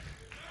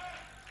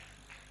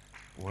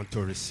want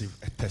to receive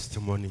a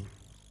testimony.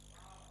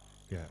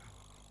 Yeah.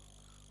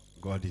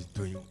 God is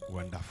doing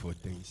wonderful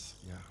things.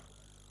 Yeah.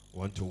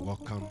 Want to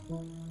welcome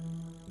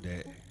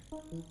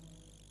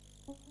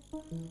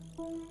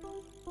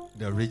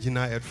the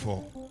regional head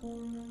for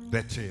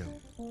Bethel,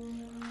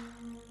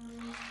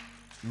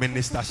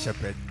 Minister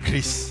Shepherd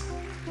Chris.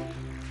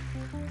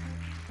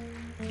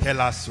 Tell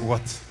us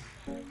what.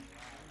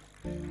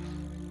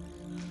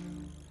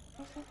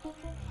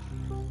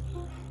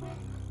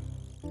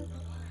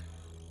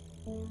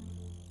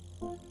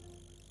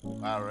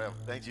 Rev,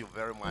 thank you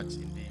very much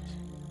indeed.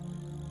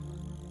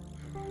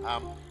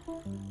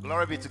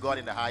 Glory be to God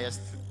in the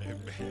highest.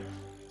 Amen.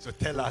 So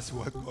tell us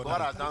what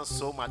God has done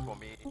so much for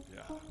me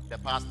the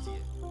past year.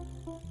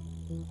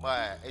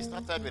 It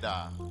started with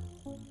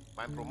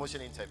my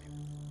promotion interview.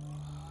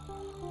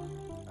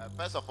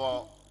 First of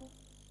all,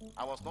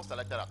 I was not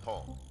selected at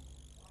all.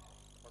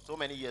 For so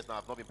many years now,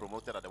 I've not been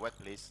promoted at the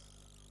workplace.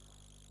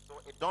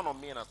 So it dawned on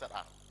me and I said,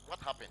 what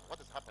happened? What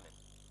is happening?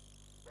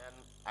 Then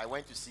I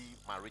went to see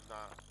my regional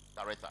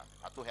director.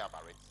 I told her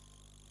about it.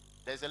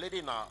 There's a lady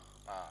in her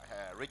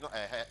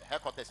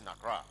headquarters in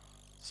Accra.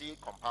 She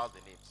compiles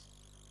the names.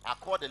 I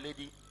called the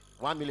lady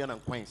 1 million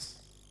and coins.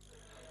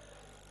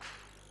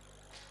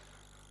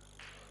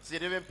 She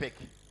didn't pick.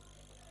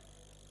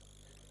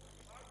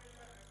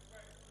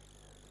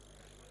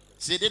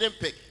 She didn't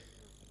pick.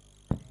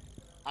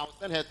 I will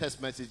send her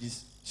text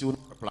messages. She will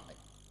not reply.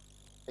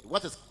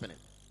 What is happening?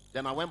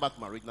 Then I went back to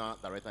my regional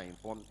director and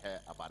informed her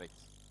about it.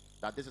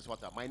 That this is what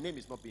my name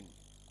is not being,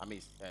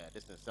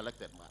 this is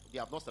selected. They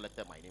have not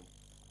selected my name.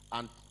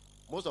 And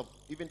most of,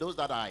 even those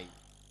that I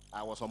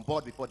was on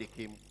board before they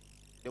came,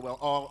 they were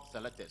all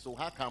selected. So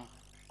how come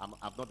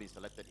I've not been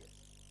selected yet?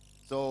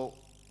 So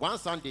one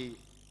Sunday,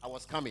 I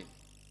was coming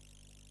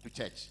to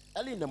church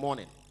early in the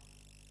morning.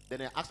 Then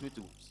they asked me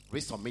to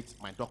resubmit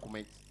my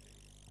document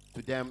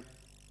to them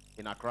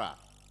in Accra.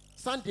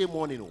 Sunday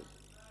morning,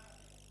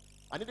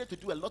 I needed to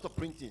do a lot of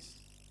printings.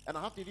 And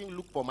I have to even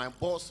look for my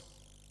boss.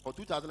 For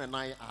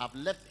 2009, I have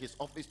left his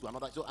office to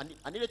another. So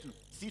I needed to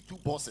see two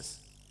bosses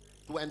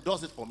to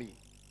endorse it for me.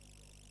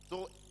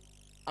 So,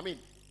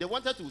 they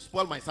wanted to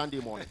spoil my Sunday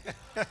morning.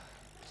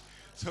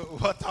 So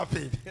what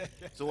happened?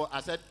 So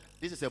I said,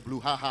 this is a blue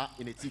haha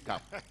in a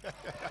teacup.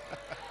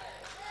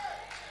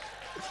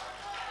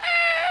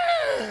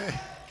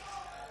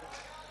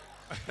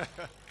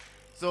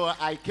 So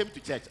I came to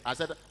church. I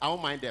said, I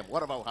won't mind them.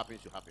 Whatever will happen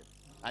should happen.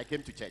 I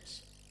came to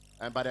church.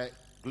 And by the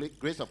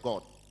grace of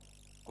God,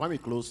 when we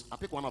close, I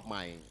picked one of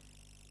my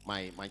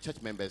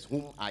church members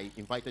whom I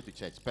invited to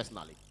church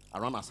personally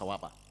around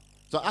Asawaba.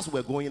 So as we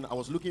were going, I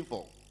was looking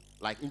for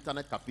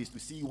internet cafes to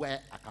see where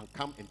I can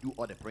come and do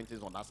all the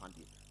printings on that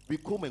Sunday. We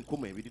come and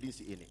we didn't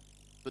see any.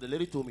 So the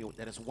lady told me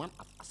there is one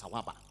at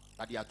Asawaba,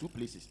 that there are two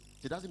places.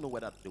 She doesn't know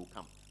whether they will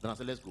come. Then I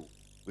said, let's go.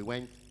 We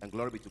went, and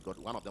glory be to God,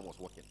 one of them was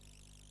working.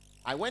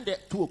 I went there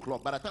 2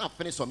 o'clock. By the time I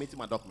finished submitting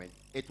my document,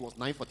 it was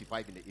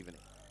 9:45 in the evening.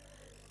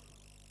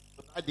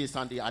 So that day,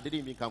 Sunday, I didn't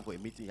even come for a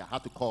meeting. I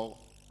had to call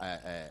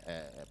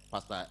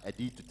Pastor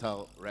Eddie to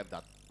tell Rev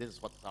that this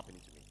is what's happening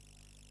to me.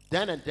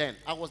 Then,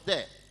 I was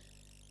there.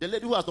 The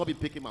lady who has not been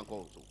picking my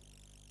calls,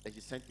 then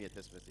she sent me a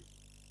text message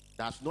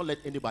that I should not let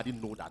anybody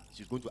know that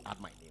she's going to add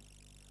my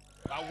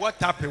name. What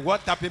happened?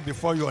 What happened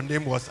before your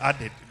name was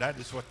added? That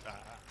is what.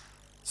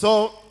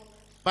 So,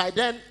 by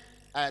then,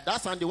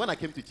 that Sunday when I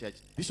came to church,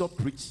 Bishop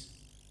preached,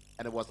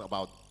 and it was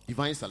about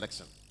divine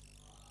selection.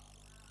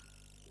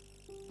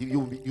 You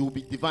will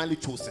be divinely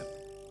chosen.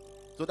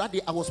 So that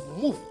day I was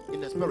moved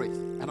in the spirit,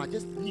 and I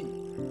just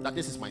knew that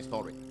this is my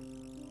story.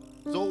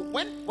 So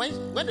when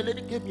the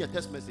lady gave me a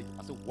text message,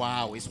 I said,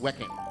 wow, it's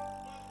working.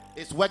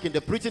 It's working.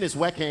 The preaching is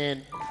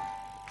working.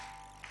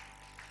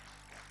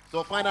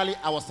 So finally,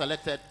 I was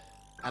selected.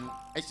 And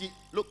she,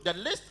 look, the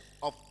list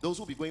of those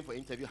who will be going for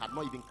interview had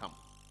not even come.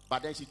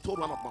 But then she told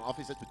one of my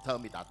officers to tell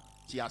me that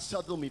she has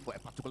scheduled me for a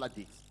particular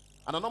date.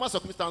 Under normal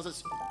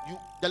circumstances,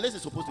 the list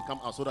is supposed to come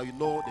out so that you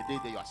know the day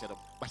that you are scheduled.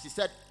 But she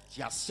said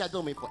she has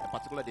scheduled me for a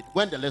particular date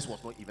when the list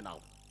was not even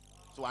out.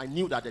 So I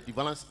knew that the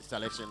divine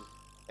selection,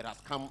 it has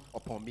come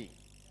upon me.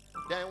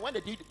 Then when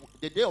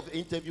the day of the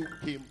interview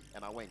came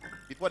and I went,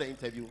 before the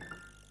interview,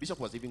 Bishop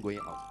was even going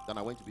out. Then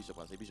I went to Bishop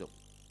and said, Bishop,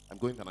 I'm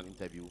going for an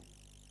interview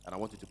and I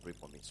want you to pray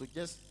for me. So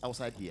just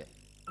outside here,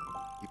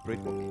 he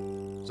prayed for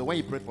me. So when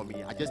he prayed for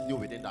me, I just knew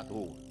within that,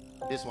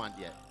 this one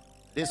there,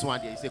 it's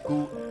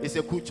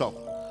a cool job.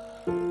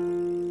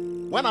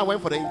 When I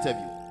went for the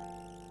interview,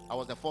 I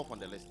was the fourth on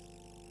the list.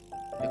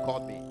 They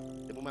called me.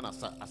 The moment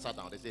I sat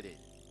down, they said, hey,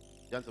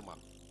 gentlemen,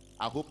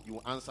 I hope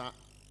you answer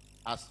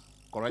us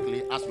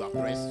correctly as you are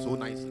dressed so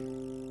nicely.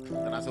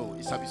 And I said,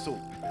 it shall be so.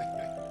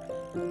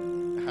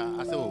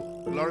 I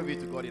said, glory be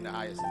to God in the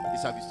highest. It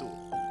shall be so.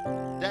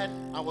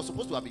 Then I was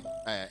supposed to have been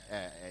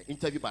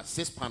interviewed by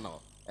 6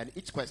 panels, and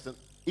each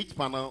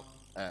panel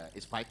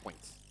is 5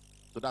 points.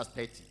 So that's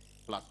 30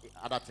 plus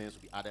other things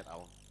will be added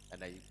out,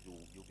 and then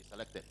you'll be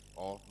selected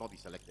or not be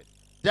selected.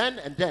 Then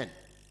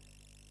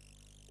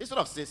instead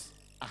of 6,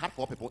 I had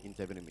 4 people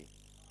interviewing me.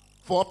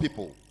 4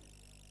 people.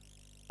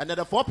 And then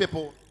the 4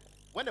 people,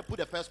 When they put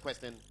the first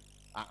question,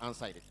 I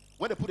answered it.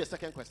 When they put the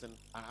second question,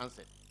 I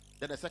answered.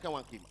 Then the second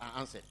one came, I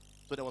answered.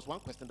 So there was one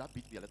question that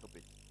beat me a little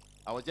bit.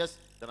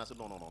 Then I said,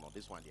 no,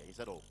 this one here. He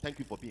said, oh, thank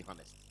you for being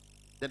honest.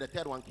 Then the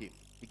third one came.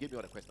 He gave me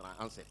all the questions,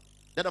 I answered.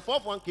 Then the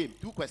fourth one came,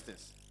 2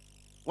 questions.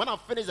 When I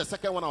finished the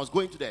second one, I was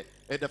going to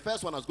the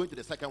first one, I was going to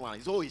the second one.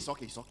 He said, oh, it's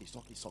okay.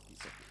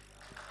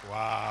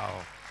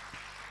 Wow.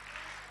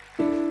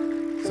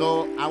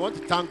 So I want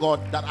to thank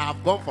God that I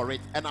have gone for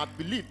it. And I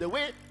believe the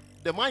way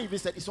the man even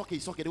said, it's okay.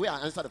 The way I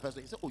answered the first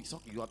one, he said, oh, it's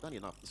okay. You have done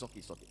enough. It's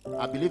okay.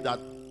 I believe that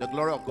the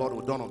glory of God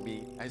will dawn on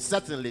me. And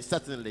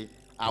certainly,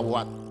 I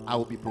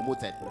will be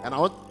promoted. And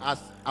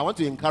I want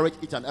to encourage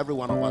each and every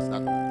one of us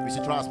that we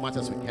should try as much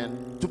as we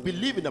can to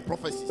believe in the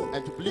prophecies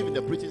and to believe in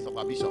the preachings of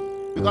our bishop.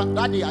 Because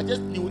that day I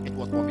just knew it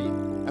was for me.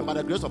 And by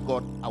the grace of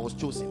God, I was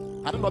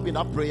chosen. Had it not been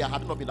that prayer,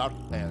 had it not been that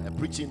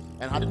preaching,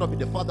 and had it not been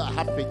the fact that I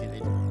had faith in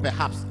it,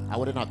 perhaps I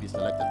wouldn't have been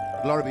selected.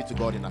 Glory be to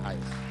God in the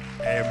highest.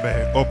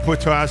 Amen. Oh,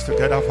 put your hands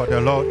together for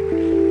the Lord.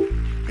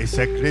 It's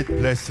a great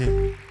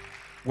blessing.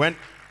 When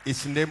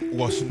his name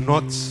was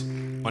not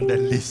on the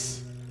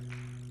list,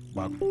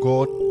 but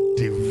God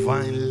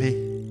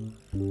divinely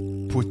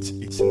put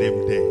its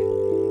name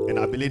there. And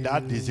I believe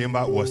that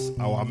December was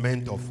our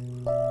month of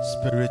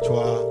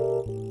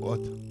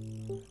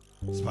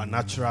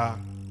supernatural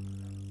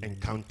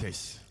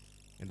encounters.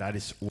 And that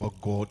is what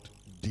God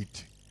did.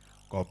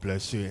 God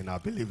bless you. And I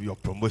believe your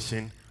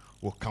promotion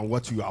will come.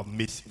 What you have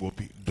missed will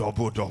be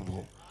double.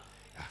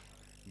 Yeah.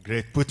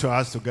 Great. Put your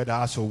hands together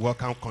as you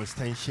welcome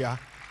Constantia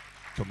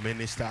to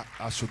minister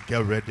as you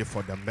get ready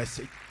for the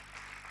message.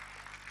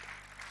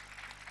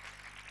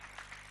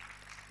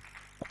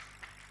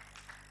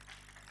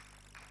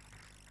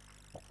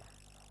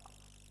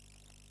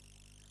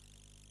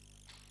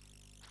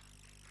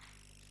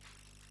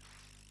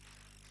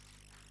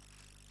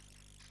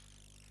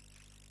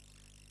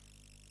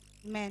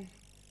 Amen.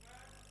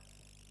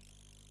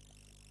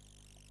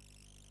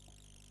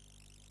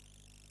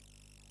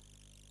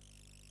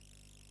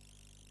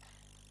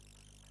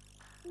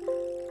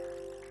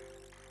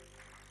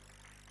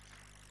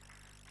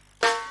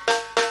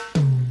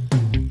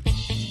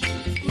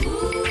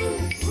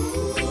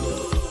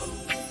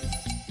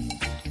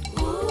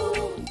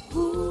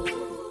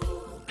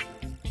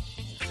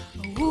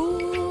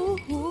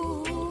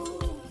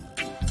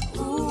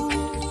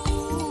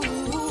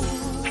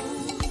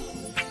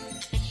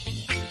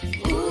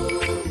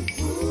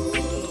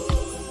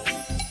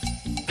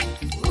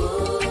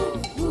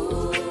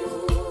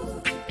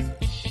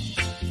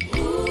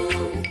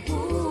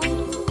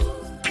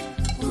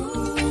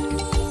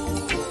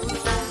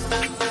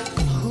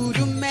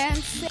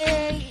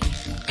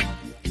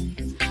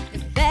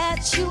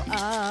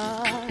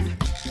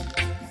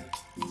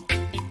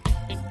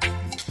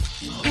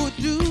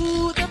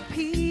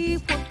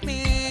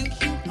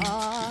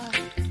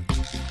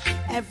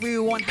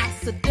 Everyone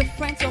has a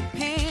different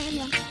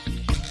opinion,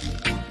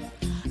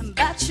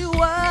 but you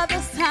are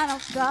the Son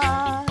of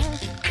God.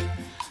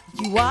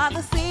 You are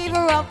the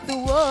Savior of the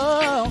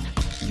world.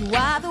 You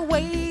are the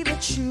way, the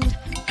truth,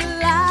 the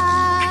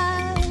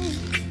life.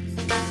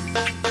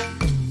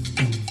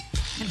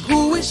 And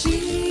who is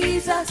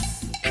Jesus?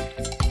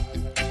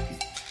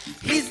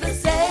 He's the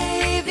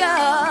Savior.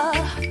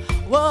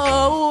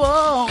 Whoa,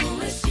 whoa.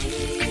 Who is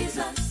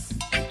Jesus?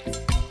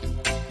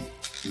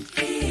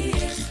 He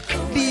is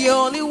the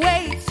only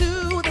way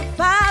to the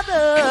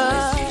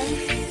Father.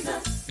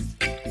 Jesus.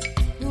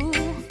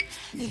 Ooh,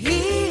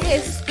 he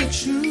is the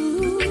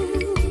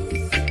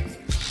truth.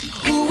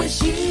 Who is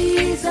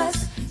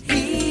Jesus?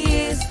 He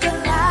is the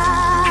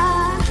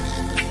light.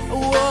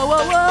 Whoa,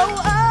 whoa, whoa,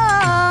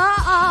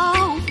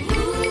 oh.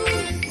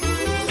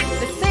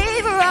 The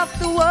Savior of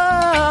the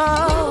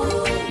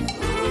world.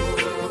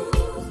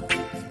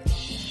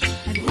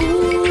 And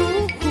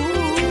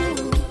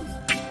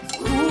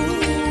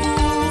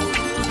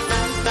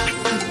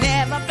you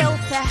never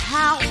built a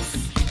house.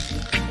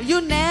 You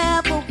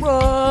never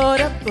wrote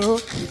a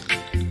book.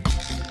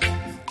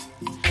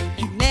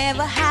 You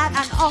never had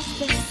an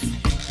office.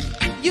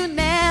 You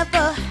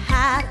never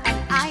had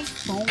an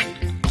iPhone.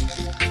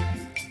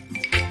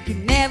 You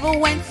never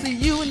went to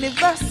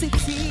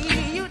university.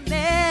 You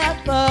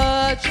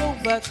never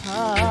drove a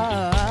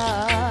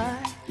car.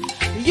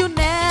 You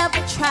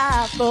never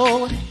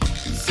traveled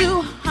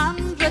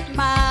 200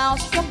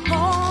 miles from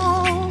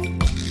home.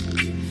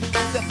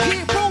 The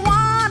people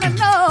want to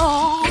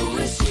know, who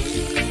is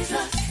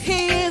Jesus?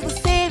 He is the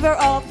Savior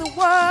of the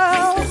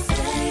world. He's the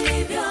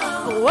Savior.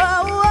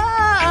 Whoa,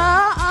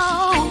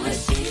 whoa. Who is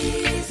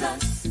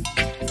Jesus?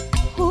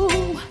 Who?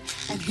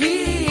 And he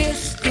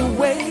is the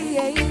way.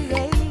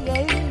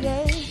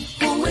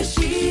 Who is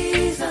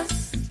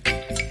Jesus?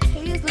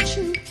 He is the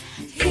truth.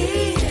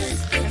 He is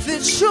the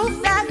truth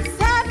that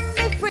set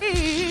me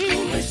free.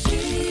 Who is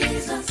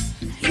Jesus?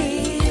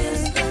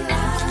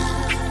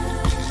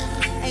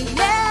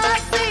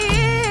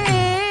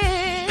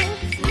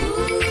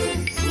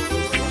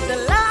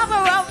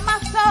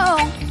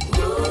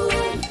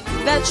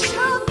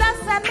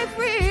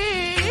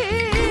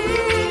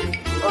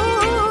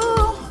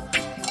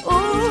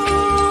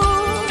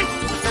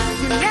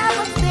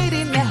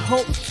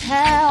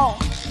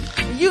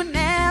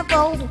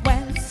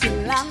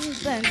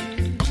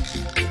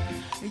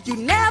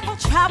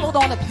 traveled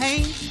on a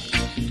plane.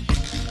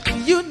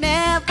 You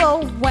never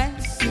went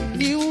to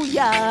New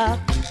York.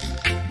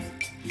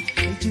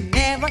 You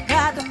never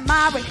got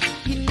married.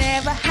 You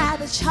never had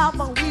a child,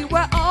 but we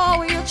were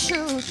all your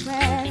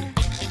children.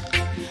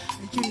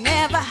 You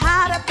never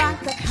had a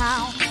bank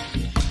account,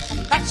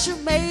 but you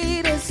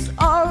made us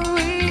all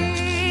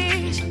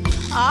rich.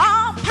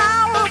 All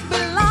power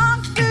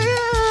belongs to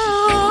you.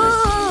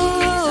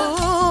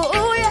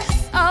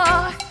 Yes,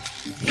 oh,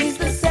 He's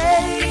the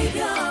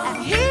Savior,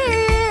 and He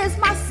is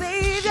my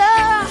Savior.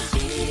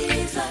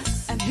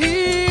 And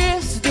He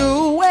is the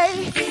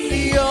way,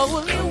 the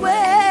only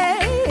way.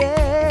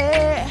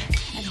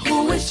 And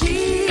who is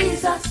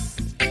Jesus?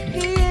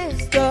 He is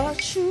the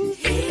truth.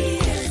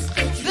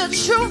 The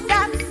truth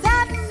that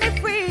set me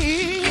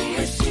free.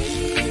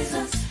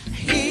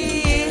 He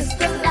is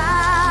the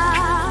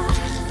light.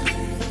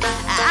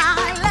 I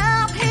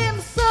love Him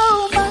so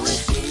much,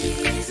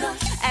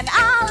 and I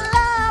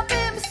love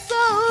Him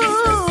so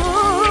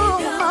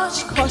much,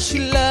 'cause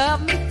you love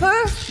me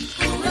first,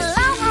 the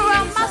lover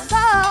of my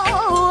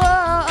soul.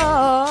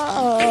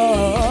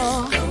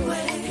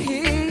 He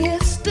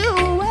is the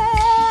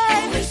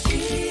way,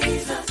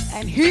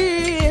 and He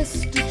is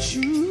the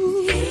truth.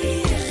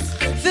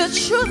 The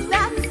truth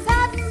that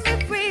set me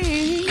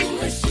free.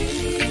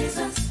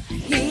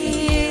 He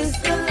is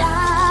the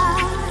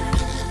light.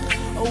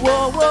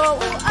 Whoa, whoa,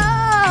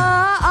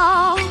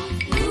 oh.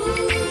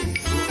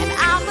 And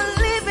I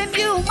believe in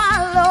you, my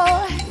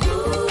Lord.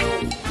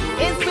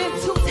 It's been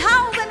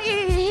 2,000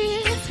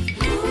 years,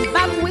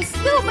 but we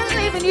still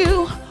believe in you.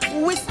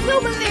 We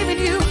still believe in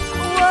you.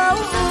 Whoa,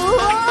 oh,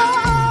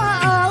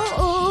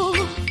 oh,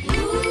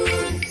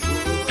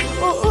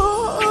 oh,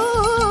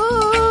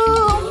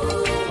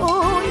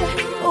 oh, yeah,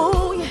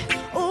 oh, yeah,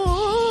 oh,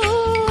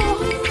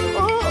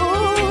 oh,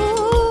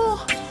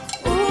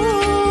 oh.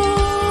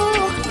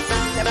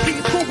 The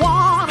people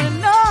wanna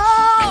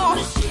know,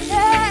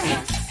 hey,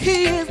 He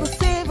is the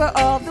Savior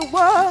of the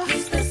world.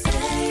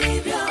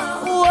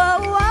 Whoa,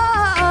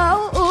 whoa,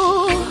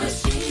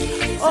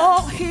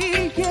 oh, He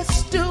is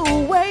the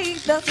way,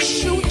 the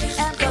truth,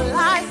 and the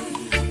life.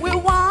 We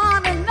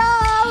wanna know.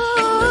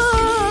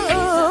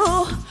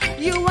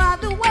 You are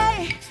the way,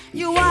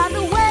 you are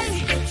the way,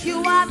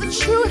 you are the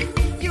truth,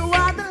 you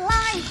are the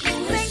life.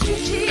 Thank you,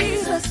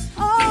 Jesus.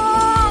 Oh,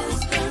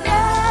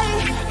 yeah,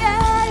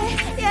 yeah,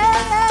 yeah,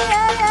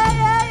 yeah,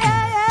 yeah,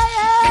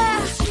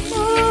 yeah.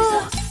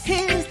 Ooh,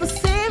 He's the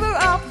Savior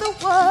of the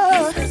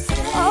world.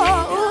 Oh,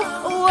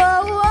 oh, oh,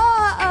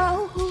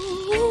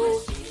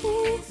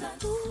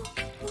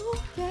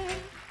 yeah.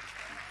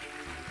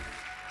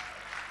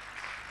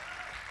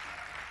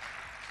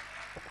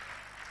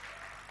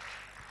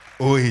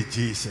 Oh,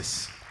 Jesus.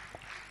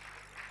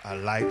 I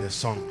like the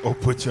song. Oh,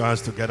 put your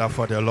hands together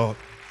for the Lord.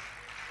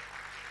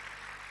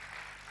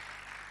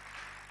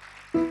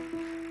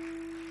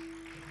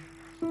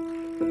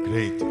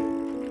 Great.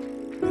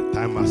 The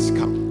time has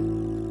come.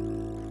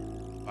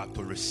 About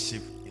to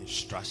receive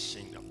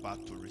instruction,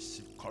 about to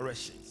receive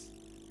corrections,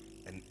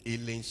 and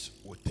healings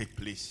will take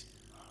place.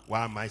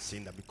 Why am I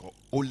saying that? Because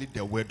only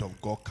the word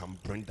of God can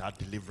bring that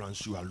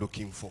deliverance you are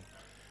looking for.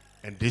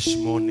 And this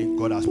morning,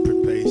 God has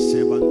prepared His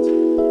servant.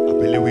 I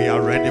believe we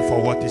are ready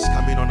for what is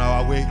coming on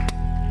our way.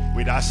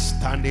 With that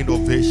standing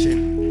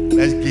ovation,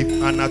 let's give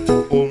honor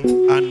to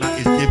whom honor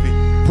is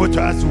given. Put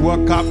your hands to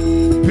work up.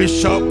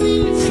 Bishop,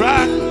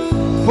 Frank,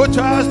 put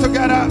your hands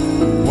together.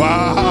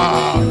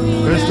 Wow,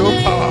 it's so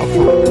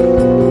powerful.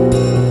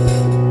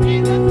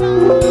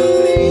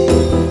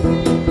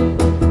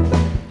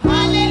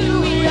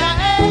 Hallelujah.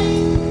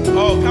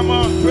 Oh, come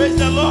on, praise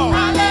the Lord.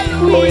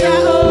 Hallelujah.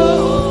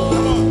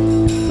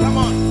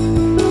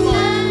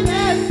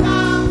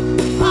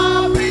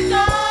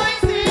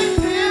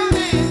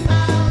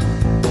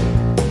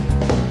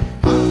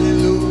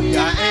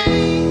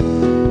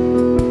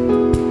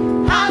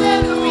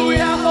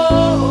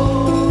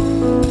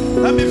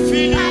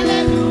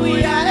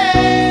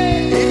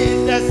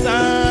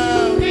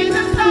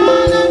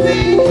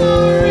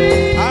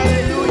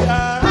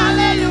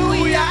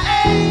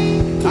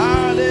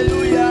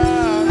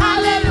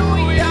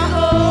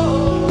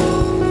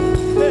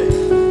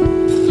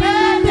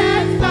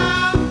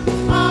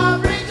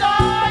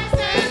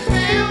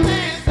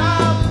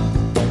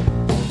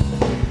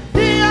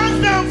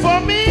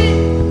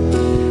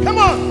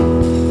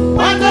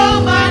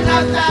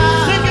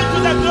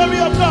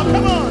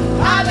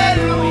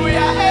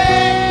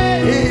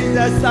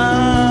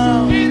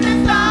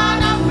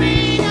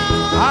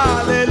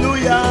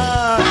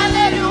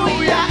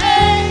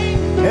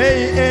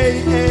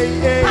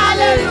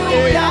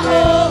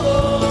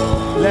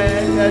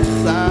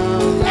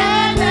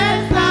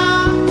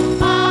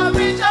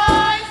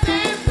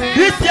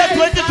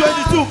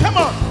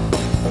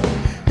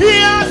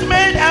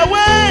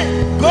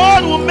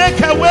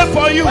 Make a way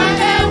for you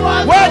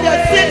where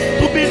there seems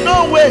to be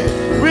no way.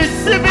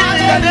 Receive it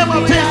in the name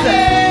of Jesus.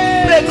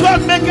 May God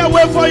make a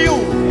way for you.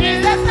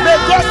 May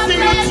God see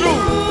you through.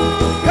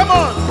 Come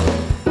on.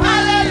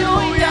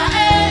 Hallelujah.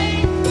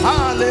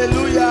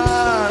 Hallelujah.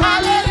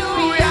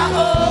 Hallelujah.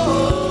 Oh.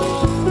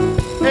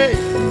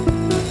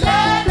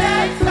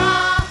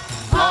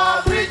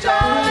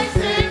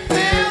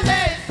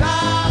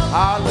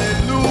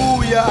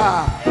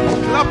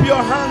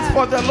 your hands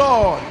for the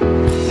Lord.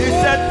 He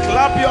said,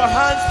 clap your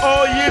hands,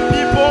 all ye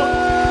people,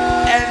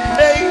 and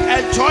make a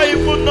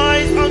joyful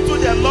noise unto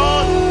the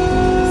Lord.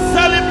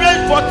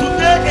 Celebrate, for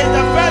today is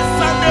the first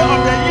Sunday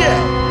of the year.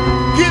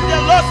 Give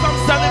the Lord some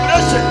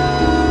celebration.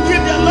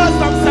 Give the Lord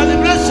some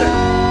celebration.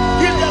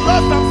 Give the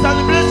Lord some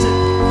celebration.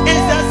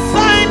 It's a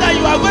sign that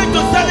you are going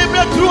to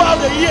celebrate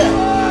throughout the year.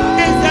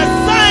 It's a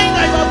sign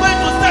that you are going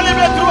to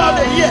celebrate throughout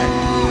the year.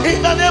 In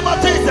the name of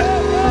Jesus.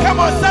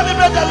 Come on,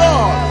 celebrate the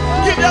Lord.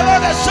 Give the Lord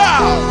a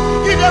shout.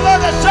 Give the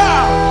Lord a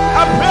shout.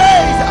 A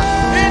praise.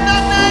 In the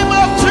name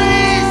of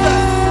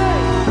Jesus.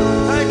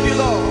 Thank you,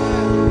 Lord.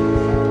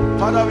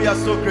 Father, we are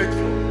so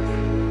grateful.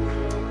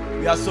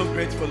 We are so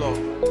grateful, Lord.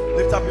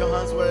 Lift up your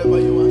hands wherever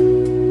you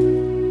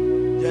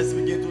are. Just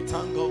begin to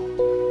thank God.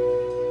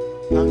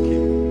 Thank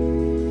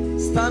Him.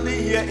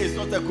 Standing here is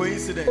not a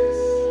coincidence.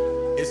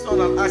 It's not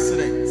an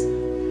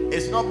accident.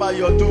 It's not by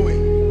your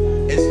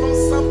doing. It's not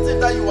something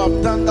that you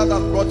have done that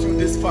has brought you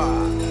this far.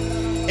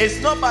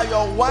 It's not by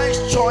your wise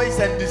choice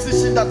and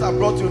decision that have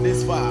brought you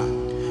this far.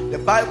 The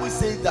Bible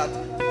says that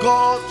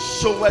God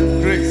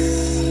showeth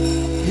grace.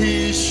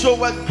 He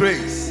showeth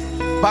grace.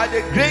 By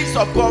the grace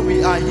of God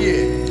we are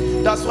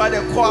here. That's why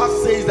the choir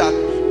says that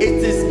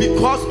it is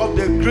because of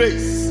the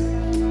grace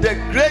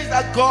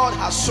that God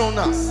has shown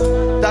us.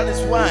 That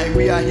is why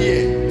we are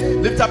here.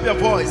 Lift up your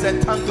voice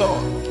and thank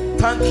God.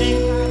 Thank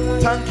Him.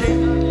 Thank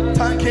Him.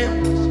 Thank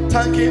Him.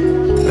 Thank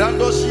Him.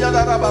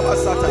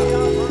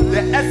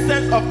 The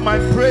essence of my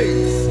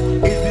praise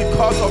is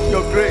because of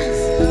your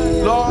grace.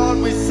 Lord,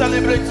 we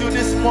celebrate you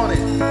this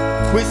morning.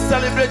 We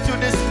celebrate you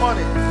this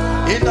morning.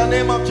 In the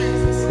name of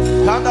Jesus.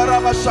 Come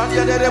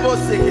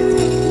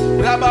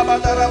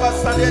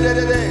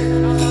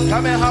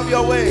and have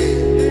your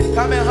way.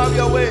 Come and have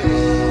your way.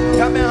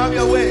 Come and have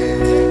your way.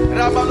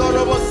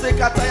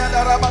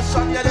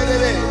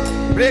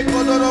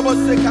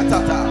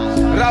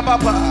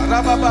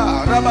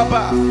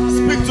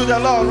 Speak to the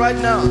Lord right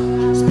now.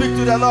 Speak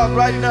to the Lord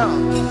right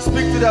now.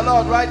 Speak to the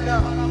Lord right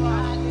now.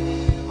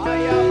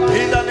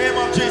 In the name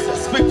of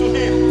Jesus, speak to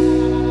Him.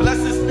 Bless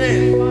His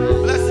name.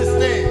 Bless His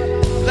name.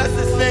 Bless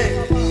His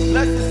name.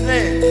 Bless His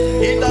name.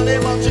 In the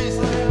name of Jesus.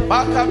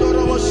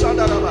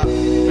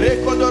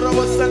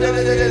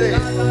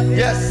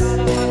 Yes.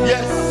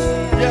 Yes.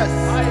 Yes.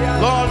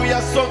 Lord, we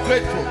are so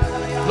grateful.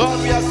 Lord,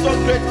 we are so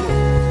grateful.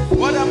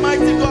 What a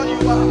mighty God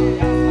you are.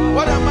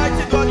 What a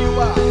mighty God you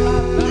are.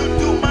 You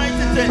do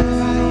mighty things.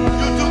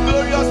 You do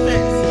glorious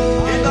things.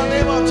 In the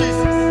name of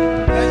Jesus.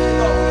 Thank you,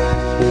 Lord.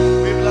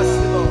 We bless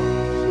you, Lord.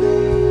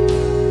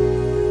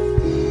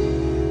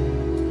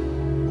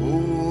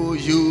 Oh,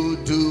 you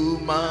do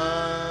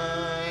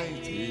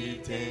mighty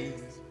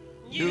things.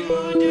 You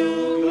do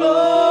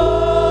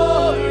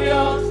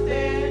glorious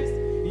things.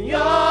 You're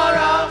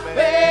a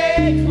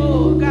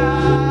faithful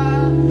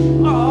God.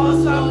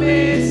 Awesome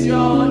is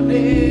your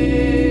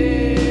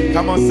name.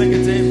 Come on, sing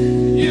it to Him.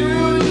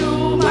 You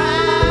do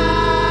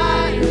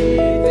mighty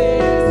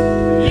things.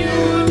 You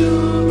do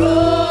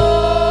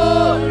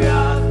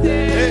glorious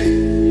things. Hey.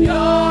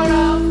 You're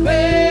a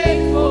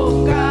faithful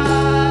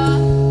God.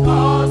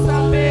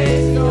 Awesome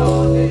is your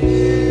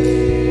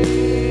name.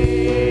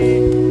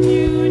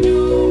 You do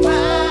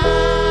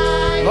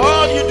mighty.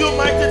 Lord, you do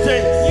mighty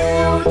things. You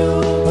do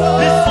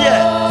this year.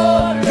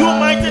 Do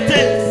mighty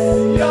things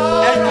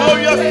and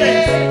glorious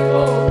things.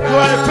 You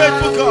are a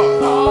faithful God.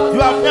 You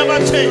have never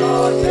changed.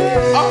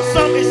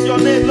 Awesome is your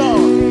name,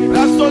 Lord.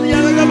 You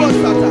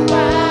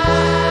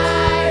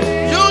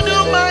do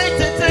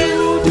mighty things.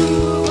 You do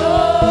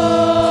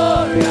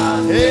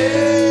glorious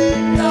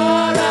things.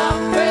 You're a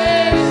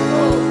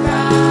faithful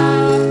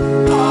God.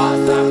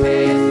 Awesome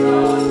is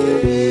your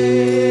name.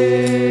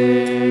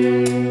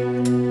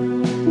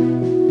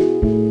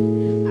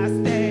 I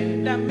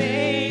stand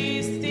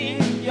amazed in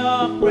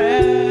your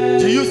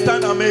presence. Do you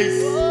stand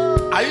amazed?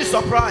 Are you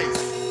surprised?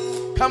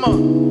 Come on.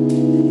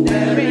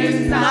 There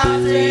is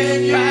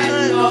nothing you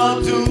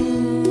cannot do.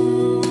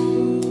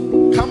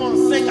 Come on,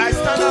 sing. I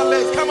stand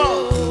amazed. Come on.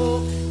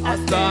 I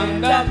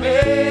stand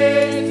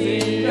amazed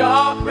in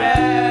your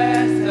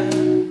presence.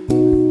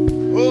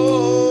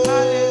 Oh,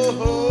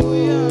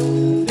 hallelujah.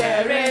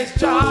 There is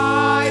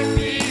joy,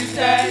 peace,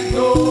 and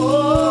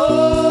joy.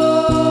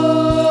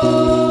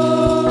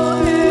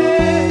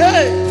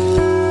 Hey.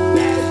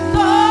 There's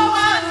no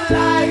one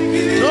like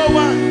you. No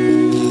one.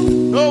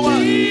 No one.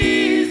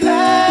 Jesus.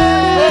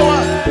 No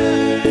one.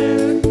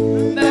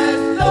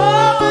 There's no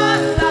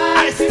one like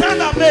I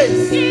stand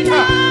amazed. In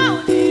all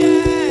the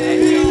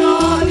earth. In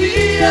all the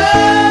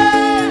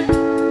earth.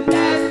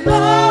 There's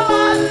no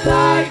one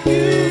like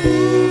you.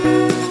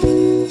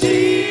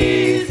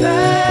 Jesus.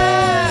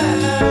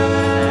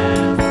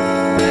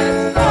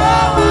 There's no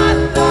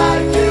one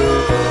like you.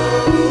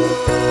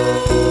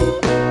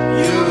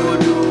 You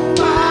do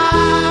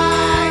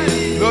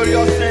mighty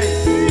glorious things.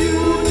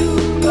 You do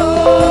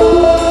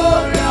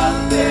glorious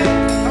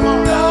things. Come on.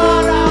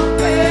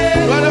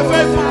 You're a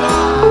faithful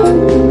God.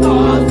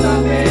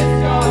 Awesome is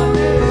your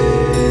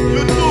name.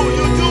 You do.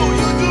 You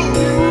do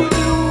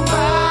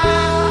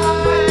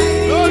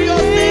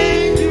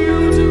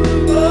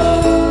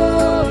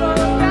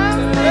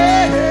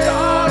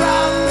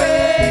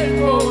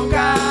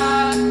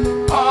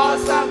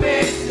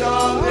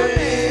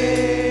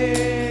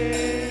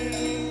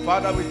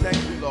Father, we thank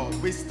you, Lord.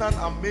 We stand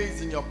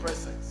amazed in your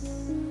presence.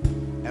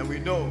 And we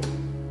know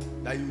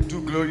that you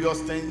do glorious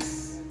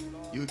things.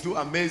 You do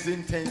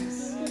amazing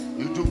things.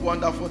 You do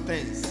wonderful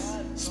things.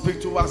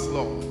 Speak to us,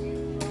 Lord,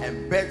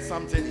 and bet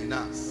something in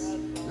us.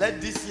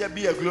 Let this year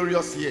be a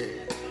glorious year.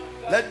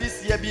 Let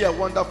this year be a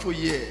wonderful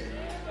year.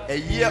 A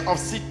year of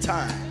seed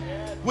time,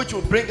 which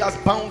will bring us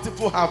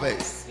bountiful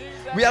harvests.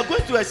 We are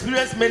going to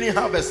experience many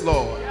harvests,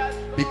 Lord,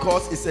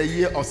 because it's a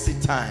year of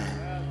seed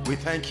time. We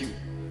thank you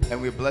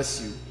and we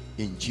bless you.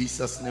 In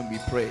Jesus' name we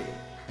pray.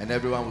 And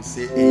everyone will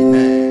say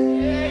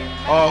amen.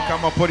 Oh,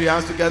 come on, put your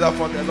hands together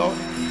for the Lord.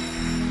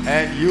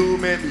 And you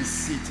may be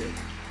seated.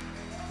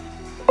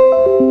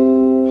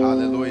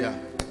 Hallelujah.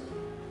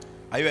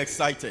 Are you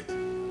excited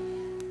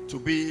to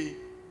be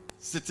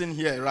sitting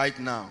here right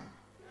now?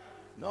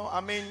 No,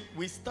 I mean,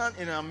 we stand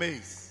in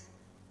amaze.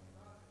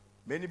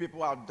 Many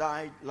people have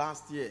died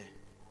last year.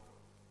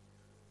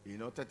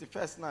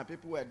 31st night,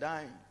 people were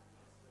dying.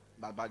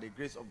 But by the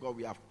grace of God,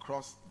 we have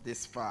crossed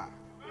this far.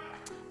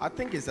 I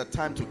think it's a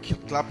time to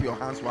clap your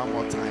hands one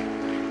more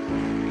time.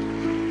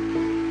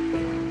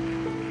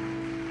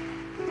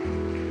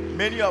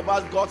 Many of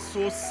us got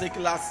so sick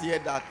last year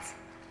that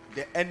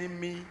the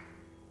enemy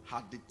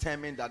had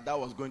determined that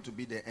was going to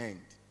be the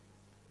end.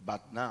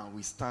 But now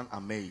we stand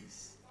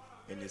amazed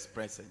in his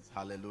presence.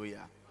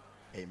 Hallelujah.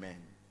 Amen.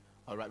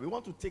 All right, we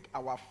want to take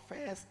our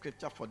first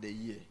scripture for the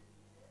year.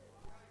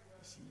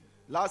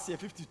 Last year,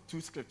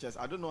 52 scriptures.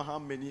 I don't know how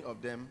many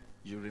of them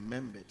you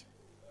remembered.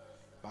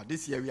 But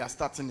this year, we are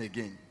starting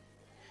again.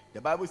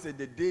 The Bible said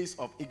the days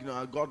of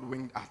ignorance, God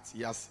winked at.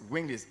 He has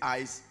winged his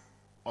eyes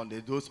on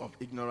those of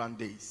ignorant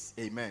days.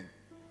 Amen.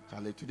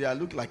 Charlie, today I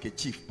look like a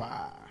chief.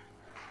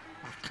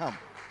 I've come.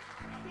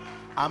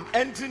 I'm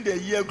entering the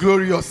year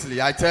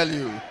gloriously, I tell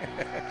you.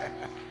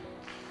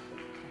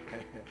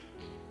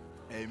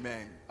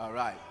 Amen. All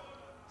right.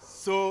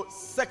 So,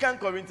 2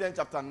 Corinthians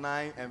chapter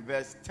 9 and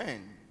verse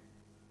 10.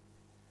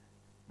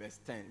 Verse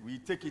 10. We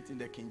take it in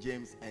the King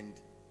James. And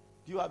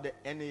do you have the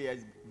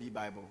NASB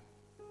Bible?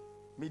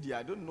 Media,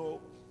 I don't know.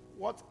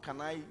 What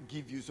can I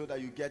give you so that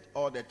you get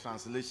all the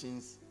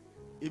translations,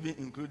 even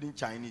including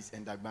Chinese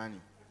and Dagbani?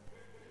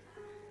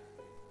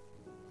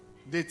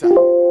 Data.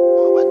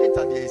 Our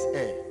data there is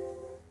air.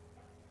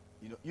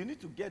 You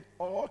need to get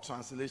all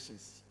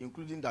translations,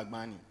 including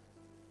Dagbani,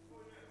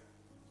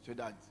 so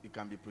that you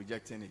can be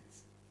projecting it.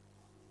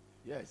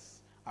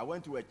 Yes. I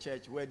went to a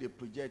church where they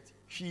project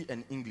Chi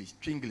and English.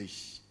 Chi and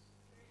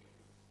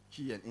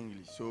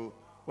English. So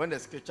when the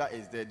scripture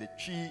is there, the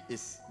Chi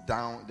is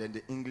down, then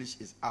the English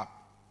is up.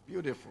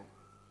 Beautiful.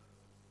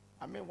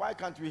 I mean, why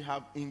can't we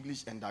have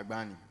English and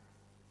Dagbani?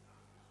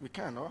 We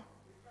can, no?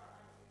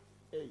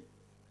 Hey.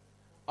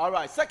 All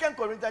right, 2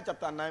 Corinthians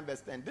chapter 9,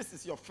 verse 10. This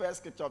is your first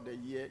scripture of the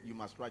year. You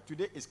must write.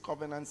 Today is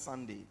Covenant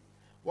Sunday.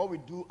 What we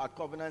do at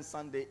Covenant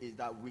Sunday is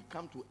that we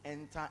come to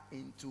enter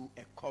into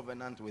a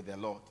covenant with the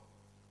Lord.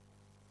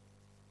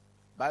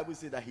 Bible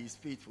says that he is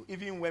faithful.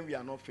 Even when we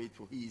are not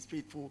faithful, he is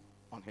faithful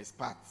on his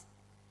part.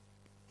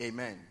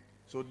 Amen.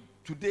 So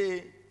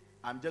today,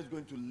 I'm just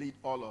going to lead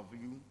all of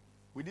you.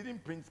 We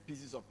didn't print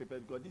pieces of paper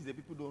because these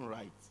people don't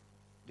write.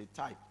 They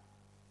type.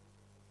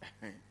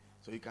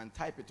 So you can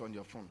type it on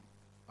your phone.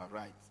 All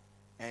right.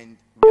 And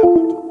we are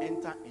going to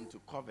enter into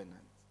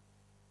covenant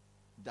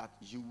that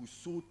you will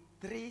sow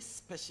 3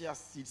 special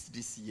seeds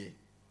this year.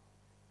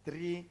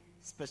 3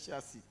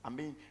 special seeds. I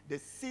mean, the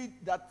seed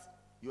that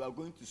you are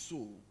going to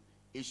sow,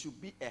 it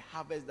should be a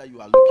harvest that you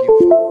are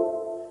looking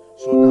for.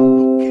 So now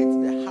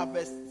locate the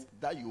harvest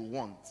that you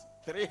want.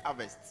 3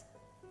 harvests.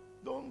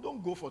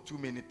 Don't go for too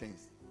many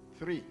things.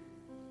 3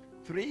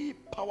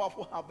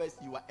 powerful harvests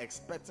you are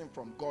expecting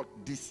from God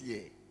this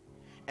year.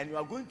 And you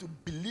are going to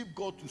believe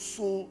God to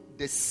sow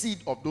the seed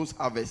of those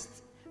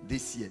harvests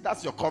this year.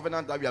 That's your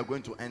covenant that we are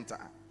going to enter.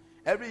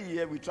 Every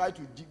year we try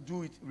to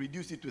do it,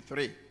 reduce it to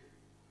 3.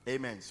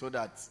 Amen. So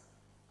that,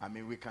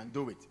 we can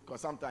do it.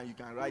 Because sometimes you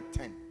can write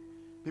 10.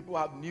 People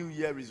have New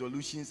Year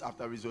resolutions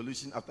after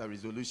resolution after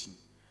resolution.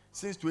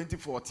 Since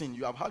 2014,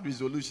 you have had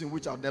resolutions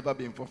which have never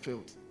been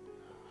fulfilled.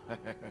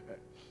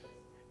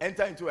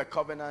 Enter into a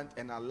covenant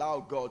and allow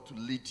God to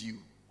lead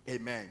you.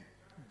 Amen.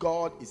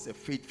 God is a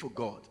faithful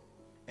God,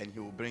 and he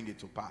will bring it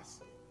to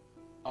pass.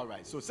 All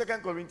right. So 2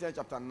 Corinthians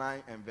chapter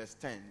 9 and verse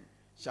 10.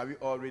 Shall we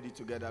all read it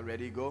together?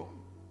 Ready, go.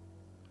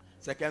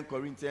 2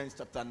 Corinthians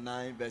chapter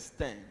 9 verse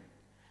 10.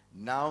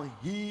 Now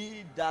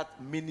he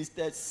that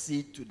ministered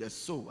seed to the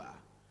sower,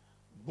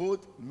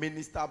 both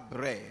minister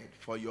bread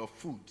for your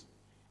food,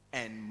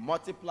 and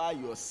multiply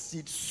your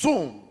seed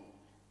sown,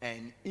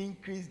 and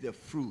increase the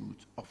fruit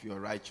of your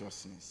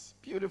righteousness.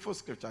 Beautiful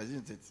scripture,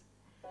 isn't it?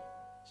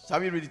 Shall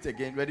we read it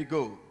again? Ready,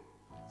 go.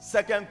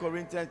 2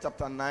 Corinthians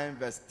chapter 9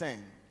 verse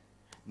 10.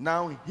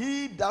 Now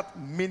he that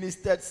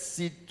ministered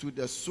seed to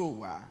the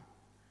sower,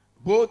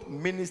 both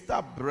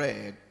minister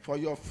bread for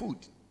your food,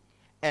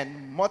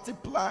 and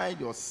multiply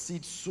your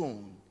seed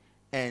sown,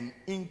 and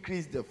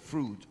increase the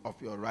fruit of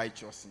your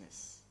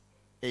righteousness.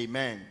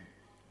 Amen.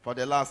 For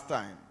the last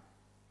time.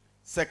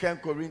 2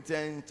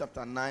 Corinthians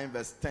chapter 9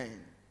 verse 10.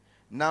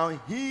 Now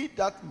he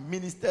that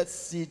ministered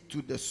seed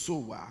to the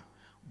sower,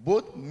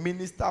 both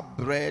minister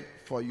bread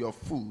for your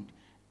food,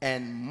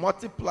 and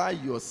multiply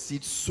your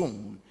seed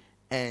sown,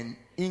 and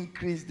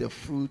increase the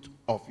fruit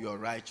of your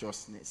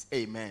righteousness.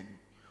 Amen.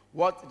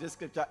 What this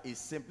scripture is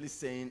simply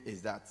saying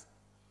is that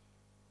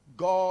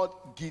God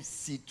gives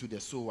seed to the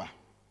sower.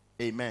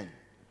 Amen.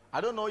 I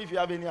don't know if you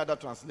have any other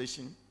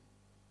translation.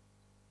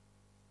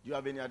 Do you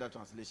have any other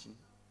translation?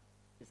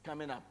 It's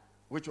coming up.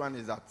 Which one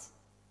is that?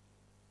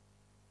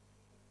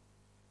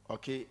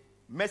 Okay.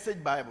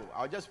 Message Bible.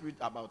 I'll just read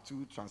about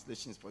 2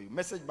 translations for you.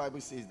 Message Bible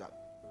says that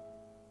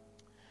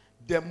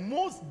the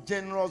most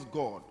generous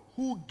God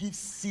who gives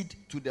seed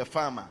to the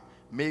farmer,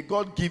 may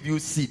God give you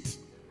seed.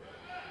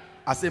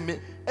 I say,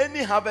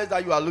 any harvest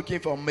that you are looking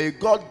for, may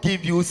God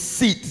give you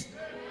seed.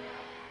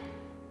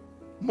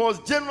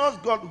 Most generous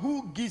God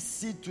who gives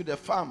seed to the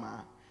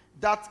farmer,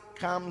 that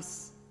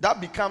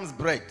becomes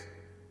bread.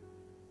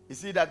 You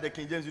see that the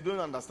King James, you don't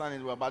understand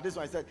it well, but this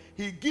one said,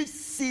 he gives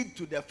seed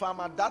to the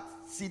farmer, that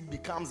seed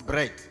becomes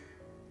bread.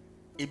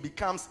 It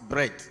becomes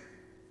bread.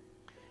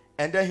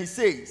 And then he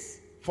says,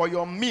 for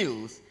your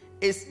meals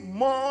is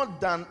more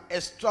than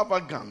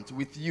extravagant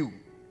with you.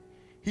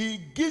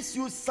 He gives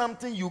you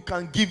something you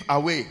can give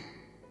away,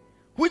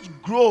 which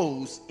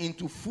grows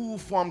into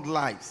full-formed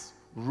lives,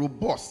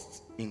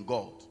 robust in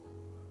God,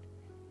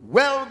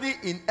 wealthy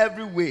in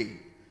every way,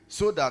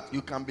 so that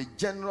you can be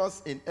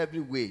generous in every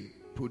way,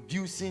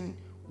 producing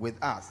with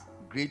us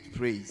great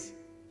praise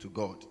to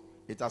God.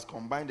 It has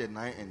combined the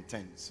 9 and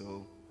 10,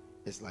 so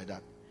it's like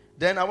that.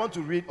 Then I want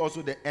to read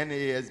also the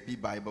NASB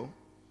Bible,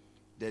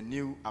 the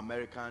New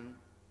American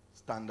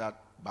Standard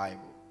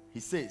Bible. He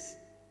says,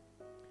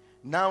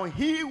 now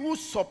he who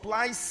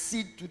supplies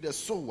seed to the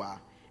sower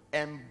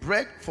and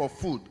bread for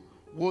food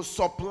will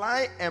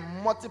supply and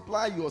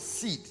multiply your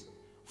seed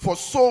for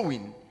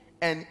sowing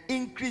and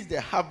increase the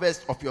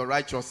harvest of your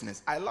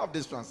righteousness. I love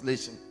this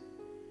translation.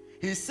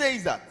 He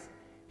says that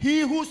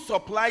he who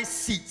supplies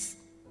seeds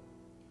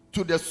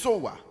to the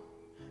sower,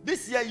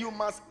 this year you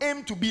must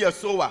aim to be a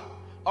sower.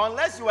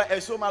 Unless you are a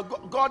sower,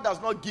 God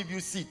does not give you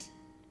seed.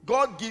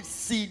 God gives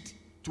seed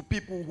to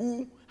people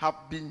who have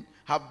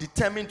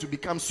determined to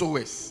become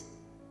sowers.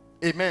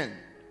 Amen.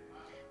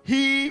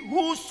 He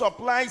who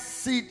supplies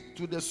seed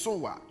to the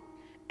sower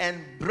and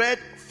bread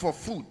for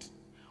food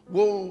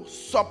will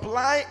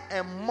supply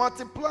and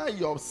multiply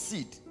your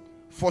seed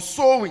for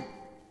sowing.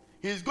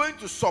 He is going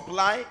to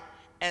supply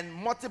and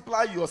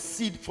multiply your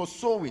seed for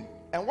sowing.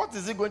 And what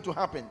is it going to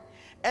happen?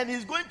 And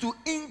he's going to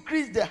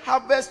increase the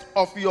harvest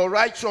of your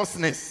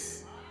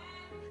righteousness.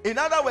 In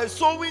other words,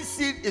 sowing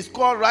seed is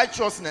called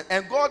righteousness,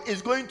 and God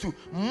is going to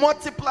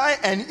multiply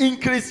and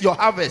increase your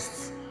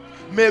harvests.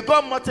 May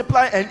God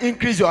multiply and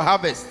increase your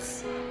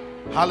harvests.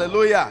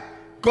 Hallelujah.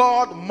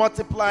 God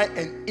multiply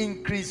and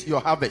increase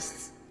your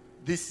harvests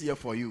this year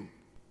for you.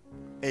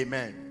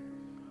 Amen.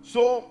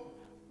 So,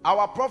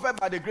 our prophet,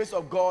 by the grace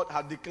of God,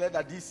 has declared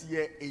that this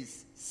year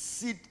is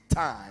seed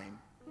time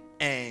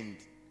and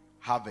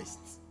harvest.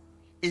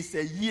 It's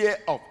a year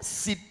of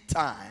seed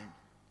time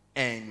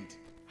and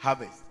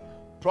harvest.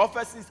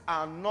 Prophecies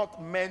are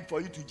not meant for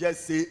you to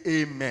just say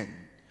amen.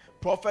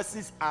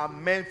 Prophecies are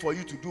meant for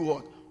you to do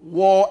what?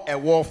 War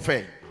and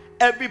warfare.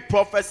 Every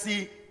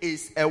prophecy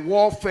is a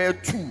warfare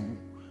tool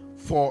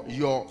for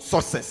your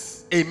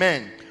success.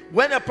 Amen.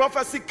 When a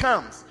prophecy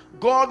comes,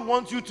 God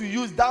wants you to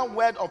use that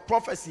word of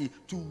prophecy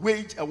to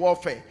wage a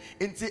warfare.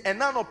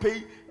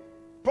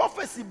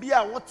 Prophecy be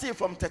a what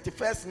from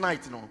 31st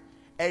night, no.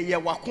 Eye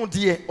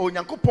wakondie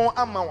onyankopon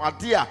ama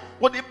wade a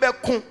wode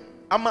bekon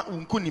ama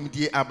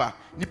unkunimdie aba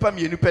nipa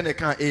mienu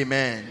peneka.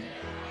 Amen.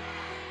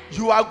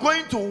 You are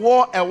going to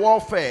war a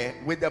warfare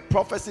with the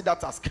prophecy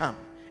that has come,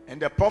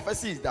 and the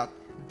prophecy is that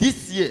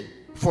this year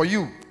for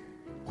you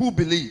who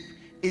believe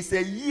is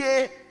a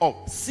year of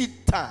seed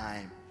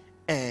time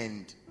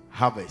and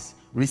harvest.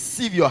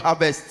 Receive your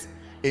harvest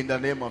in the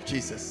name of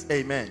Jesus.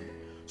 Amen.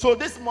 So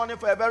this morning,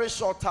 for a very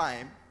short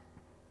time,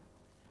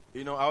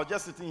 I was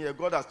just sitting here.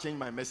 God has changed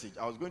my message.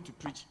 I was going to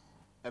preach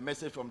a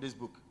message from this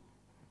book,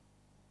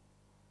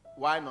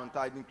 Why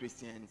Non-Tithing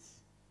Christians.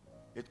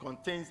 It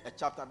contains a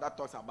chapter that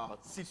talks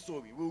about seed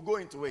sowing. We'll go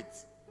into it.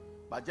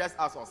 But just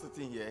as I was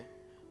sitting here,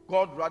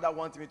 God rather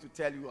wants me to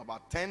tell you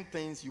about 10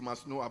 things you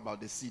must know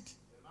about the seed.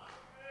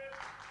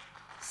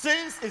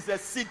 Since it's a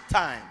seed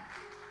time,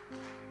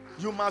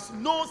 you must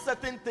know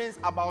certain things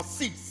about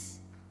seeds.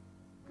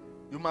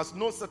 You must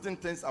know certain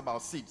things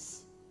about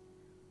seeds.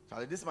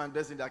 Charlie, this man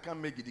doesn't, I can't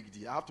make it.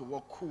 I have to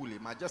walk coolly,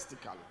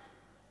 majestically.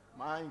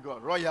 My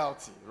God,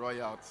 royalty.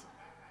 Royalty.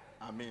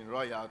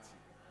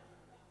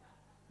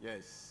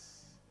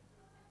 Yes.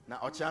 Now,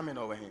 Ochami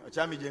over here.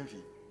 Ochami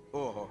Jemfi.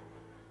 Oh.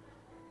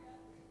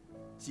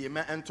 See,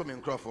 man, and Tommy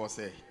Crawford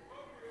say,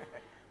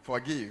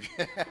 forgive.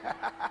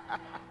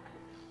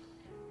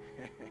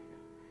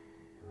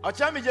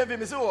 Ochami Jemfi,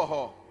 me say,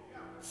 oh.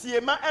 See,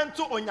 man, and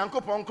to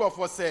Onyanko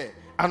Crawford say,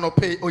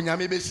 Anope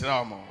Onyami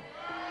Beshramo.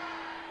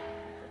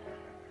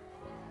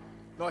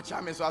 No,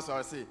 Chami so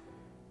I say,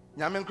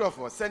 Nyamin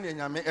Crawford, send your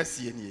Nyame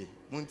SCNA,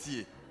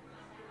 Muntie.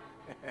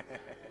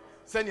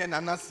 Send your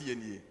nana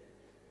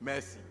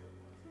mercy.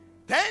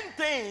 10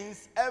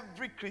 things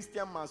every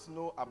Christian must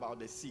know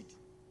about the seed.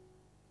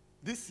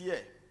 This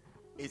year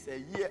is a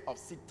year of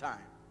seed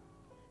time.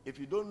 If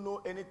you don't know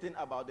anything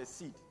about the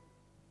seed,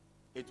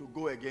 it will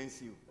go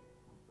against you.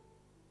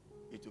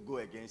 It will go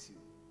against you.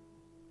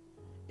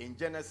 In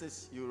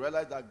Genesis, you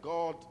realize that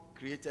God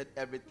created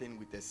everything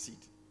with a seed.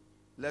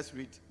 Let's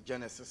read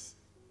Genesis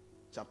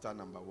chapter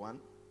number 1.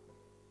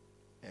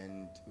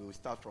 And we will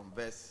start from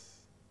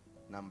verse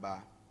number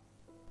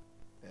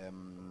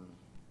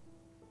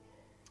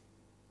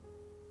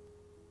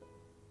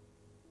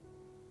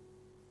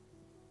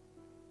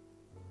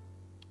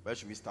where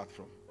should we start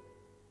from?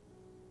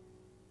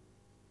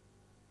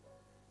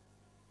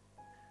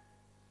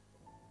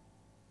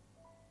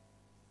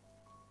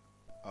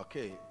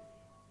 Okay.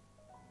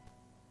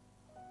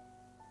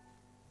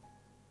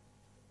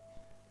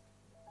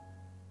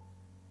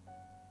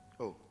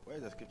 Oh,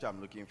 where's the scripture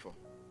I'm looking for?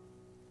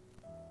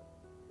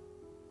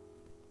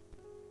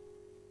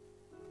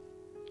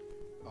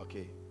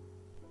 Okay.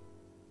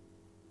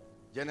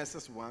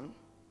 Genesis 1.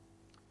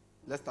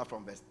 Let's start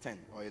from verse 10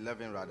 or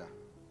 11 rather.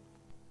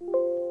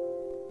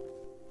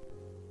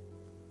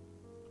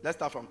 Let's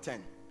start from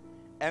 10.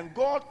 And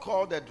God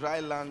called the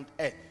dry land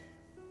earth,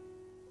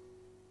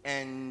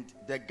 and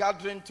the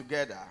gathering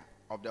together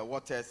of the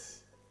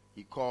waters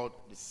he called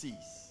the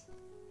seas.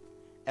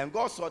 And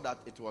God saw that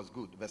it was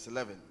good. Verse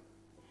 11.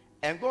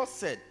 And God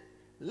said,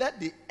 let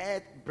the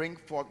earth bring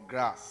forth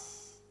grass,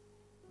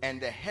 and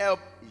the herb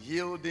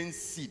yielding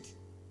seed,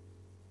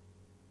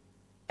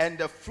 and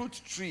the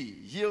fruit tree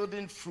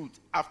yielding fruit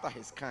after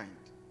his kind,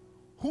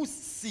 whose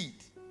seed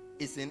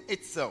is in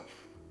itself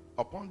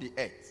upon the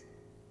earth.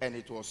 And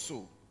it was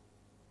so.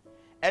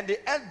 And the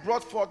earth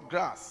brought forth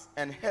grass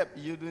and herb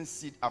yielding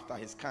seed after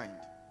his kind,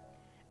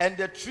 and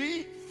the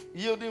tree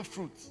yielding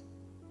fruit,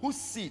 whose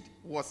seed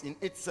was in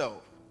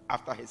itself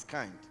after his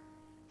kind.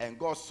 And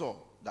God saw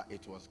that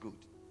it was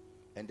good.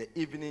 And the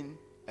evening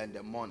and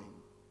the morning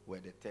were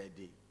the third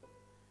day.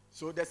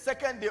 So the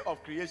second day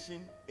of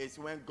creation is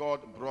when God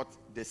brought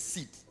the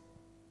seed.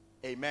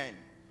 Amen.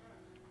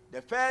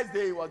 The first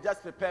day he was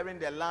just preparing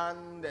the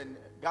land and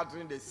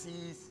gathering the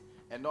seeds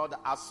and all that.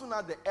 As soon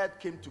as the earth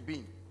came to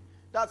being,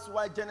 that's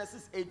why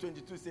Genesis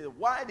 8:22 says,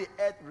 why the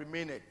earth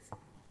remaineth.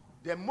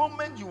 The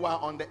moment you are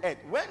on the earth,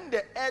 when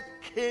the earth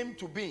came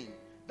to being,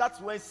 that's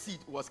when seed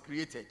was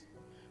created.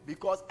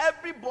 Because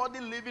everybody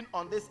living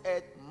on this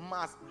earth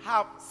must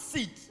have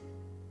seed.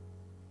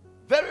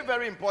 Very,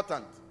 very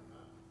important.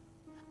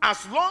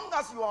 As long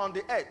as you are on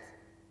the earth,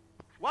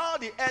 while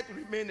the earth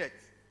remaineth,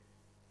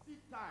 seed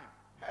time,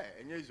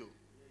 hey,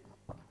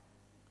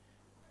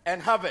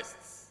 and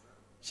harvests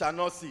shall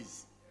not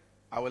cease.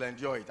 I will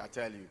enjoy it, I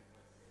tell you.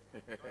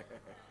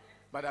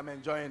 But I'm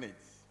enjoying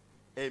it.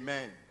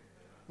 Amen.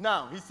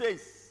 Now, he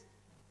says,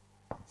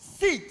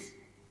 seed.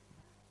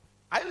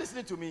 Are you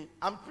listening to me?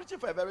 I'm preaching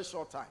for a very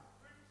short time.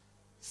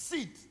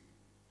 Seed.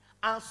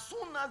 As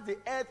soon as the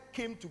earth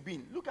came to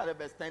being, look at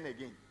verse 10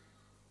 again.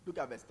 Look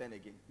at verse 10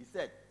 again. He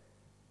said,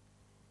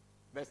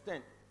 verse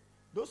 10,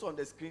 those on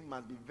the screen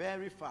must be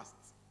very fast.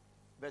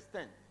 Verse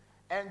 10,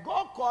 and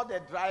God called the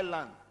dry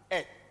land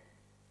earth,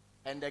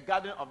 and the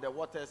garden of the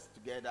waters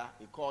together,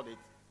 he called it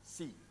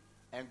sea.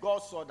 And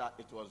God saw that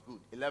it was good.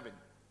 11.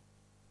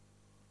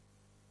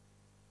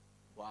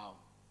 Wow.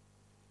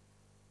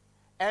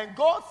 And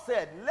God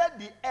said, let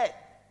the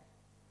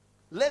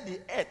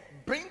earth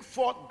bring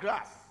forth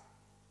grass,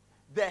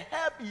 the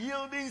herb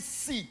yielding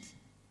seed,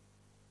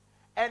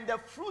 and the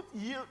fruit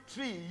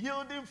tree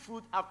yielding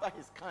fruit after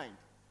his kind,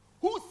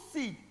 whose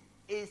seed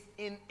is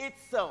in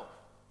itself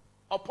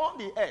upon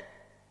the earth.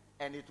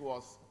 And it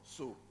was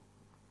so.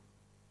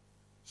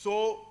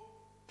 So,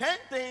 10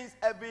 things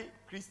every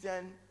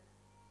Christian,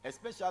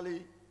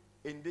 especially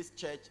in this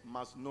church,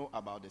 must know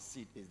about the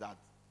seed is that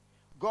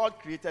God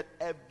created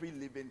every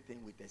living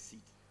thing with a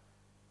seed.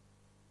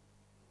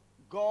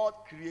 God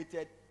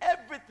created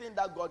everything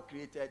that God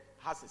created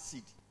has a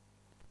seed.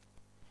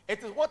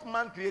 It is what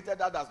man created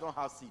that does not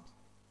have seed.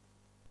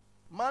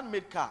 Man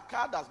made car.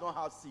 Car does not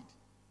have seed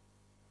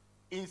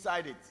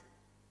inside it.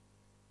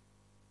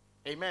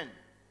 Amen.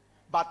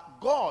 But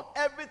God,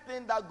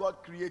 everything that God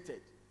created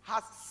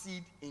has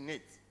seed in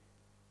it.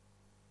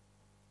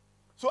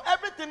 So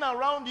everything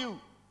around you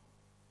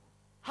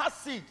has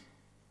seed.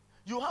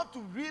 You have to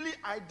really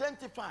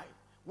identify.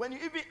 When you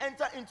even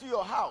enter into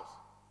your house,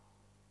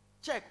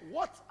 check,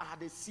 what are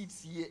the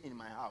seeds here in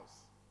my house?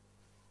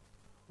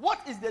 What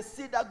is the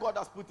seed that God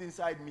has put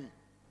inside me?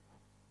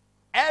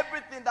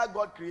 Everything that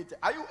God created.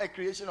 Are you a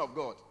creation of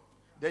God?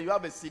 Then you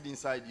have a seed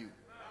inside you.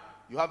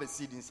 You have a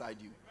seed inside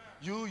you.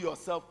 You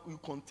yourself, you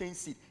contain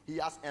seed. He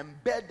has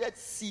embedded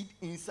seed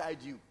inside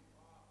you.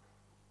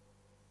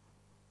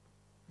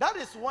 That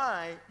is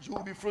why you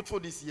will be fruitful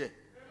this year.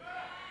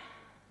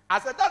 I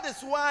said that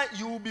is why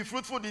you will be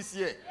fruitful this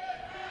year.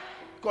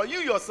 Because you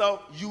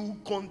yourself, you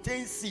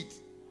contain seed.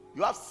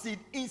 You have seed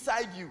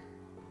inside you.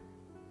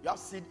 You have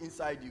seed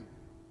inside you.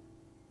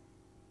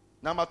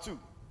 Number 2.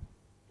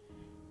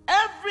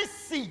 Every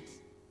seed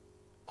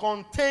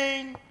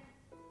contains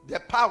the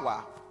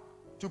power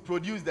to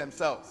produce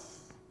themselves.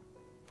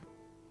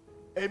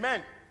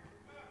 Amen.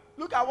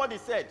 Look at what he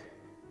said.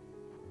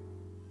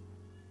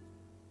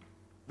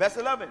 Verse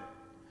 11.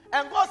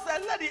 And God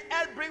said, let the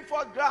earth bring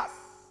forth grass,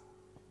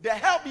 the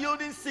herb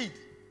yielding seed,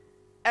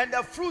 and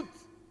the fruit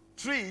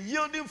tree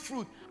yielding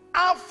fruit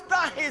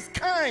after his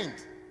kind.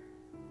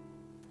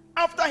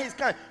 After his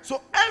kind.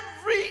 So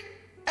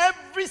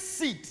every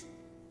seed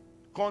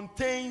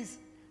contains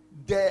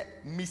the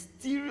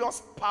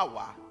mysterious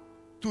power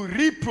to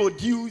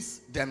reproduce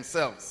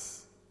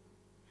themselves.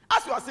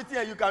 As you are sitting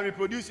here, you can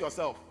reproduce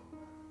yourself.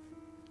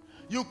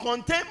 You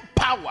contain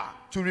power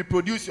to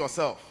reproduce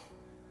yourself.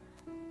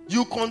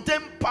 You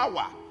contain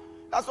power.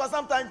 That's why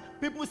sometimes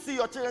people see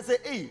your children and say,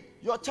 hey,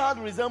 your child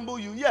resembles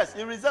you. Yes,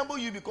 it resembles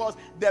you because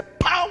the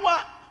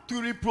power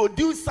to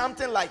reproduce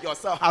something like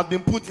yourself has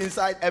been put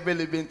inside every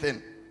living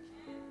thing.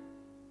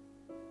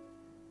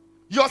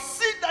 Your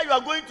seed that you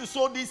are going to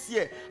sow this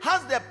year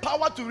has the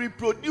power to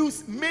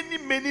reproduce many,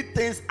 many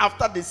things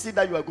after the seed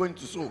that you are going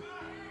to sow.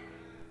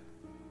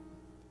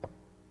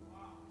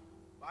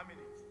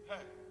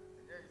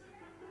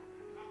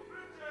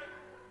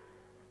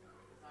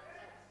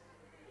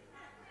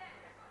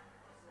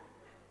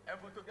 And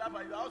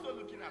photographer, you are also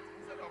looking at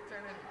instead of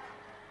turning it.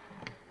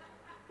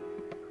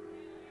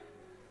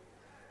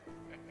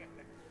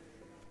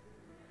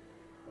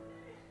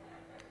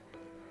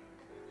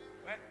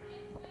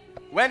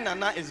 When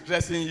Nana is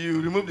dressing,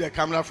 you remove the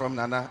camera from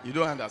Nana. You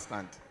don't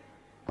understand.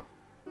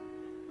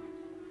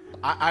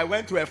 I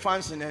went to a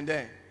function and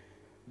then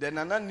the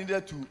Nana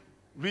needed to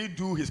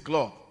redo his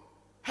cloth.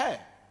 Hey,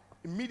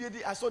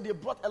 immediately I saw they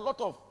brought a lot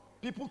of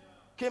people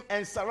came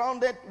and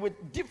surrounded with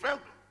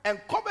different and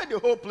covered the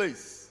whole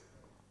place.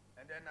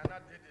 And then Nana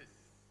did this.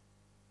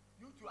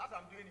 You two, as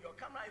I'm doing, your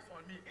camera is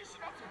on me. It's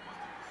not supposed to be.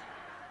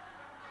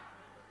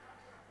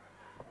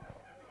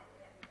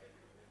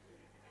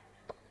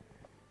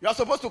 You are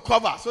supposed to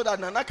cover so that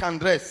Nana can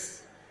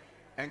dress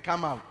and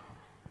come out.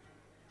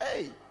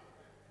 Hey.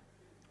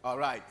 All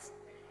right.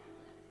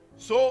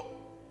 So,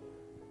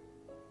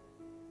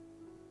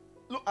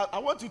 look, I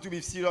want you to be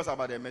serious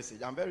about the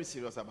message. I'm very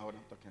serious about what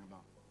I'm talking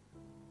about.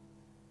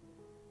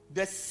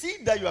 The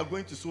seed that you are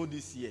going to sow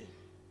this year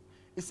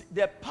is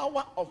the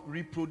power of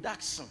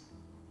reproduction.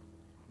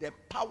 The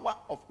power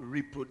of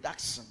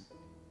reproduction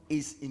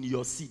is in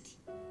your seed.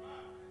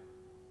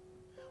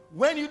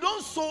 When you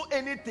don't sow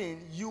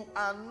anything, you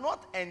are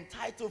not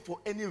entitled for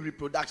any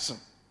reproduction.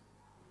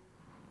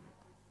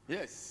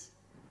 Yes.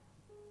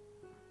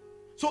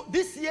 So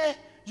this year,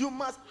 you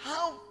must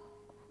have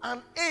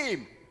an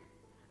aim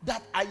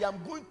that I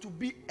am going to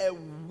be a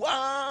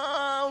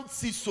wild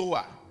seed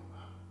sower.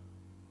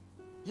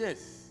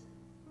 Yes.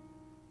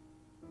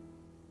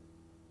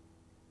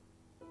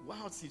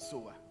 Wild seed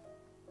sower.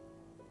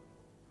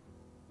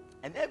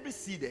 And every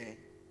seed there,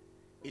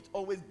 it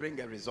always brings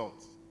a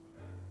result.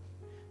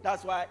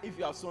 That's why if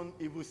you have sown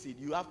evil seed,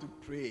 you have to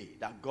pray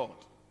that God.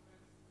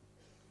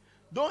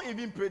 Don't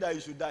even pray that you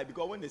should die,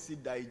 because when the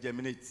seed dies, it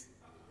germinates.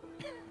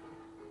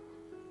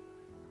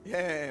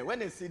 Yeah,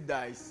 when a seed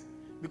dies,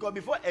 because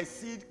before a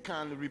seed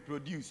can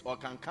reproduce or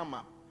can come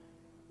up,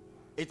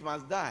 it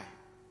must die.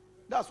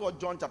 That's what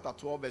John chapter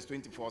 12 verse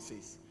 24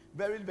 says.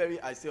 Very, very,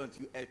 I say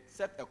unto you,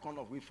 except a corn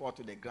of wheat fall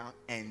to the ground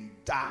and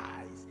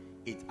dies,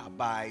 it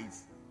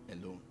abides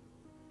alone.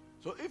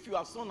 So if you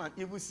have sown an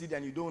evil seed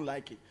and you don't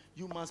like it,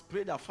 you must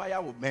pray that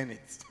fire will burn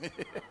it.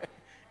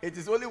 It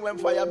is only when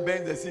fire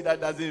burns the seed that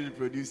doesn't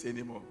reproduce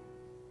anymore.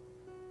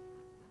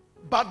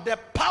 But the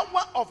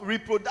power of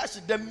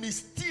reproduction, the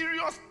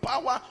mysterious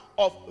power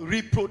of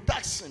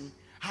reproduction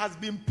has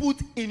been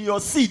put in your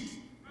seed.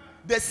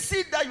 The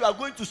seed that you are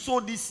going to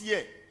sow this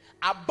year.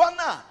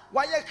 Abana,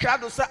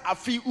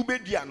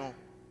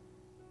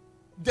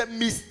 the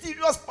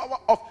mysterious power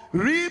of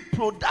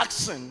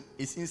reproduction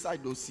is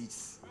inside those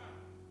seeds.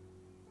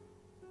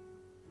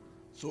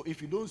 So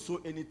if you don't sow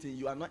anything,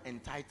 you are not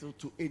entitled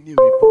to any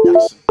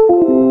reproduction.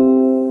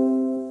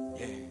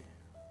 Yeah.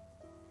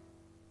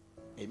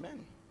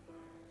 Amen.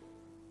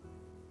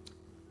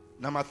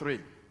 Number 3.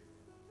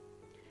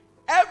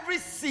 Every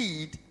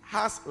seed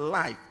has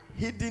life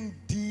hidden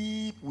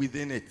deep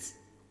within it.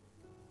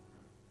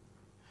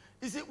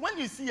 You see, when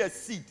you see a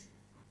seed,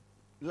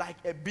 like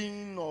a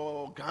bean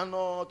or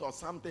granite or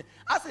something,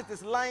 as it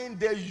is lying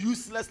there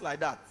useless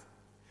like that,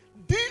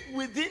 deep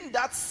within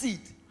that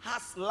seed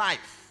has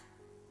life.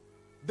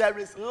 There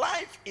is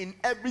life in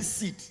every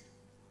seed.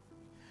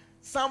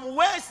 Some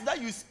words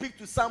that you speak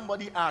to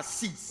somebody are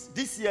seeds.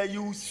 This year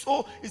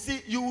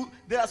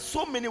there are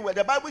so many words.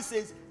 The Bible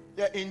says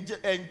in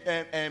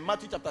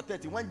Matthew chapter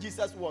 30, when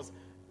Jesus was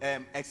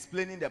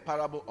explaining the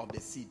parable of the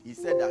seed, he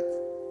said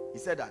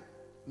that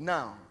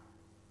now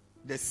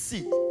the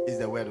seed is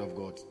the word of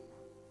God.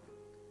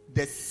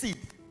 The seed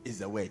is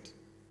the word.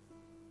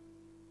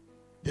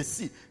 The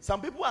seed.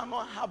 Some people are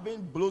not having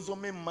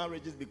blossoming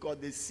marriages because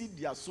the seed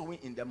they are sowing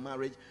in the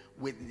marriage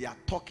with their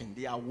talking,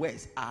 their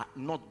words are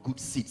not good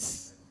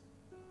seeds.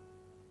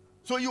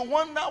 So you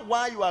wonder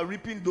why you are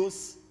reaping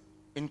those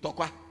in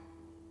Tokwa.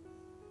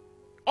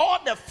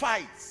 All the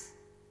fights,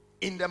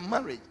 in the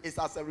marriage is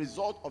as a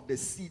result of the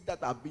seed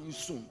that are being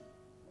sown.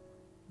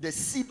 The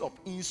seed of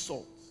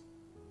insult,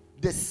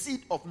 the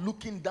seed of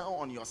looking down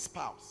on your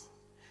spouse,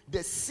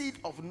 the seed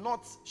of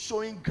not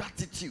showing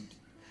gratitude,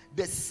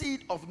 the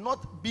seed of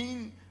not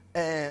being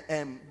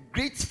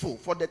grateful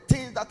for the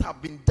things that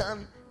have been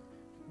done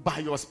by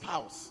your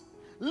spouse.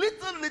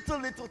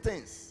 Little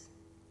things.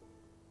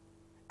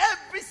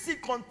 Every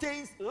seed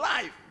contains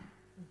life.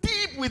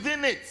 Deep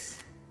within it.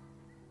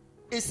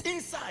 It's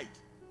inside.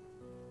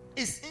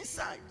 It's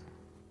inside.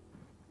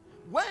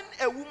 When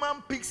a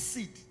woman picks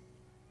seed,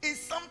 it's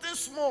something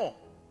small.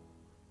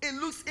 It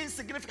looks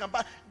insignificant,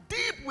 but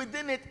deep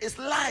within it is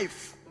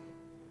life.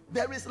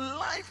 There is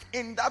life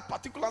in that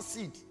particular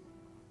seed.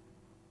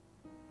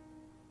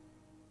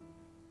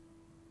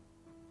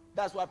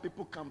 That's why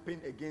people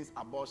campaign against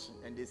abortion,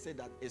 and they say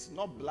that it's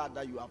not blood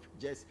that you have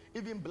just,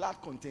 even blood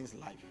contains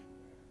life.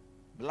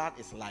 Blood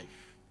is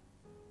life.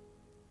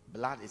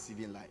 Blood is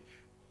even life.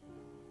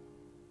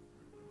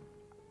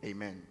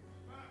 Amen.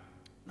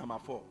 Number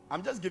 4.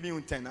 I'm just giving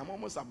you 10. I'm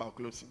almost about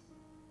closing.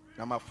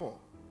 Number 4.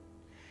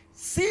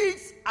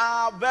 Seeds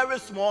are very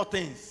small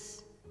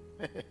things.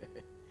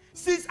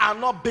 Seeds are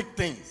not big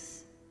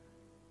things.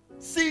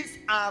 Seeds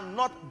are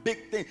not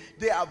big things.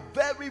 They are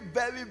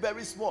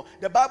very small.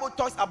 The Bible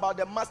talks about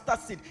the mustard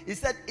seed. It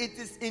said it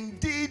is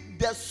indeed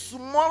the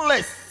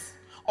smallest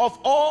of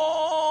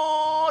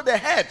all the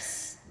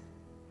herbs.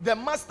 The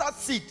mustard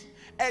seed.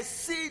 A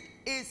seed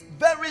is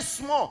very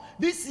small.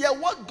 This year,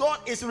 what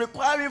God is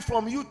requiring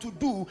from you to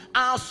do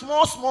are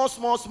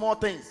small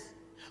things.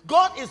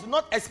 God is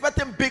not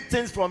expecting big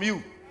things from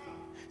you.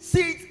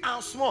 Seeds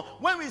are small.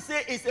 When we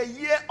say it's a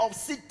year of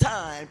seed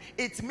time,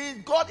 it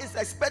means God is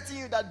expecting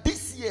you that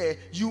this year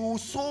you will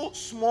sow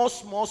small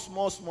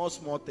things.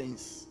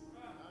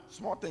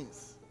 Small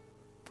things.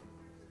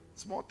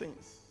 Small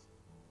things.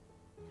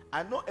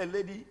 I know a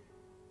lady,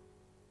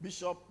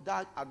 Bishop,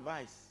 that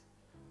advice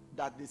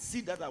that the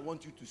seed that I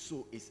want you to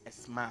sow is a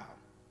smile.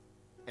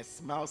 A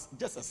smile,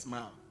 just a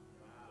smile.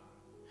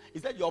 He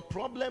said your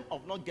problem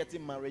of not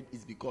getting married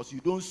is because you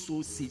don't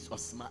sow seeds or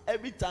smile.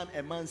 Every time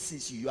a man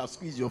sees you, you have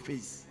squeezed your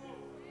face.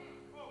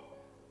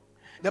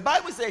 The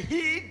Bible says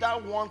he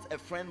that wants a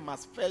friend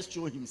must first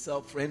show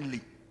himself friendly.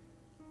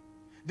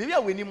 The way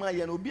we need my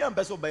you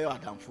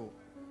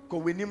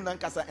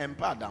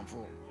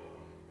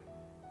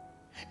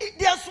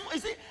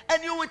see,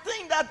 and you would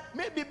think that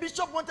maybe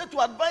Bishop wanted to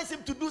advise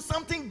him to do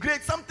something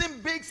great, something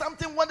big,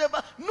 something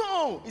whatever.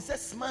 No, he said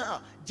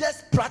smile.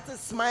 Just practice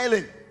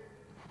smiling.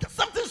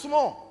 Something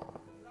small.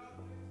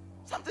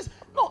 Something.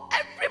 No,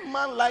 every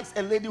man likes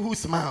a lady who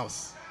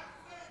smiles.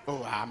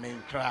 Oh, I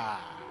mean, cry.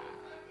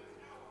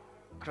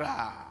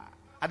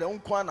 I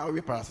don't want to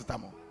wear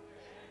paracetamol.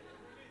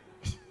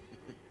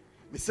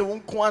 Me say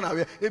one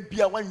kwana we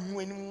bia wan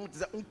enu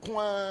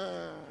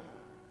nkwa.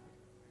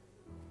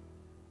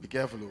 Be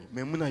careful.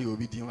 Memuna you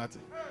be doing what?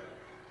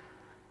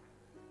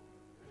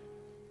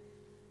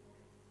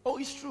 Oh,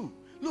 it's true.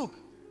 Look,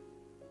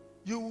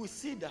 you will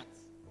see that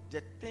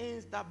the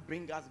things that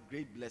bring us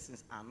great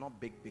blessings are not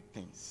big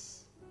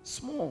things.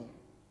 Small.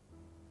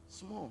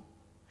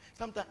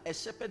 Sometimes a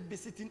shepherd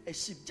visiting a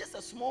sheep, just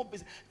a small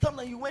business.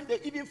 Sometimes you went there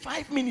even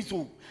 5 minutes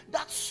old.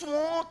 That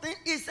small thing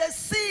is a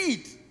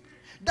seed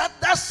that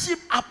sheep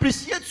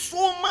appreciates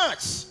so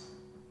much.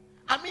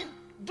 I mean,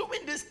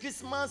 during this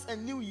Christmas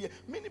and New Year,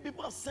 many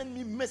people have sent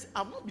me messages.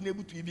 I've not been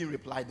able to even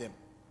reply them.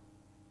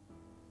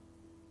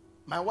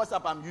 My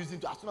WhatsApp I'm using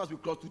to, as soon as we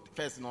close to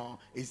first now,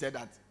 he said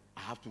that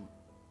I have to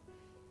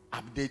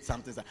update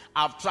something.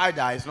 I've tried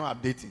that, it's not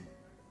updating.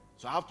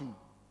 So I have to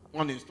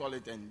uninstall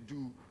it and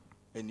do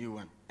a new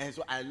one. And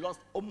so I lost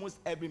almost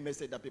every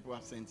message that people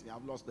have sent me.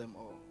 I've lost them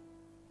all.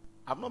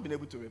 I've not been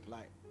able to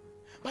reply.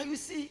 But you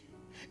see,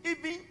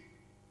 even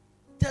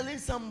telling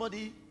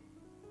somebody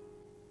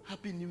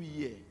Happy New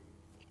Year,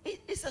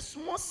 it's a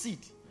small seed.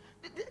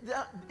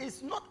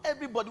 It's not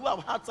everybody who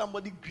have had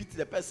somebody greet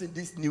the person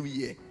this New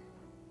Year.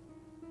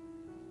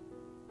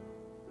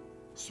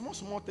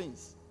 Small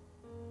things.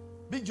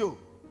 Big Joe,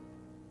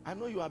 I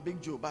know you are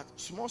Big Joe, but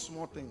small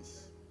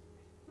things.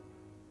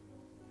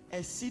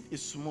 A seed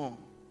is small.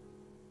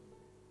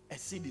 A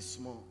seed is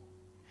small.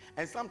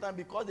 And sometimes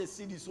because the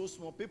seed is so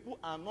small, people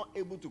are not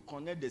able to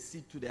connect the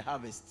seed to the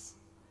harvest.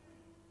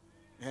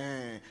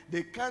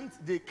 They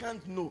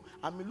can't know.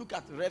 I mean, look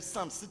at Rev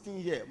Sam sitting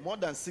here, more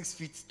than 6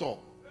 feet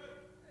tall.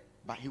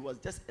 But he was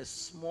just a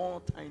small,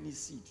 tiny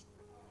seed.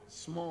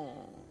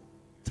 Small,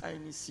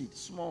 tiny seed.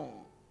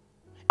 Small.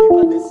 In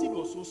fact, the seed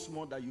was so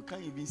small that you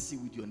can't even see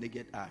with your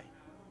naked eye.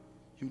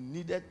 You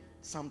needed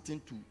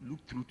something to look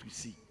through to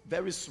see.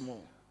 Very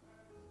small.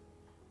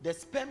 The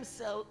sperm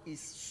cell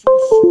is so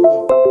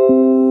small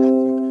that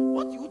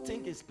what you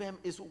think is sperm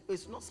is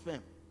not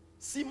sperm.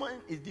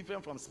 Semen is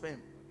different from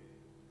sperm.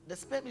 The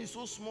sperm is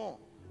so small,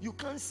 you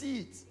can't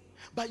see it.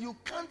 But you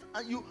can't,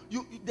 and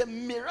the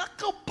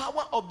miracle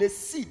power of the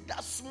seed,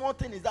 that small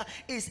thing is that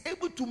it's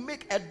able to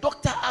make a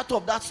doctor out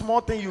of that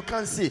small thing you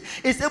can't see.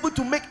 It's able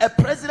to make a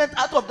president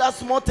out of that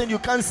small thing you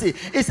can't see.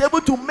 It's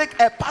able to make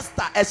a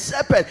pastor, a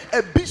shepherd,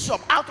 a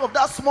bishop out of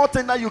that small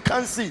thing that you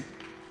can't see.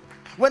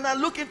 When I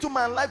look into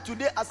my life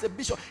today as a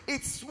bishop,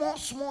 it's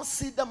small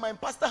seed that my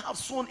pastor have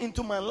sown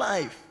into my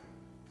life.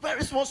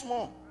 Very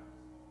small.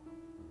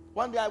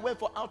 One day I went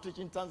for outreach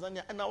in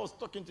Tanzania and I was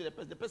talking to the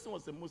person. The person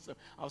was a Muslim.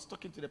 I was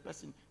talking to the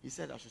person. He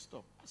said I should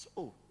stop. I said,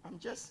 oh, I'm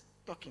just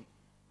talking.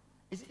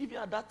 You see, even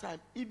at that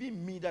time,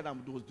 even me that I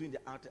was doing the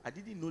outreach, I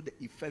didn't know the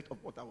effect of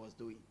what I was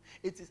doing.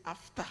 It is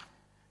after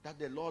that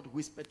the Lord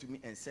whispered to me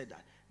and said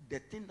that the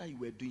thing that you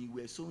were doing,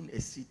 you were sowing a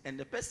seed, and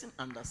the person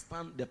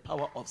understands the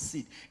power of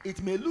seed.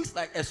 It may look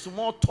like a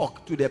small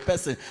talk to the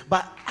person,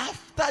 but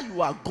after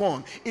you are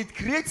gone, it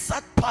creates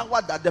such power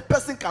that the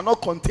person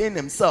cannot contain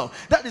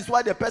himself. That is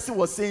why the person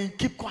was saying,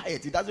 keep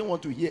quiet. He doesn't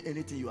want to hear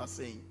anything you are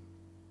saying.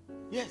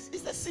 Yes,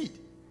 it's a seed.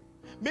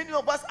 Many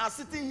of us are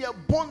sitting here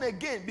born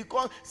again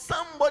because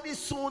somebody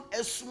sown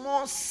a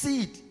small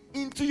seed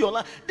into your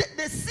life.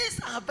 The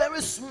seeds are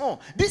very small.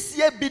 This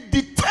year, be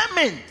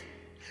determined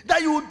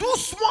that you will do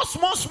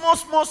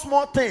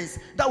small things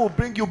that will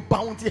bring you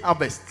bounty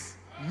harvests.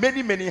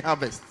 Many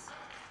harvests.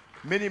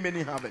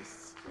 Many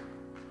harvests.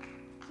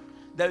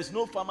 There is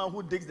no farmer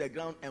who digs the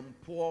ground and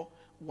pour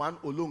one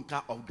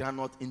olonka of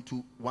groundnut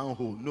into one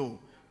hole.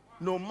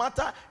 No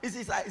matter,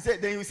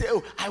 then you say,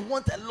 oh, I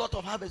want a lot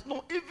of harvest.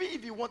 No, even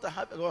if you want to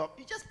have a lot,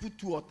 you just put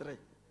 2 or 3.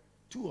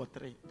 2 or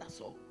 3,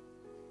 that's all.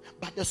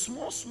 But the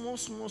small.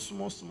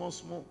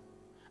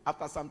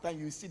 After some time,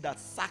 you see that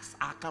sacks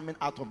are coming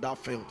out of that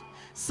field.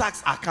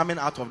 Sacks are coming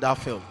out of that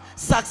field.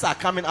 Sacks are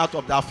coming out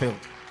of that field.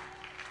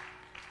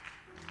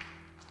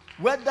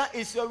 Whether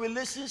it's your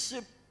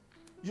relationship,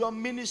 your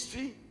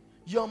ministry,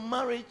 your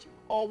marriage,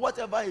 or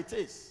whatever it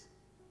is,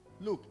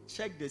 look,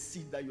 check the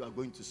seed that you are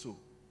going to sow.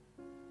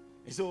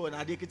 So, you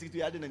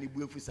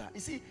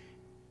see,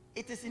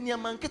 it is in your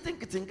man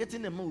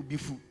getting a more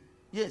beautiful.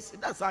 Yes,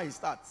 that's how it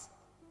starts.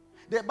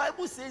 The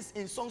Bible says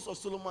in Songs of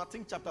Solomon, I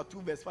think chapter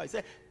 2, verse 5, it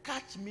says,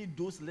 catch me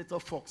those little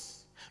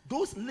foxes.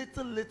 Those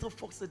little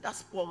foxes that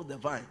spoil the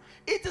vine.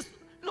 It is,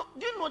 no,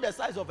 do you know the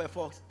size of a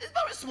fox? It's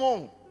very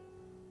small.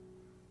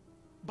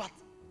 But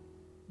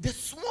the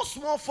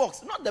small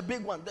fox, not the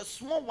big one, the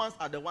small ones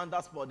are the ones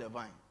that spoil the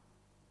vine.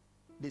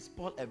 They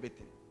spoil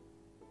everything.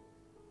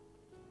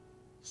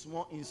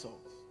 Small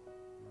insults.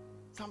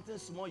 Something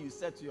small you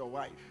said to your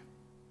wife.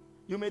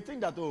 You may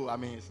think that, oh,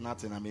 it's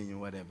nothing,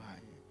 whatever.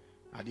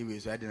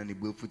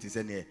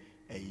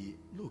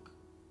 Look,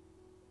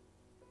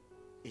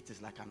 it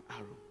is like an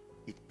arrow.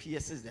 It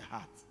pierces the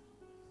heart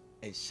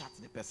and shuts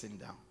the person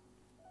down.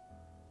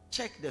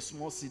 Check the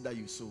small seed that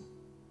you sow.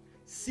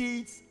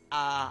 Seeds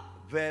are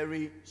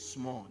very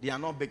small. They are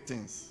not big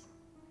things.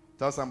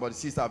 Tell somebody,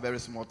 seeds are very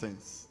small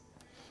things.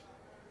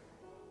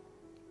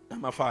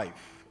 Number 5.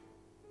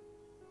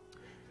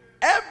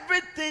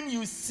 Everything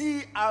you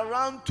see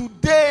around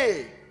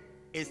today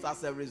is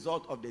as a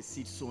result of the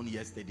seed sown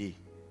yesterday.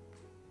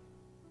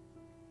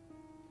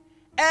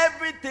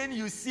 Everything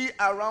you see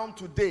around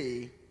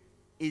today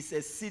is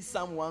a seed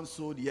someone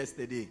sowed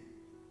yesterday.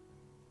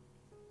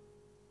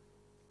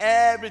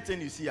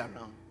 Everything you see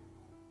around.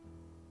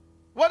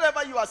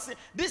 Whatever you are seeing,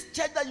 this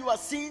church that you are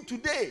seeing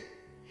today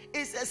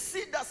is a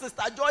seed that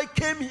Sister Joy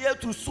came here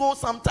to sow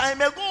some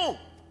time ago.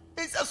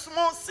 It's a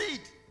small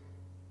seed.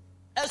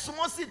 A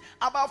small seed.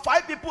 About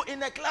 5 people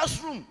in a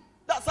classroom.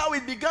 That's how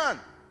it began.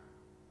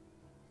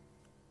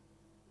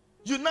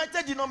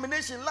 United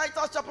Denomination,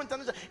 Lighthouse Chapel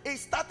International. It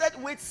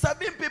started with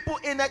 7 people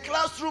in a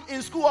classroom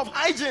in School of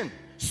Hygiene.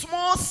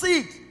 Small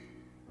seed.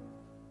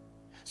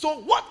 So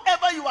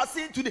whatever you are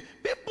seeing today,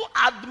 people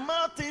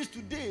admire things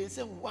today.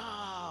 Say,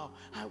 wow,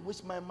 I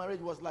wish my marriage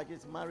was like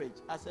his marriage.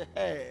 I say,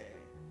 hey.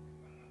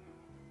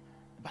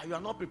 But you are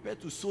not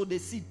prepared to sow the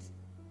seed.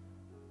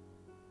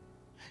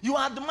 You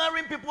are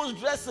admiring people's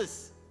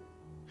dresses.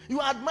 You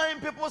are admiring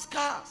people's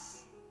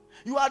cars.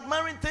 You are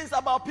admiring things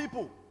about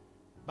people.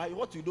 But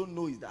what you don't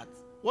know is that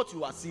what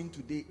you are seeing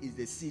today is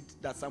the seed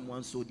that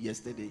someone sowed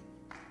yesterday.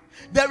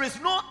 There is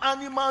no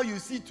animal you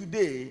see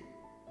today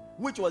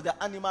which was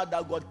the animal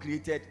that God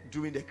created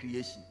during the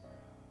creation.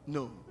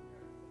 No.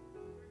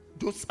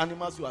 Those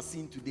animals you are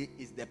seeing today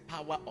is the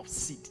power of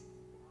seed.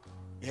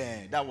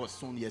 Yeah, that was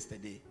sown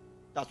yesterday.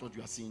 That's what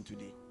you are seeing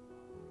today.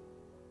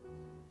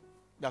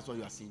 That's what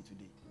you are seeing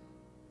today.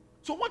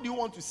 So what do you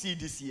want to see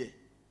this year?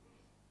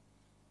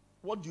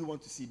 What do you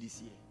want to see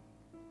this year?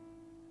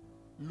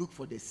 Look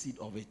for the seed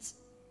of it.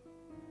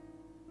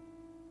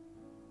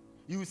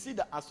 You will see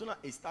that as soon as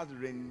it starts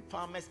raining,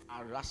 farmers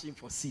are rushing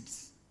for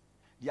seeds.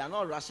 They are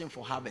not rushing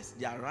for harvest.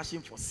 They are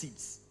rushing for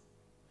seeds.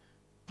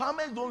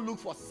 Farmers don't look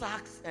for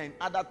sacks and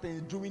other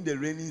things during the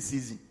raining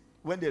season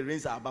when the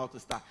rains are about to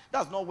start.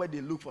 That's not where they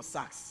look for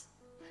sacks.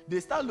 They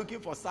start looking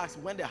for sacks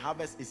when the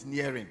harvest is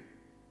nearing.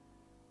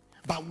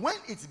 But when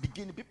it's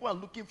beginning, people are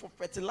looking for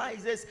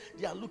fertilizers.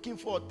 They are looking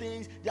for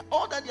things.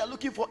 All that they are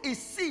looking for is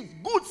seeds,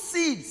 good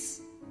seeds.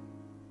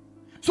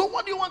 So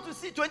what do you want to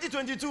see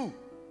 2022?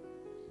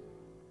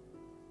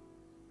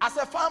 As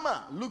a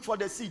farmer, look for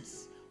the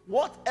seeds.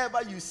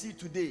 Whatever you see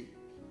today,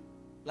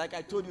 like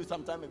I told you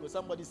some time ago,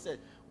 somebody said,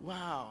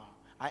 wow,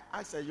 I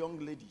asked a young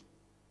lady,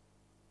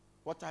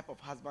 what type of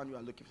husband you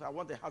are looking for? I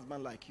want a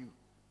husband like you.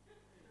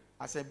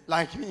 I said,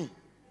 like me?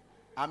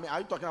 I mean, are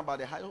you talking about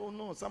the oh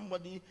no,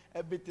 somebody,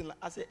 everything.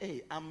 I said,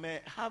 hey, I'm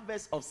a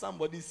harvest of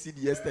somebody's seed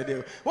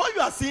yesterday. What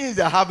you are seeing is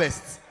the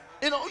harvest.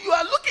 You know, you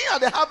are looking at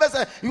the harvest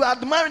and you are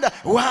admiring that.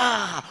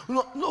 Wow.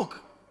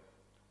 Look,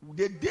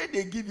 the day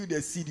they give you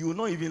the seed, you will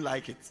not even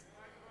like it.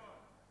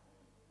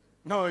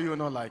 No, you will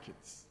not like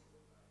it.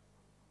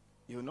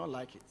 You will not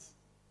like it.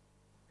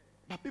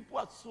 But people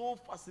are so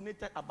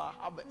fascinated about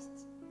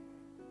harvests.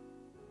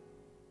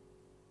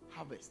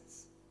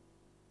 Harvests.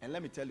 And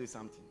let me tell you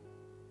something.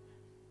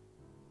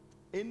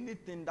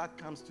 Anything that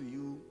comes to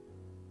you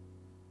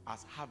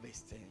as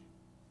harvest,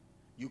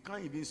 you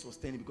can't even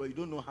sustain it because you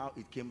don't know how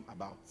it came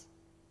about.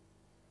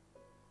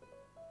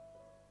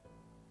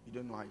 You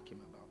don't know how it came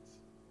about.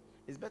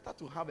 It's better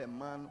to have a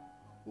man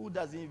who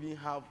doesn't even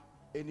have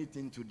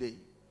anything today,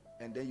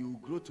 and then you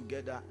grow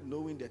together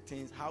knowing the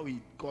things, how he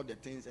got the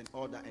things and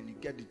all that, and you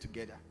get it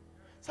together.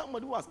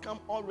 Somebody who has come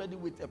already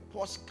with a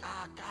Porsche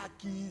car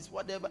keys,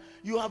 whatever.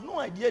 You have no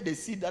idea the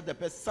seed that the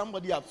person,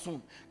 somebody has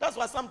sown. That's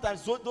why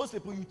sometimes those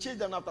people, you chase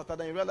them after that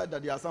and you realize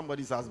that they are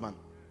somebody's husband.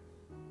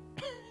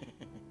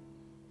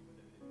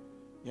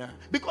 Yeah.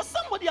 Because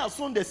somebody has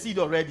sown the seed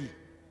already.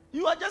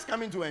 You are just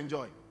coming to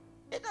enjoy.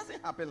 It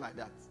doesn't happen like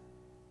that.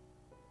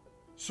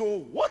 So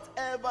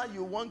whatever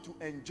you want to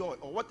enjoy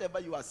or whatever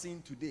you are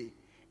seeing today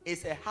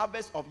is a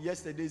harvest of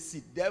yesterday's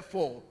seed.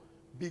 Therefore,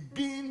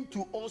 begin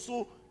to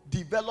also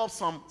develop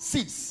some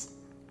seeds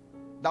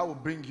that will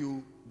bring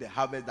you the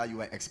harvest that you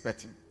are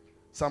expecting.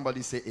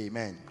 Somebody say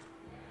amen.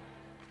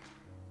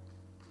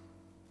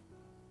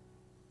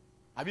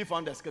 Have you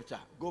found the scripture?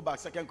 Go back,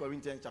 2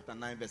 Corinthians chapter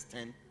 9 verse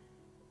 10.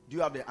 Do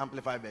you have the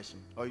Amplified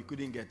version or you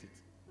couldn't get it?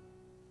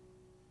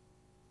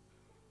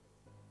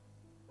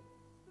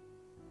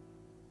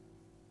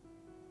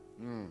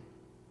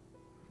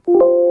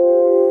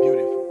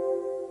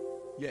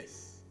 Beautiful.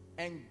 Yes.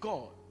 And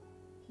God,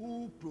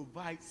 who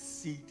provides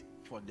seed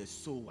for the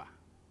sower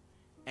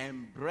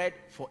and bread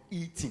for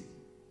eating,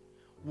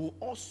 will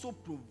also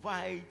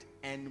provide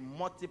and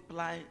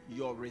multiply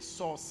your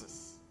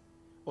resources.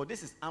 Oh,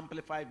 this is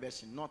Amplified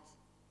version, not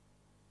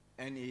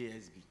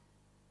NASB.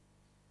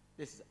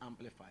 This is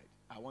Amplified.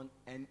 I want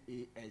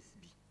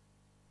NASB.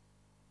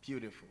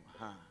 Beautiful.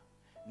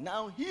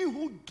 Now he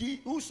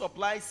who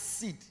supplies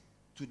seed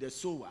to the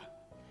sower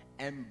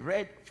and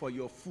bread for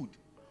your food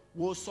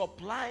will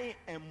supply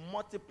and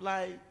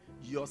multiply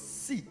your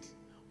seed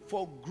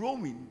for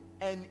growing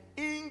and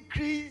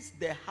increase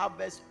the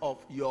harvest of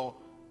your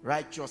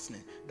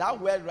righteousness. That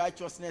word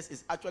righteousness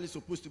is actually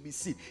supposed to be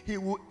seed. He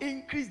will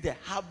increase the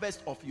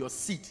harvest of your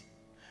seed.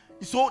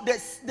 So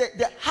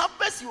the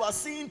harvest you are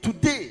seeing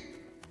today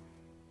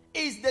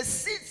is the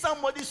seed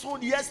somebody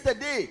sowed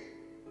yesterday.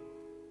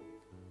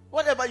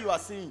 Whatever you are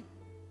seeing.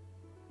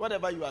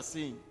 Whatever you are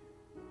seeing.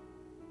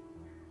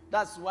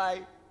 That's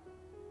why,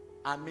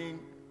 I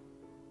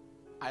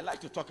like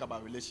to talk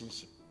about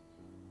relationship.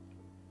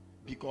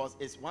 Because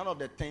it's one of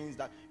the things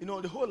that,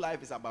 the whole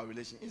life is about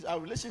relationship. It's our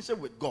relationship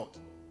with God.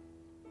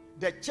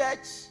 The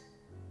church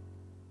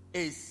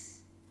is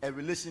a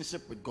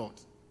relationship with God.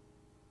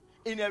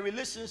 In a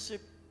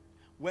relationship,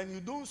 when you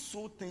don't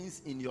sow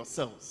things in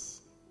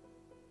yourselves,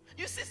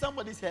 you see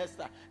somebody's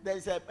hairstyle. There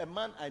is a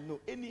man I know,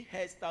 any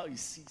hairstyle you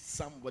see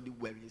somebody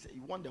wearing,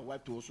 you want the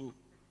wife to also,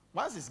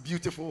 once it's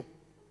beautiful,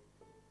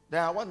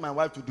 then I want my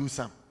wife to do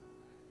some.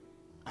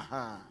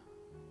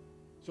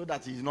 So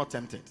that he is not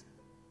tempted.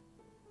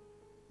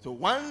 So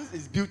once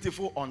it's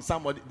beautiful on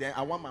somebody, then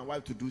I want my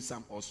wife to do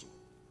some also.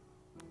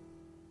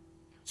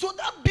 So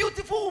that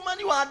beautiful woman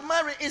you are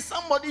admiring is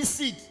somebody's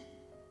seed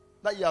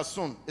that you have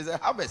sown. It's a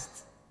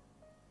harvest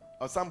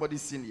of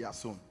somebody's seed you have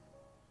sown.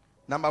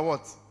 Number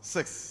what?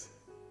 6.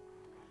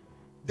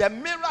 The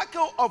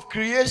miracle of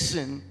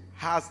creation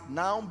has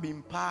now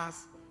been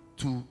passed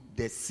to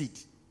the seed.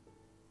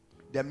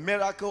 The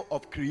miracle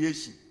of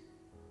creation.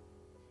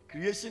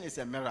 Creation is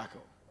a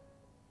miracle.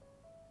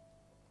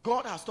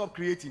 God has stopped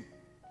creating.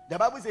 The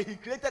Bible says he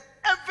created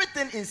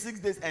everything in 6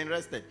 days and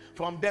rested.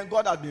 From then,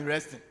 God has been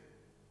resting.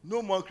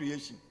 No more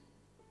creation.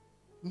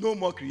 No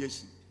more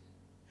creation.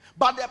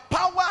 But the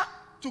power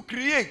to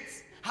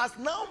create has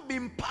now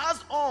been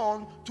passed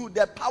on to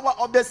the power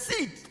of the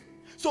seed.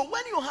 So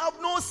when you have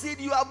no seed,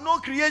 you have no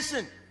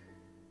creation.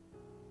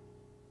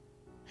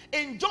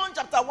 In John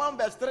chapter 1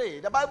 verse 3,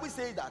 the Bible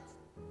says that.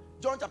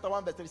 John chapter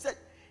 1 verse 3 said,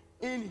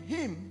 in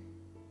him,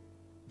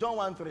 John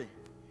 1 3,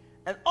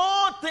 and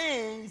all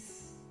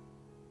things,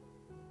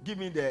 give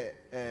me the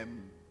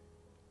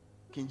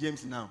King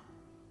James now.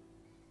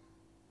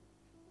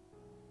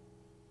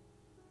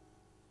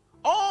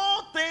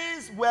 All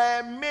things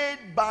were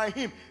made by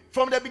him.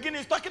 From the beginning,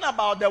 he's talking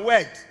about the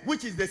word,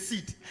 which is the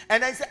seed.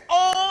 And then he said,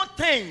 all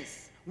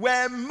things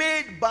were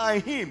made by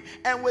him.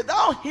 And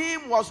without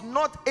him was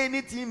not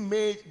anything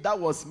made that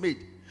was made.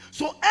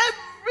 So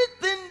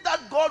everything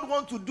that God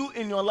wants to do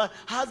in your life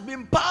has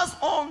been passed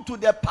on to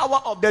the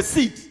power of the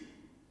seed.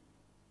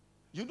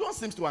 You don't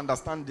seem to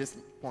understand this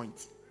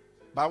point,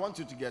 but I want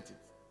you to get it.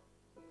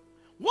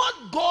 What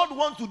God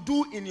wants to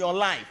do in your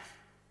life,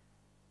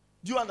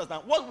 do you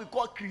understand? What we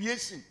call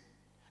creation,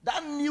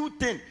 that new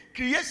thing.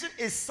 Creation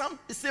is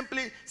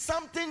simply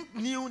something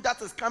new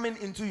that is coming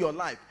into your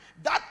life.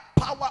 That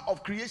power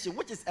of creation,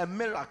 which is a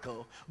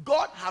miracle,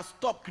 God has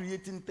stopped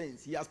creating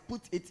things. He has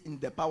put it in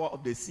the power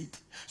of the seed.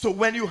 So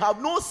when you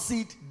have no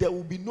seed, there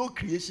will be no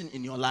creation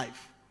in your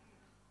life.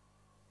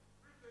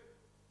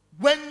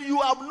 When you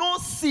have no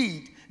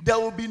seed, there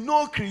will be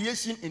no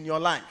creation in your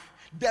life.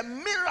 The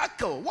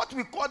miracle, what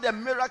we call the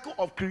miracle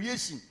of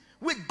creation,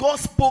 which God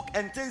spoke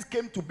and things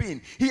came to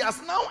being, He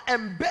has now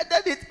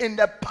embedded it in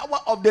the power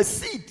of the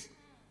seed.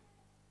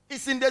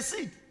 It's in the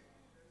seed.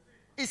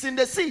 It's in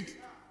the seed.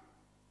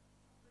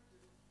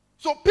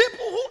 So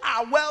people who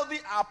are wealthy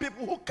are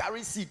people who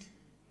carry seed.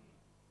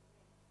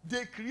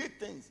 They create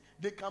things.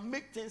 They can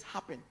make things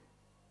happen.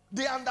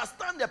 They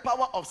understand the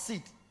power of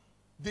seed.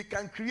 They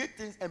can create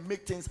things and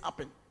make things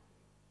happen.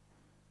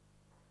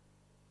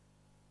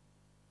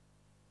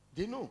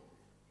 They know.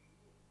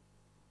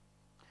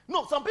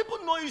 No, some people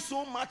know you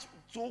so much,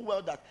 so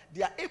well that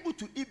they are able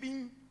to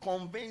even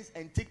convince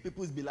and take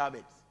people's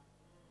beloveds.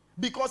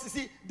 Because you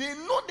see, they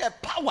know the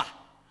power.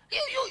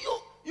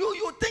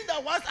 You think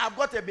that once I've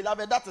got a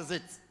beloved, that is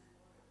it.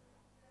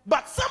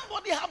 But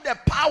somebody have the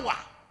power,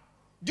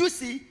 do you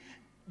see,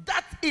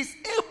 that is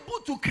able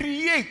to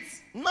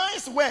create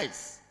nice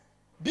words,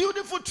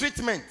 beautiful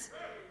treatment.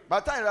 By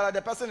the time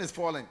the person is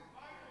falling.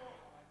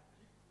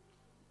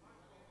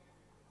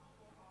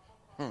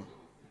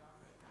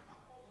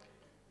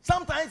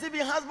 Sometimes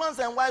even husbands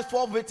and wives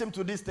fall victim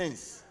to these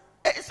things.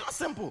 It's not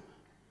simple.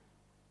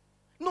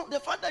 No, the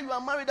fact that you are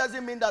married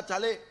doesn't mean that,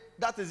 Charlie,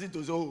 that is it.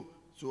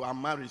 So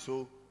I'm married,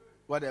 so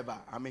whatever.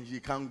 I mean, he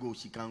can't go,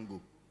 she can't go.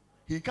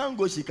 He can't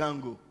go, she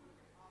can't go.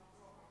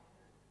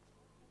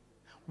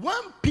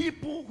 When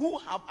people who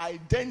have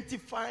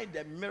identified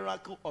the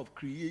miracle of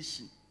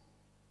creation,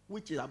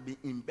 which have been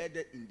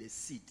embedded in the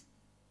seed,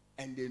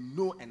 and they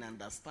know and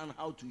understand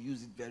how to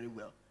use it very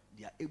well,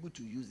 they are able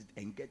to use it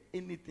and get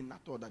anything at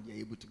all that they are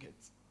able to get.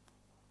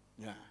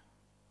 Yeah.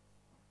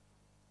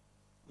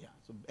 Yeah.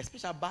 So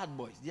especially bad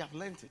boys, they have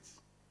learned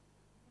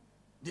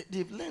it.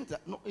 They've learned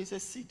that, no, it's a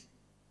seed.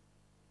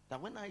 That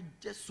when I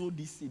just sow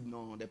this seed,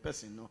 no, the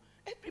person, no,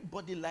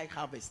 everybody like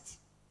harvest.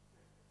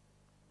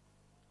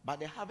 But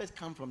the harvest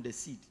comes from the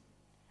seed.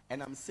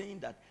 And I'm saying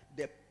that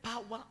the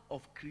power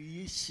of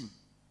creation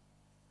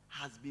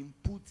has been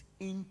put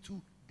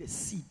into the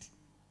seed.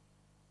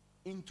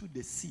 Into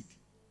the seed.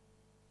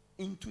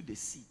 Into the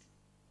seed.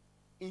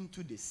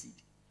 Into the seed.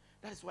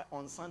 That is why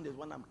on Sundays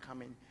when I'm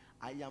coming,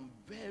 I am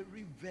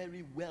very,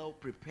 very well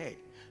prepared.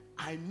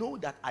 I know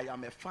that I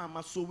am a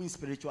farmer sowing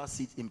spiritual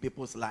seeds in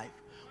people's life.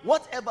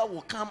 Whatever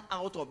will come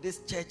out of this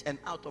church and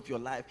out of your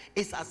life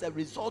is as a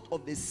result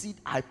of the seed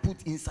I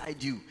put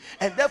inside you.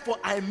 And therefore,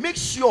 I make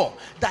sure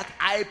that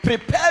I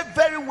prepare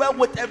very well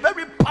with a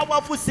very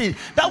powerful seed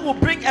that will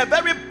bring a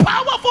very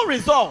powerful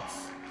result.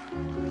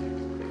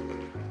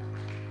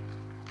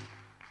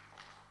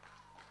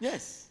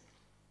 Yes.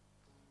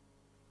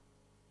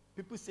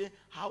 People say,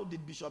 how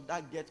did Bishop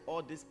Dag get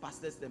all these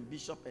pastors and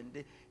bishop?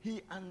 And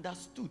he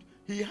understood.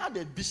 He had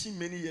a vision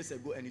many years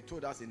ago and he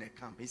told us in a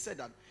camp. He said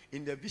that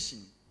in the vision,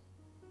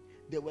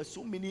 there were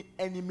so many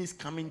enemies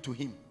coming to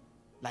him.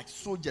 Like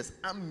soldiers,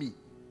 army.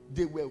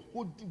 They were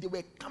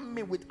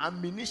coming with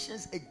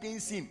ammunitions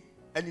against him.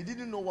 And he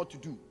didn't know what to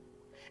do.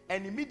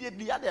 And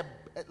immediately he had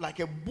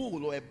a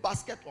bowl or a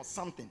basket or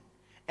something.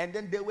 And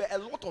then there were a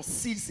lot of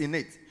seeds in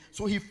it.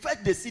 So he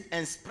fed the seed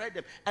and spread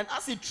them. And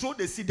as he threw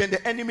the seed, then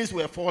the enemies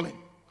were falling.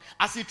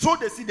 As he threw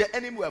the seed, the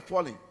enemy were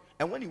falling.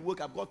 And when he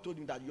woke up, God told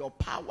him that your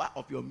power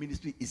of your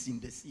ministry is in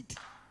the seed.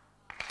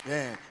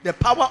 Yeah. The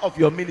power of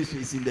your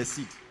ministry is in the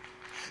seed.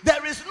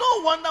 There is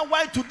no wonder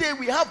why today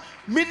we have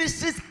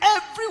ministries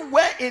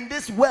everywhere in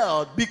this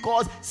world,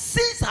 because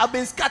seeds have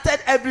been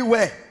scattered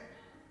everywhere.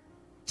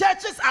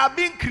 Churches are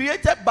being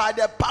created by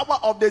the power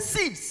of the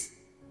seeds.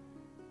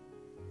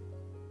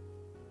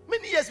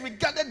 Many years we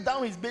gathered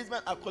down his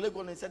basement at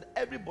Kolegon and said,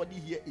 everybody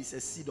here is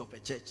a seed of a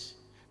church.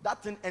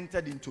 That thing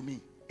entered into me.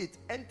 It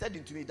entered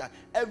into me that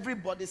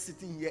everybody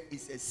sitting here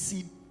is a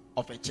seed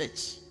of a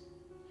church.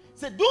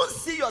 Say, don't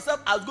see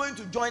yourself as going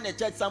to join a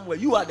church somewhere.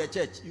 You are the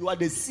church. You are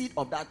the seed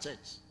of that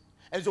church.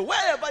 And so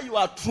wherever you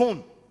are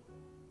thrown,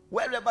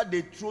 wherever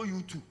they throw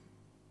you to,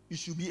 you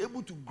should be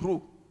able to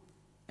grow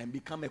and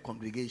become a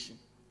congregation.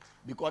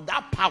 Because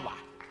that power,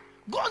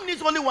 God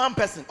needs only one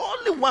person.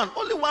 Only one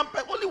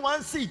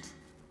seed.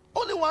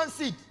 Only one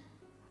seed.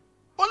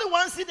 Only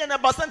one seed and a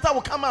bacenta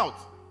will come out.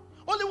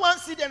 Only one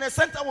seed and a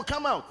center will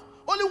come out.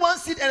 Only one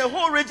seed and a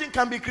whole region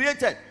can be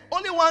created.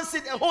 Only one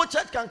seed, a whole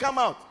church can come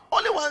out.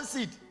 Only one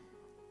seed.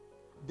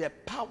 The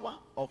power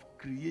of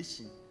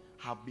creation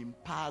have been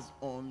passed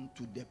on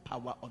to the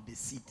power of the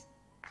seed.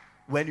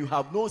 When you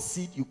have no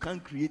seed, you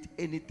can't create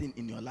anything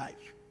in your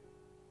life.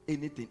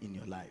 Anything in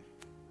your life.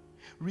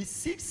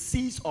 Receive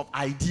seeds of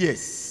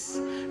ideas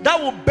that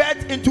will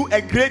birth into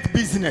a great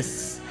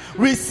business.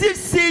 Receive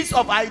seeds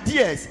of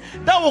ideas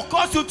that will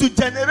cause you to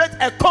generate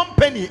a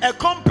company.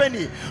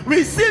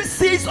 Receive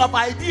seeds of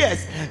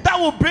ideas that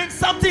will bring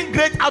something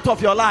great out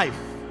of your life.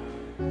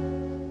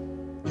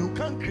 You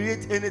can't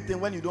create anything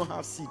when you don't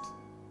have seed.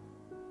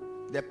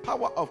 The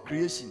power of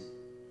creation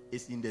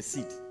is in the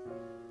seed.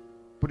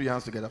 Put your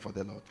hands together for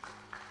the Lord.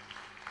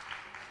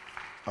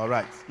 All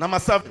right. Number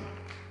 7.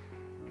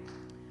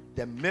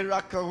 The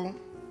miracle.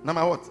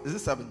 Number what? Is it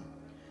 7?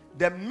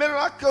 The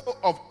miracle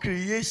of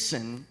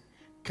creation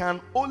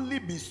can only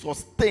be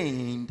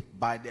sustained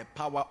by the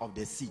power of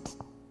the seed.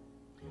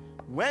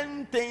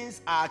 When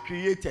things are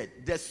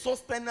created, the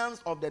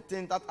sustenance of the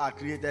things that are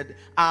created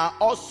are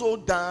also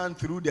done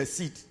through the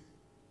seed.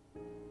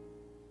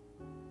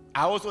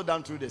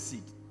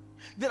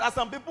 There are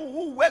some people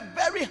who work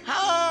very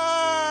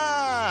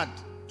hard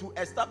to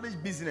establish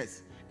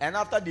business, and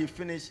after they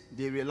finish,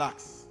 they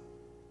relax.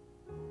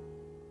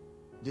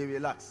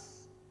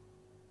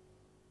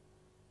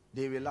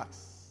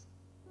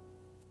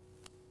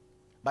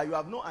 But you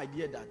have no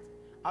idea that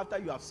after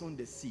you have sown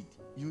the seed,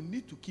 you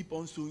need to keep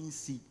on sowing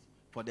seed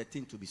for the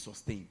thing to be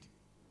sustained.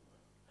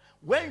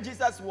 When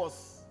Jesus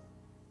was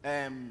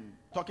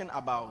talking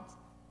about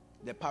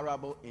the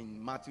parable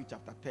in Matthew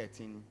chapter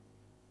 13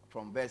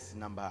 from verse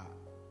number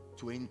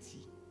 20,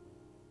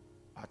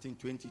 I think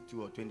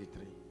 22 or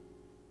 23.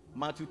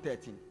 Matthew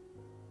 13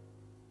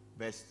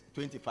 verse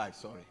 25,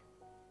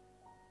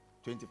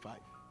 25.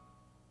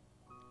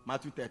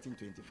 Matthew 13,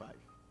 25.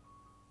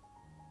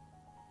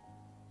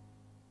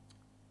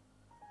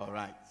 All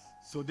right.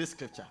 So this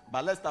scripture.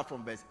 But let's start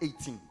from verse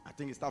 18. I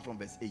think it starts from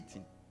verse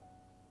 18.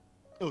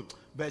 Oh,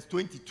 verse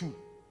 22.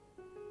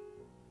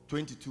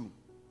 22.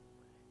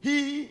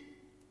 He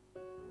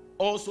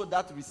also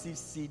that receives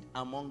seed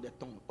among the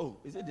thorns. Oh,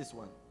 is it this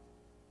one?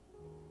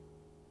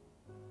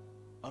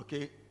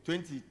 Okay.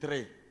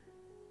 23.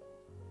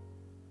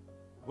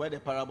 Where the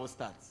parable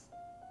starts.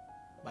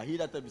 But he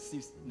that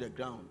receives in the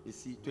ground is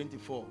see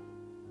 24.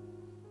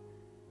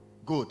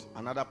 Good.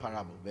 Another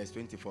parable. Verse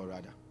 24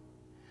 rather.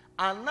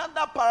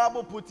 Another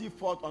parable put he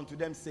forth unto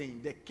them,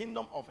 saying, the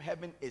kingdom of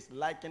heaven is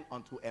likened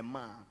unto a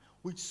man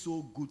which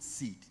sowed good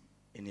seed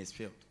in his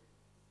field.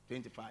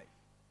 25.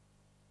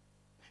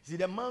 See,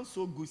 the man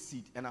sowed good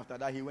seed, and after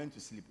that he went to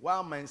sleep.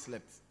 While man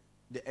slept,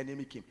 the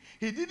enemy came.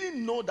 He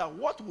didn't know that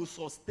what will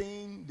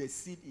sustain the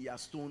seed he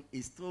has sown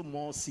is still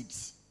more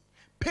seeds.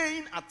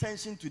 Paying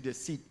attention to the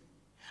seed.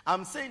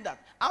 I'm saying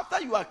that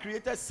after you have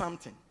created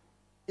something,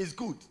 it's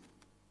good.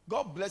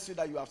 God bless you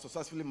that you have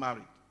successfully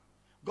married.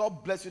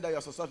 God bless you that you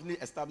have successfully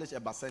established a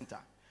bar center.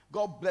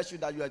 God bless you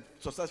that you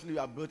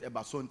have built a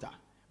bar center.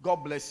 God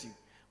bless you.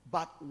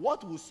 But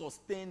what will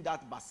sustain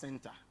that bar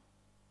center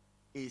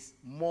is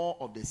more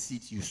of the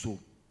seed you sow.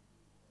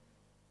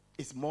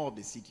 It's more of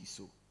the seed you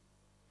sow.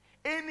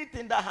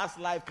 Anything that has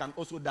life can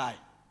also die.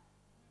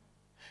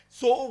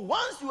 So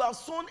once you have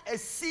sown a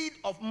seed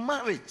of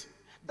marriage,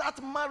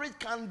 that marriage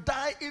can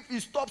die if you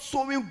stop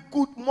sowing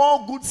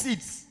more good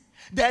seeds.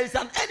 There is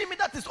an enemy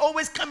that is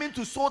always coming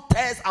to sow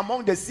tares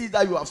among the seeds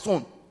that you have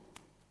sown.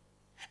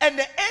 And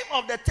the aim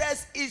of the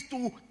tares is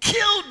to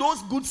kill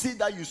those good seeds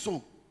that you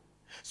sow.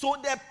 So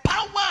the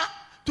power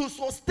to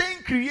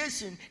sustain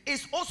creation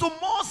is also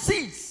more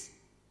seeds.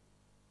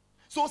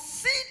 So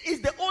seed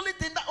is the only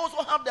thing that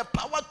also have the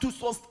power to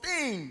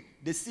sustain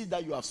the seed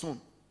that you have sown.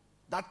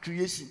 That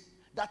creation,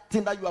 that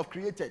thing that you have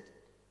created.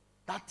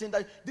 That thing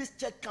that this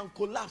church can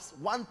collapse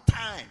one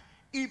time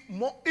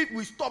if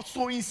we stop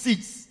sowing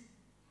seeds.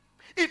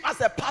 If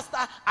as a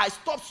pastor I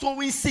stop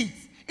sowing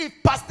seeds, if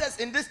pastors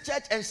in this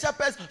church and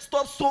shepherds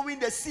stop sowing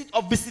the seed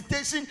of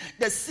visitation,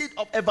 the seed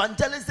of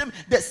evangelism,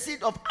 the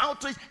seed of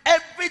outreach,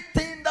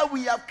 everything that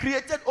we have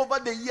created over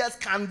the years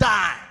can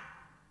die.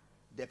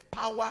 The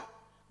power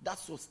that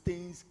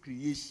sustains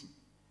creation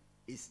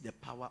is the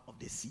power of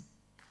the seed.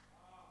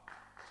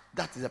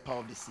 That is the power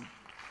of the seed.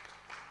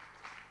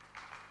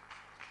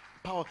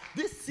 Power.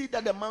 This seed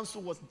that the man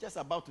sowed was just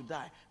about to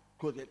die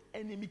because the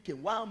enemy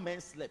came. While men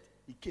slept,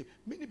 he came.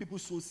 Many people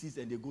sow seeds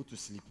and they go to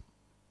sleep.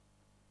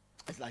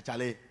 It's like,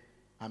 Charlie,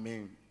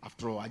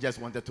 after all, I just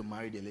wanted to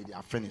marry the lady.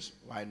 I finished.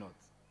 Why not?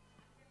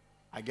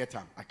 I get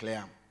her. I clear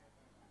her.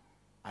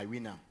 I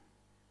win her.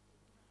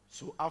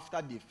 So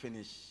after they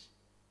finish,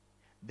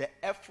 the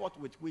effort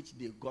with which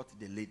they got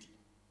the lady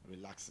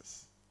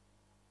relaxes.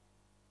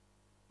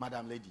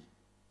 Madam lady,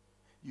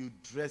 you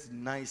dressed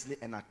nicely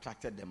and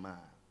attracted the man.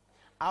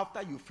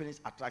 After you finish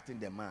attracting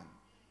the man,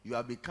 you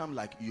have become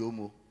like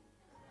Yomo.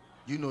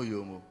 You know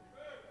Yomo.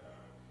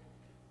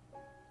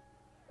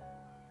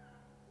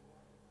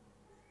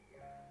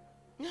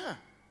 Yeah.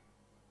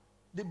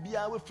 The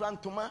beer with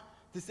Frank Thomas,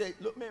 they say,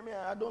 look, me,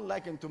 I don't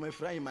like him to my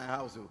friend in my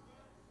house. Oh.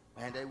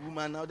 And the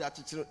woman now that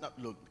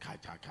look,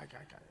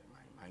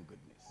 my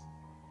goodness.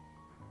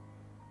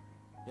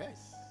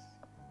 Yes.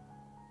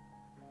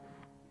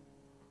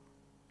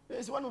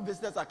 There's one of the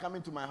visitors are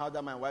coming to my house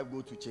that my wife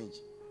go to change.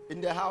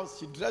 In the house,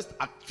 she dressed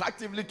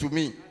attractively to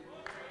me.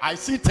 I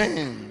see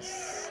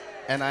things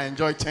and I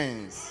enjoy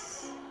things.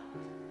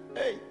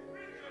 Hey.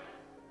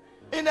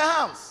 In the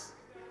house.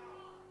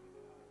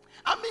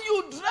 I mean,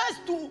 you dress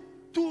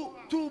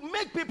to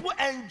make people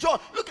enjoy.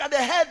 Look at the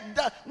head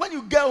that when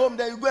you get home,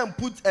 then you go and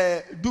put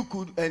a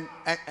duku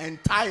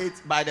and tie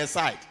it by the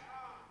side.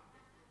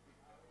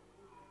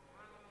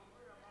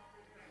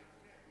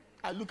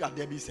 I look at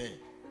Debbie's hair.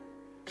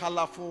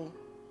 Colorful,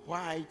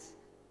 white.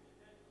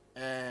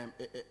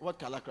 What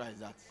color is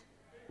that?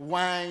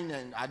 Wine,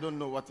 and I don't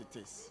know what it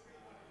is.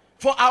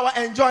 For our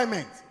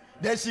enjoyment.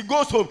 Then she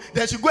goes home.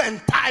 Then she go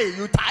and tie.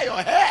 You tie your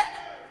hair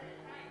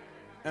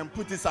and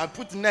put it. I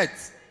put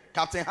nets.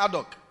 Captain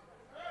Haddock.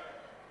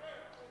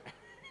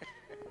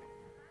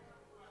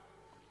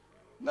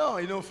 No,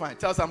 you know fine.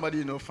 Tell somebody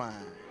you know fine.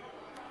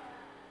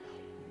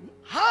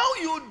 How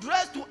you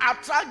dress to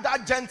attract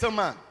that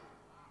gentleman,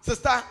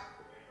 sister?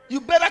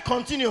 You better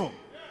continue.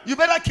 You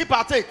better keep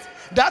at it.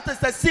 That is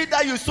the seed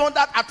that you sown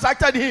that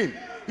attracted him.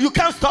 You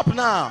can't stop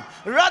now.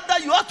 Rather,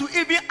 you have to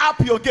even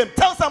up your game.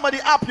 Tell somebody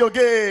up your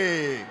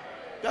game.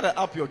 You gotta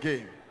up your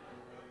game.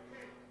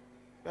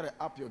 You gotta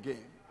up your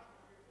game.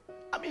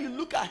 I mean, you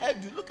look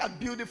ahead, you look at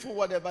beautiful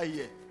whatever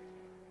here.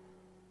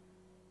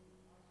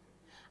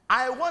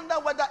 I wonder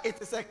whether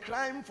it is a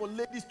crime for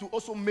ladies to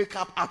also make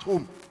up at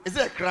home. Is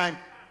it a crime?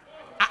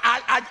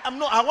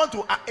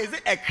 Is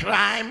it a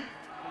crime?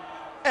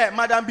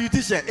 Madam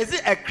Beautician, is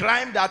it a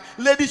crime that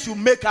ladies should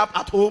make up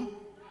at home?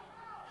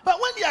 But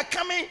when they are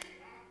coming,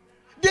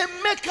 they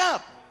make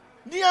up.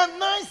 They are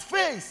nice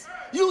face.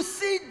 You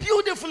see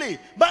beautifully.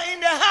 But in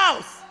the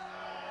house,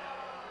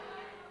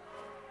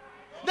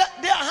 their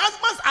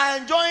husbands are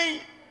enjoying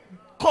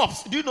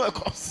cups. Do you know a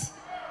cups?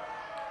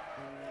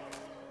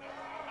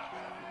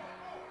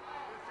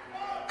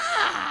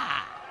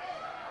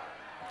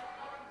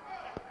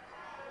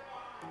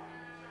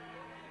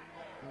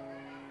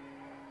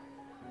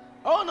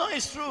 Oh no,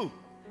 it's true.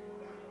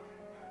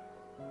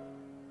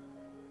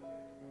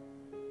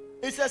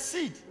 It's a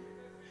seed.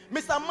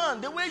 Mr.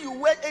 Man, the way you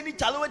wear any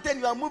chalawete and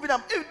you are moving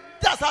them, if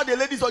that's how the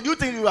ladies are, do you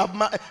think you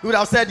would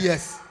have said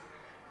yes?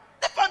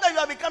 The fact that you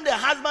have become the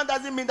husband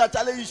doesn't mean that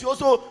you should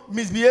also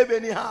misbehave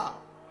anyhow.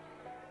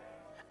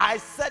 I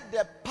said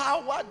the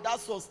power that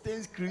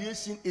sustains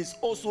creation is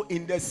also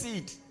in the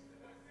seed.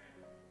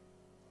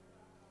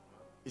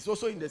 It's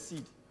also in the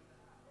seed.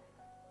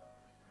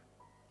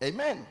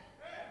 Amen.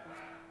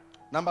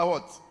 Number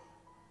what?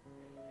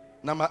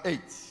 Number 8.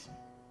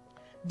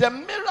 The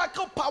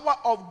miracle power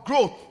of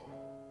growth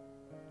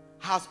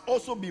has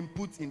also been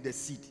put in the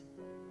seed.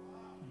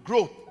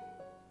 Growth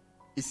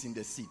is in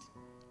the seed.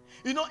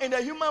 You know, in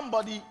the human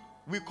body,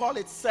 we call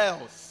it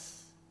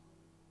cells.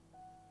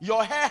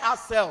 Your hair has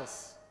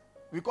cells.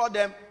 We call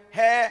them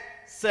hair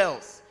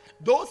cells.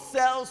 Those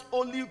cells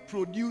only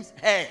produce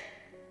hair.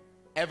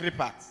 Every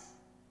part.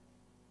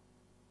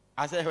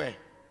 I say where?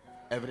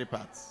 Every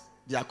part.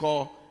 They are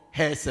called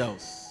hair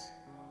cells.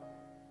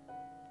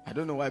 I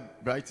don't know why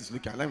Bright is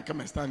looking. Let me come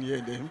and stand here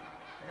and then.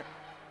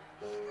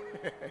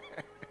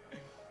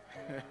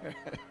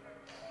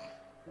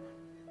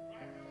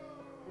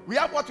 We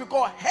have what we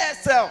call hair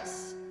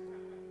cells.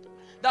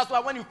 That's why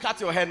when you cut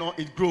your hair now,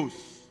 it grows.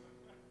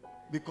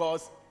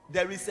 Because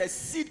there is a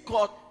seed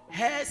called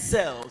hair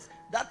cells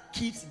that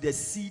keeps the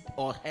seed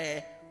or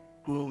hair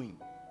growing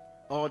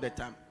all the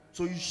time.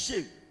 So you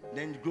shave,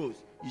 then it grows.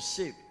 You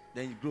shave,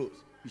 then it grows.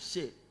 You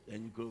shave,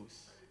 then it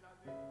grows.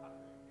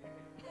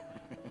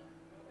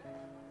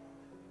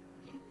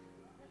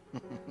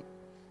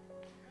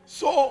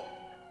 So,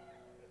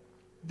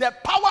 the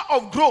power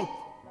of growth.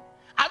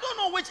 I don't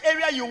know which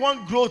area you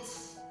want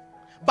growth,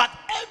 but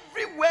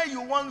everywhere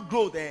you want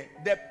growth,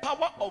 the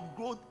power of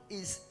growth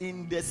is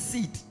in the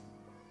seed.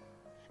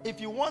 If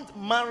you want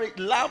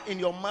love in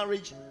your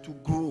marriage to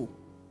grow,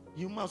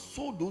 you must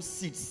sow those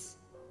seeds.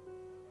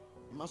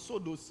 You must sow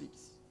those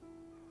seeds.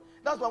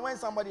 That's why when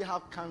somebody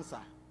has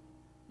cancer,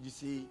 you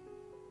see,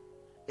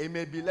 it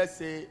may be, let's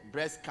say,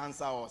 breast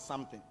cancer or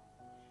something.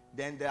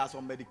 Then there are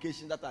some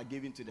medications that are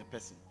given to the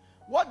person.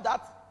 What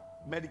that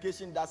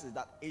medication does is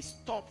that it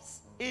stops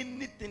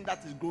anything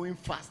that is growing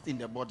fast in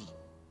the body.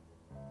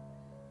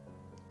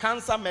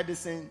 Cancer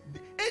medicine,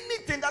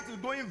 anything that is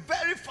growing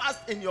very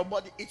fast in your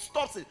body, it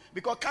stops it.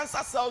 Because cancer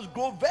cells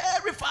grow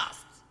very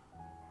fast.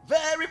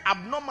 Very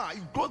abnormal.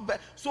 It grows very,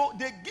 so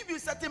they give you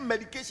certain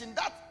medication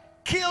that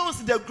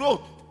kills the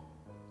growth.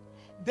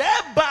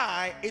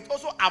 Thereby, it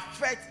also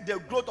affects the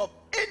growth of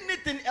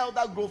anything else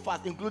that grows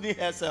fast, including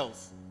hair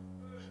cells.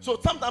 So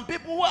sometimes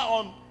people who are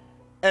on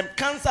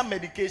cancer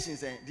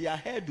medications, their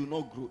hair do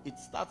not grow. It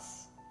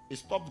stops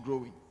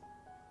growing.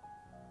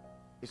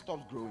 It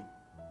stops growing.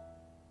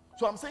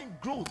 So I'm saying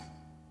growth,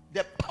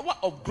 the power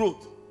of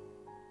growth,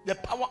 the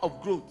power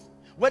of growth,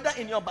 whether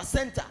in your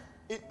center,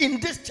 in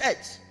this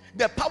church,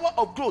 the power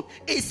of growth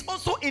is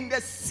also in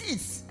the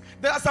seeds.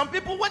 There are some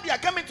people when they are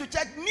coming to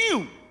church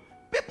new,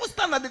 people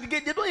stand at the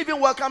gate, they don't even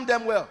welcome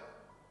them well.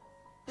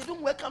 They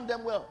don't welcome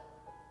them well.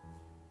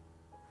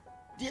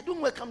 They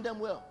don't welcome them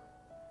well.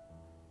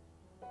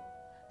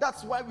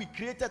 That's why we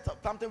created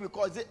something we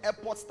call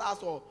airport stars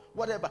or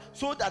whatever,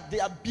 so that they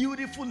are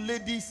beautiful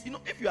ladies. You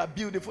know, if you are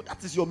beautiful,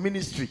 that is your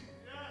ministry.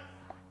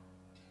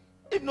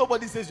 If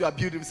nobody says you are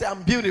beautiful, say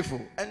I'm beautiful.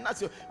 And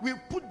that's we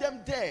put them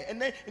there. And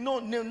then, they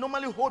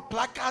normally hold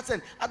placards and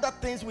other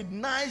things with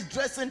nice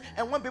dressing.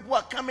 And when people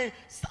are coming,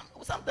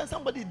 sometimes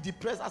somebody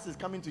depressed as is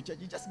coming to church.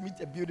 You just meet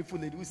a beautiful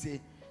lady who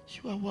say,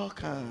 you are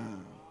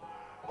welcome.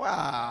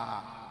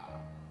 Wow.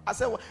 I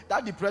said, well,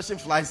 that depression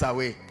flies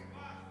away.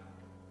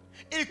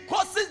 It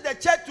causes the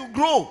church to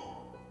grow.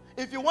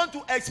 If you want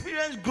to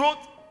experience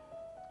growth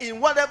in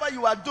whatever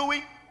you are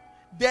doing,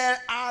 there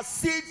are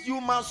seeds you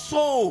must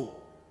sow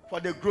for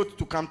the growth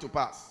to come to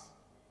pass.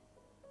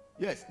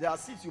 Yes, there are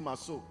seeds you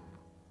must sow.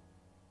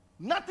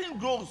 Nothing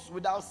grows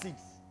without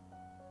seeds.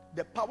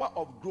 The power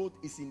of growth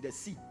is in the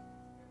seed.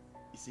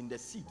 It's in the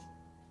seed.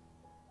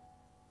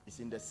 It's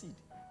in the seed.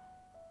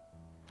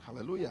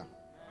 Hallelujah.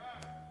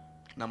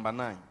 Number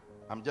 9.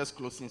 I'm just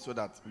closing so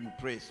that we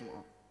pray soon.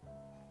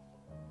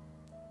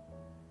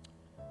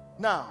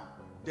 Now,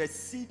 the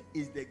seed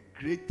is the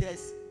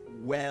greatest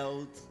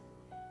wealth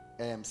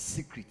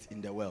secret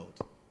in the world.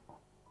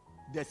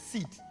 The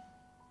seed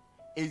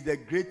is the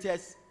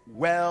greatest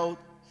wealth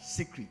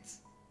secret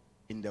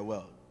in the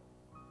world.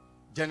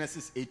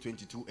 Genesis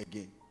 8:22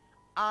 again.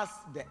 As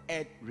the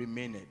earth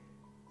remaineth,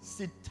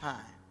 seed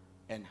time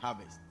and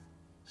harvest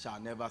shall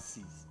never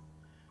cease.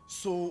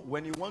 So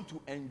when you want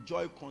to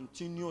enjoy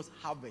continuous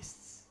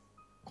harvests,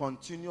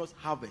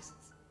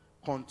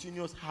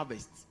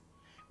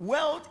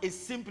 wealth is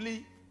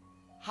simply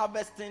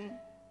harvesting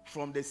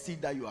from the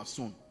seed that you have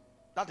sown.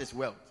 That is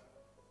wealth.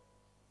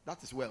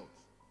 That is wealth.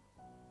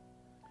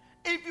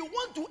 If you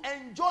want to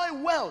enjoy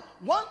wealth,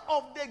 one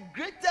of the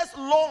greatest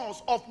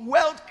laws of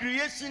wealth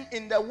creation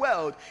in the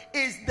world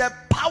is the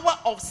power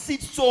of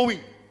seed sowing.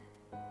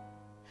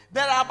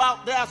 There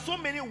are so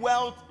many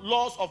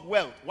laws of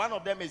wealth. One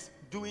of them is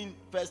doing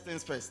first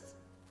things first.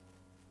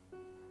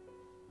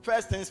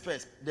 First things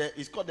first.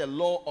 It's called the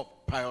law of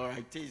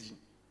prioritization.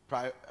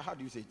 How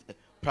do you say it?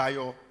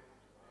 Priority.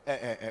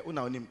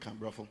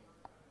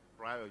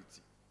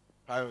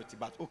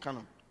 But what kind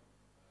of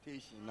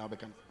now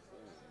become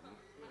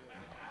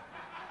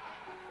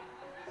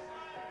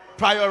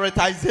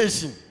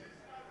prioritization.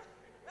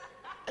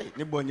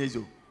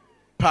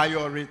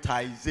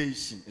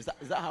 Prioritization. Is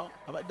that how?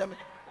 About them?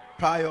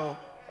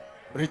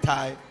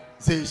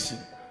 Prioritization.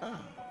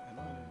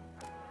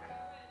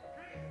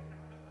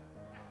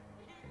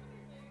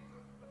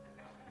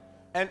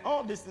 And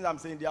all these things I'm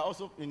saying, they are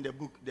also in the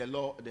book,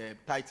 the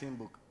tithing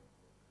book.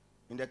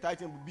 In the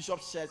tithing book,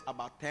 Bishop shares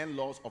about 10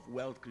 laws of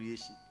wealth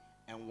creation.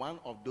 And one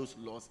of those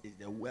laws is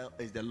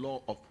the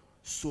law of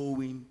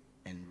sowing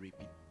and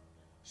reaping.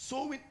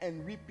 Sowing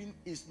and reaping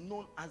is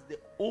known as the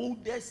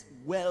oldest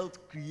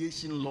wealth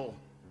creation law.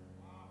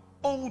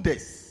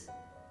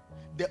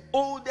 The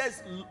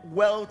oldest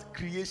wealth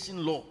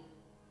creation law.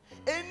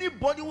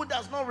 Anybody who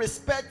does not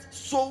respect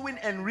sowing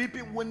and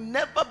reaping will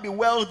never be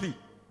wealthy.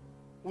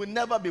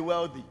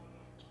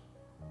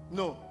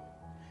 No.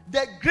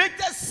 The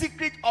greatest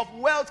secret of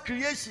wealth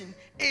creation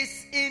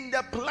is in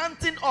the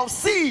planting of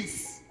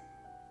seeds.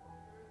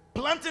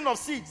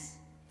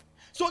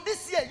 So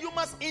this year you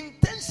must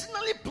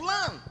intentionally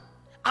plan.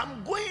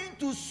 I'm going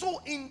to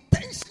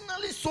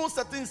intentionally sow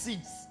certain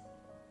seeds.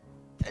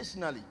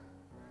 Intentionally.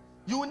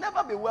 You will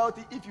never be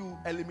wealthy if you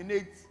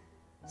eliminate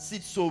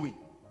seed sowing.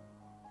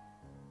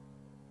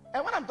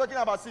 And when I'm talking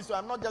about seed sowing,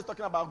 I'm not just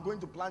talking about going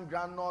to plant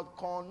groundnut,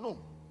 corn. No.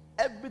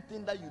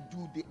 Everything that you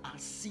do, they are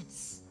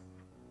seeds.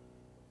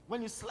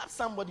 When you slap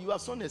somebody, you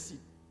have sown a seed.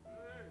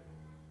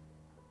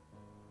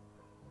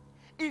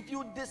 If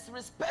you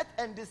disrespect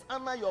and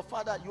dishonor your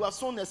father, you have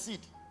sown a seed.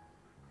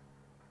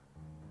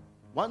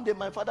 One day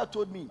my father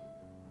told me,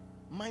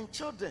 my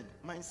children,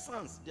 my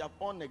sons, they have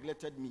all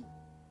neglected me.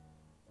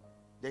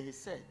 Then he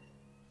said,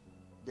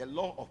 the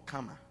law of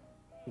karma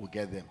will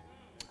get them.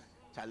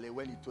 Charlie,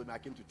 when he told me, I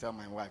came to tell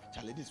my wife,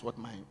 Charlie, this is what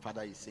my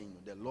father is saying,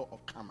 the law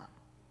of karma.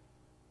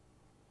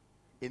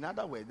 In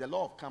other words, the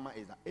law of karma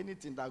is that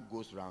anything that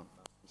goes round,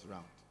 is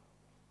round.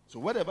 So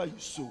whatever you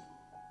sow,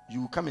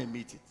 you will come and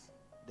meet it,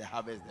 the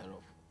harvest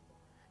thereof.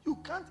 You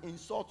can't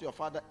insult your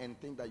father and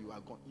think that you are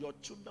gone. Your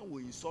children will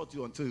insult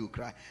you until you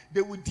cry.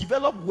 They will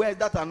develop words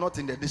that are not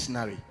in the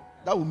dictionary.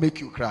 That will make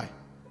you cry.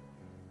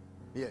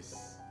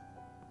 Yes.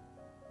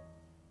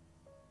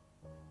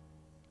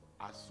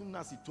 As soon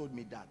as he told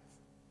me that,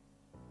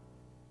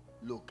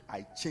 look,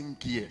 I changed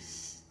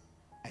gears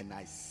and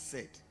I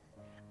said,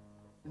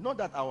 not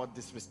that I was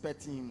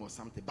disrespecting him or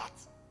something, but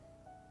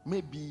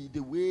maybe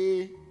the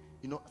way,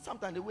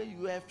 sometimes the way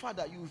you are a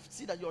father, you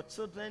see that your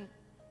children,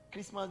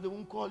 Christmas, they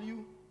won't call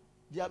you.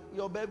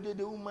 Your birthday,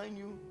 they won't mind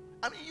you.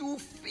 I mean, you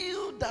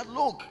feel that,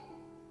 look.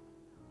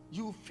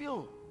 You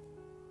feel.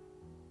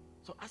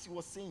 So as he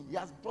was saying,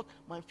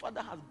 my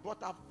father has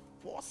brought up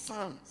 4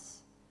 sons.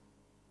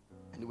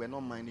 And they were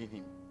not minding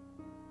him.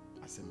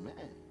 I said, man,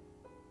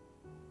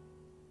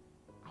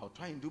 I'll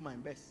try and do my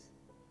best.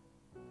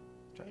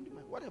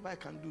 Whatever I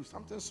can do,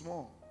 something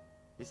small,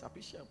 it's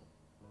appreciable.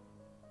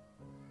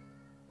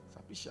 It's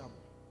appreciable.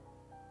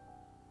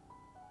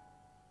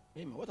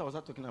 Amen. What was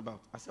I talking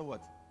about? I said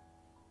what?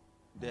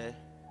 The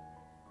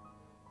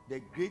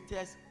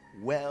greatest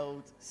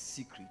wealth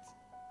secret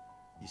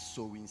is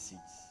sowing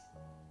seeds.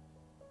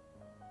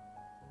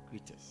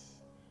 Greatest.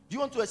 Do you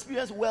want to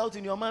experience wealth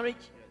in your marriage?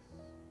 Yes.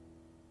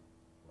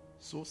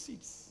 Sow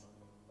seeds.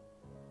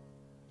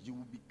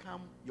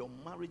 Your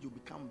marriage will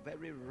become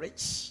very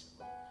rich.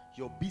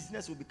 Your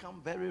business will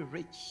become very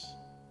rich.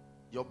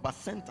 Your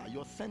center,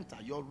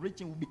 your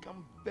region will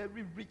become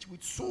very rich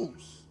with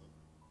souls.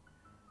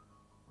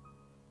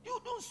 You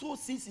don't sow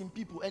seeds in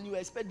people and you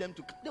expect them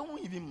to, they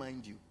won't even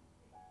mind you.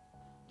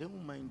 They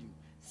won't mind you.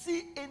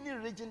 See any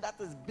region that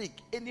is big,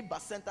 any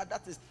center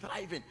that is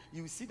thriving,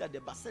 you will see that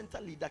the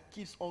center leader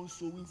keeps on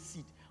sowing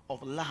seed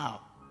of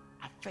love,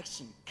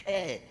 affection,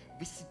 care,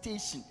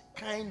 visitation,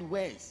 kind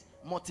words,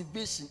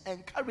 motivation,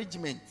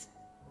 encouragement.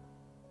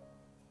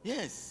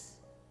 Yes.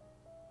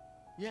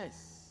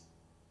 Yes.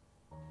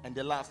 And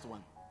the last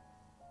one.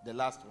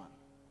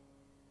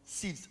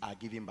 Seeds are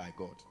given by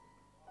God.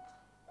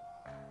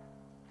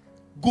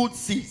 Good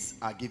seeds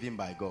are given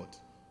by God.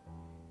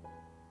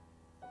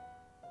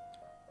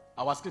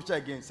 Our scripture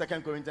again, 2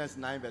 Corinthians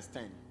 9 verse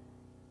 10.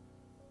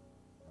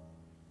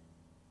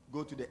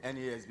 Go to the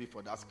NASB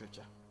for that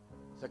scripture.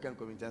 2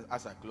 Corinthians,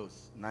 as I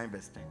close, 9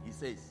 verse 10. He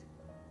says,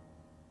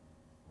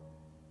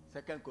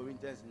 2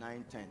 Corinthians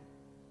 9:10.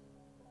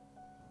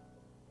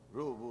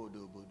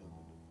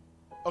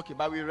 Okay,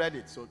 but we read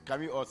it, so can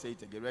we all say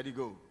it again? Ready,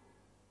 go.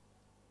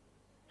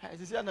 2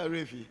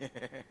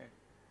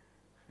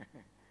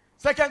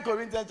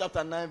 Corinthians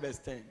chapter 9 verse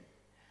 10.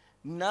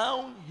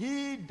 Now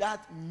he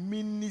that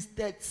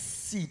ministered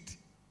seed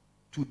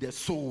to the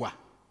sower.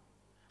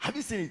 Have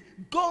you seen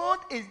it? God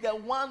is the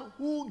one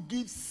who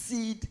gives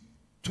seed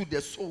to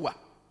the sower.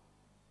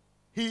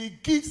 He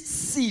gives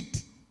seed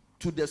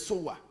to the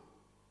sower.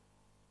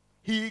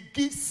 He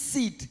gives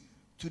seed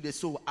to the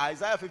sower.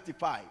 Isaiah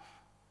 55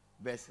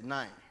 verse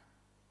 9.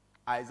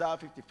 Isaiah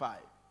 55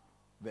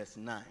 verse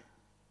 9.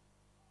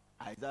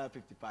 Isaiah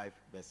 55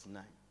 verse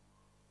 9.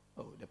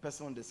 Oh, the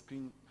person on the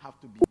screen have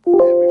to be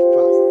very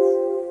fast.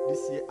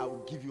 This year I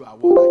will give you a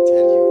word, I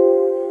tell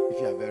you, if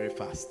you are very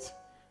fast.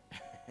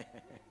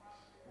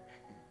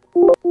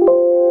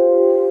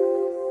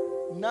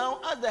 Now,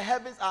 as the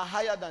heavens are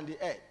higher than the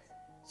earth,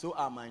 so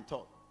are my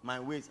thoughts. My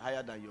ways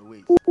higher than your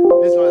ways.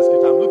 This one is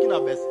scripture. I'm looking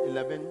at verse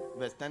 11,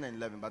 verse 10 and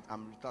 11, but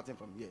I'm starting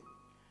from here.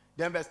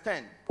 Then verse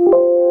 10.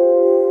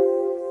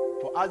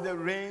 For as the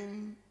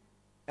rain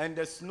and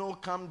the snow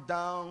come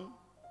down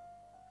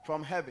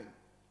from heaven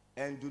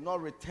and do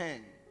not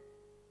return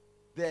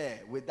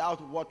there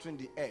without watering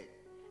the earth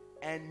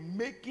and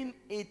making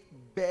it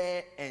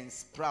bear and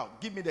sprout.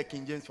 Give me the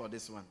King James for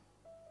this one.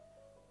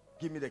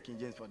 Give me the King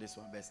James for this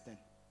one, verse 10.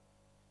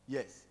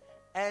 Yes.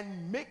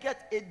 And maketh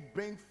it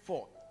bring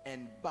forth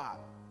and bud,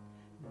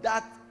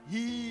 that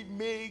he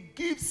may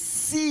give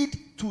seed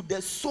to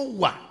the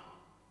sower.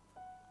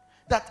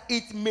 That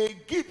it may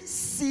give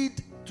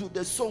seed to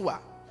the sower.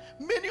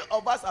 Many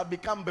of us have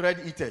become bread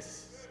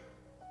eaters.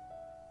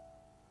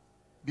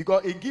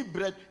 Because it gives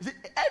bread. You see,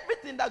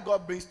 everything that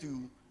God brings to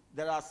you,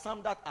 there are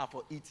some that are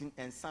for eating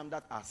and some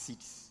that are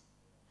seeds.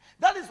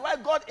 That is why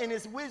God in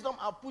his wisdom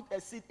has put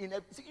a seed in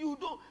everything. You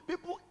don't,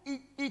 people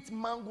eat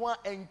mango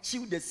and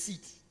chew the seed.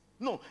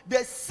 No,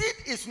 the seed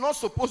is not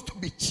supposed to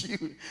be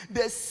chewed.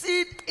 The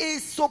seed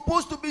is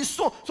supposed to be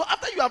sown. So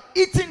after you have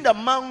eaten the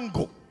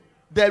mango,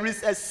 there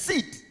is a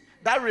seed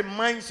that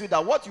reminds you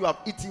that what you have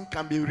eaten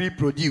can be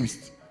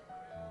reproduced.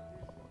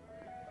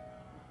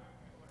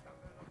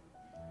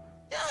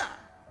 Yeah.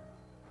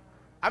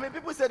 I mean,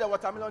 people say that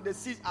watermelon, the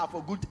seeds are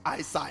for good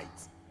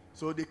eyesight.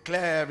 So they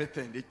clear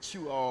everything. They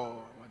chew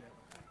all whatever.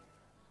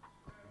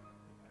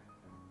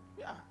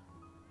 Yeah.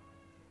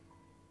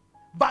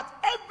 But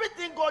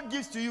everything God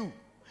gives to you,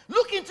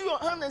 look into your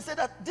hand and say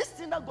that this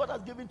thing that God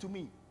has given to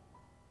me.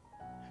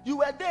 You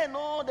were there,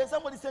 no, then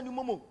somebody sent you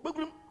momo.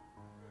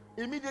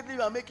 Immediately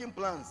you are making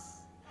plans.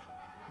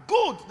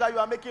 Good that you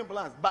are making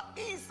plans. But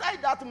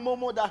inside that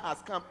momo that has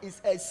come is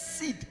a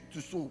seed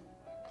to sow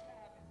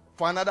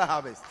for another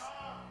harvest.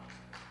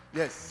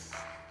 Yes.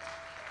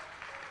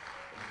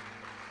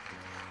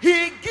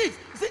 He gives.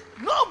 See,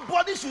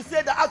 nobody should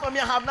say that as for me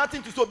I have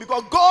nothing to sow,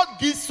 because God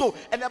gives so.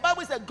 And the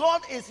Bible says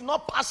God is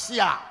not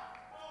partial.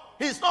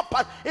 It's not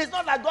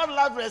like God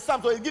loves Red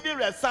Sam, so he's giving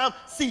Red Sam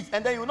seeds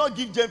and then he will not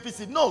give Jemfi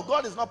seed. No,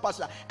 God is not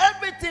partial.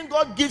 Everything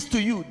God gives to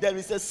you, there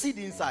is a seed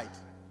inside.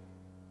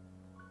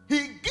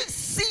 He gives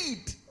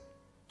seed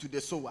to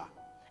the sower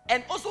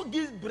and also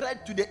gives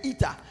bread to the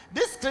eater.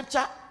 This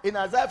scripture in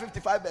Isaiah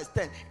 55 verse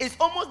 10 is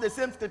almost the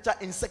same scripture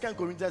in 2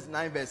 Corinthians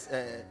 9 verse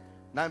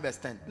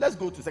 10. Let's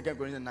go to 2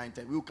 Corinthians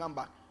 9:10. We will come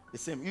back the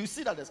same. You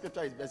see that the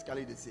scripture is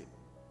basically the same.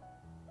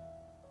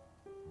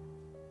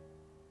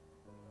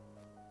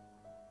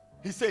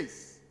 He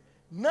says,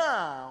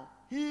 now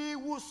he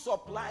will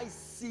supply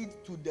seed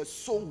to the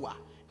sower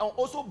and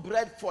also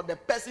bread for the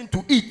person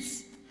to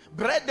eat.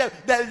 Bread,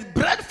 there is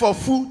bread for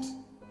food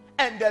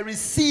and there is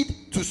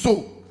seed to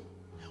sow.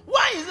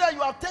 Why is that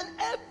you have turned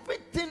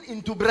everything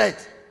into bread?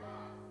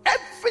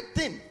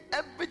 Everything.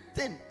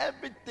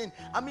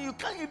 I mean, you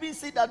can't even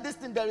see that this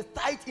thing, there is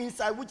tithe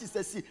inside, which is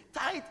a seed.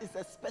 Tithe is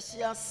a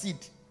special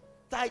seed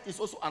tithe is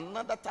also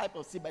another type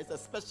of seed, but it's a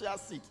special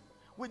seed.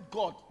 With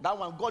God, that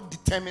one, God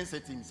determines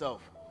it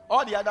himself.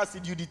 All the other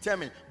seed you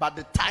determine, but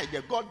the tithe,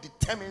 God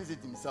determines it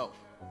himself.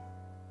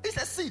 It's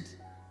a seed.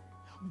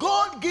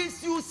 God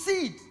gives you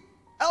seed.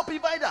 Help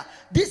provider.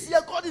 This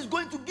year, God is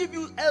going to give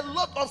you a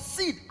lot of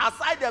seed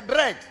aside the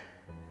bread.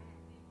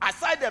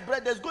 Aside the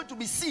bread, there's going to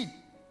be seed.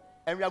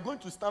 And we are going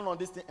to stand on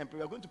this thing and pray.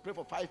 We are going to pray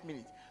for 5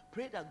 minutes.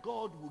 Pray that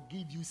God will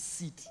give you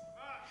seed.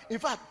 In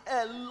fact,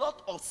 a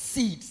lot of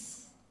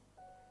seeds.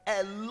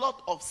 A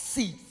lot of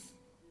seeds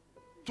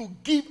to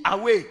give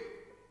away.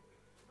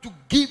 To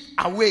give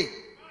away.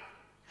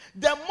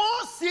 The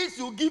more seeds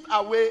you give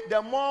away,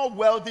 the more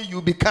wealthy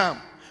you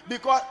become.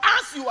 Because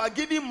as you are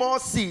giving more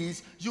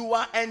seeds, you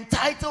are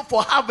entitled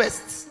for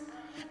harvests.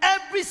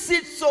 Every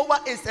seed sower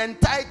is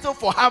entitled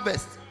for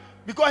harvest.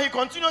 Because he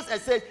continues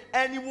and says,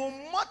 and he will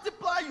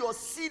multiply your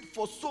seed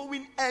for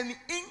sowing and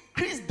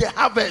increase the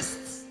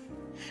harvests.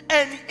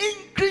 And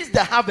increase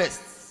the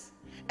harvests.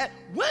 And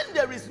when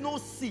there is no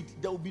seed,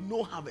 there will be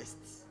no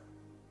harvests.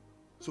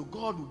 So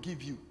God will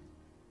give you.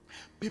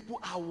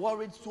 People are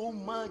worried so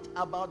much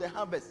about the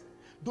harvest.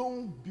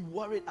 Don't be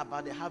worried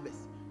about the harvest.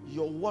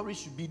 Your worry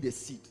should be the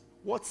seed.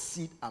 What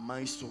seed am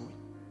I sowing?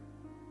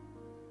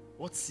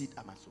 What seed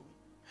am I sowing?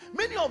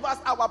 Many of us,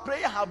 our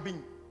prayer have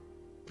been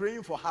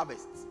praying for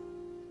harvest.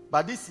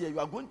 But this year, you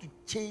are going to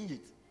change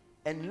it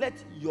and let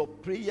your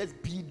prayers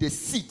be the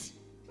seed.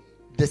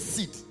 The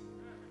seed.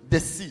 The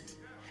seed.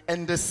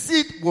 And the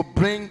seed will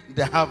bring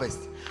the harvest.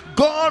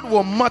 God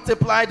will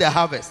multiply the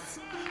harvest.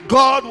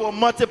 God will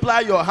multiply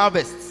your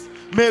harvests.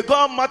 May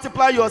God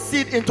multiply your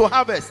seed into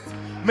harvest.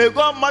 May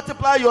God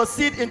multiply your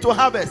seed into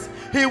harvest.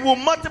 He will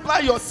multiply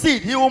your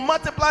seed. He will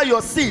multiply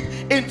your seed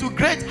into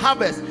great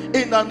harvest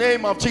in the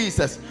name of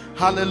Jesus.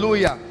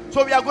 Hallelujah.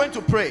 So we are going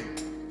to pray.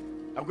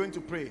 I'm going to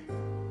pray.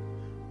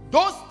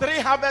 Those 3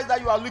 harvests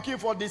that you are looking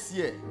for this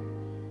year,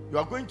 you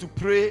are going to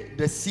pray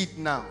the seed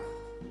now.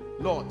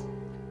 Lord,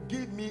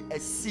 give me a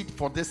seed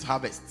for this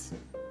harvest.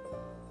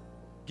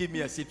 Give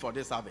me a seed for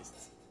this harvest.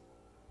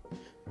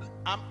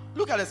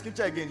 Look at the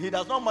scripture again. He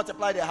does not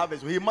multiply the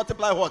harvest. He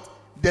multiplies what?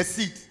 The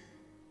seed.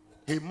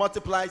 He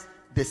multiplies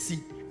the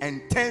seed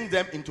and turns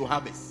them into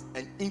harvest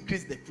and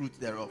increase the fruit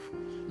thereof.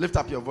 Lift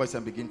up your voice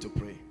and begin to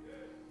pray.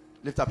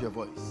 Lift up your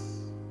voice.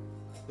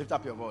 Lift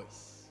up your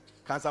voice.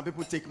 Can some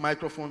people take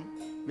microphone?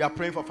 We are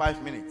praying for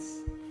 5 minutes.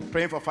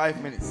 Praying for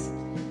 5 minutes.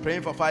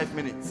 Praying for 5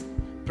 minutes.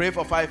 Pray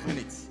for 5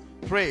 minutes.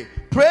 Pray.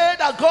 Pray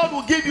that God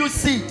will give you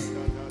seed.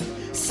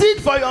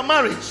 Seed for your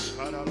marriage.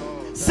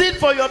 Seed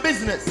for your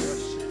business.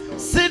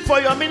 Seed for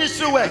your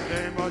ministry work.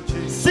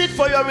 Seed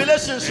for your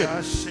relationship.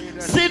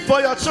 Seed for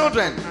your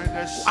children.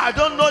 I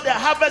don't know the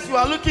harvest you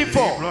are looking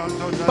for,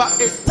 but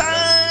it's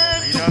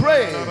time to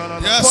pray for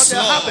the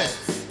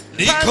harvest.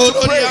 Time to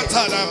pray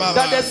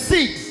that the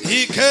seed,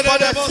 for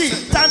the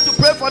seed. Time to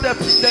pray for the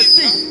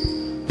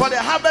seed, for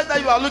the harvest that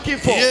you are looking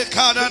for.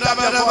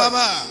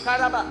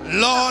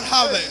 Lord,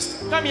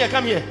 harvest. Come here,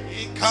 come here.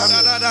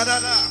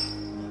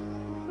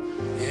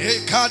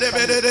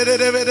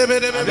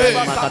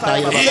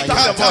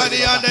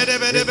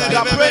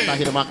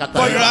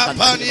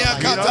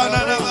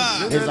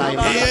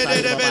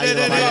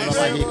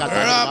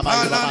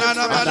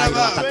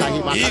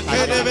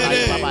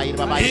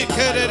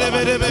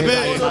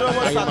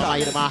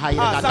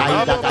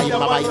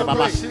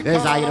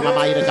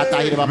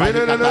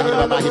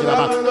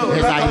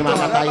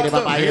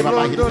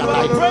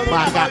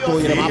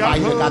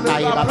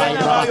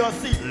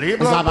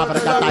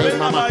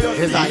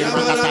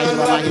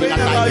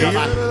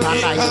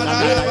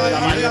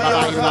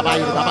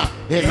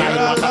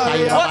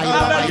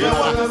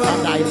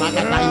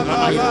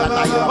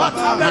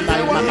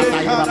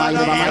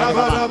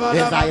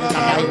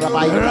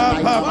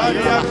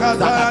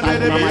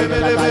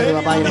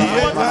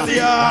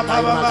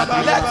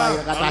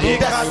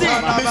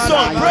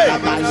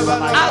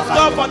 Ask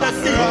God for the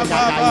seed.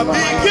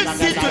 He gives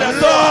seed to the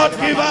Lord.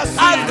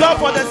 Ask God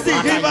for the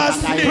seed.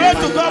 Pray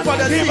to God for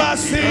the seed.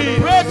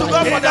 Pray to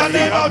God for the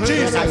name of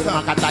Jesus.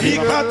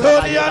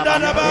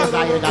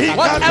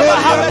 Whatever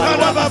happens to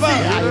the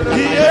seed.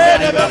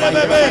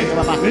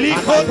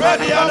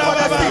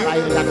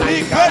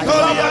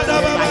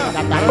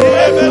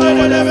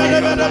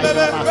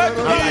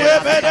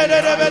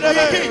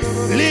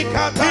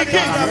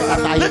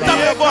 Lift up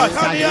your voice.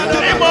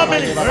 3 more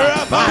minutes.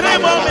 3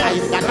 more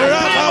minutes. 3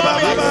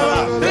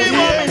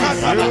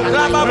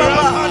 more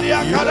minutes.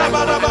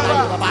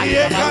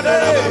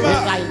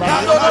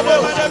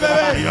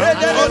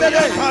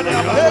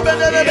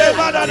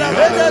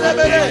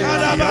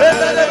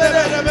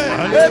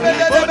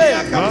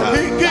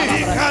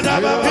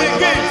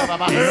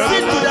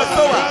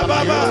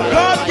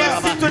 God gives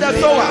seed to the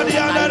sower. He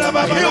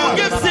will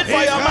give seed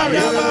for your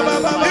marriage.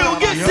 He will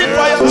give seed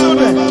for your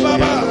children.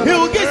 He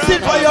will give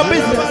seed for your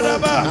business.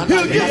 He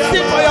will give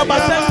seed for your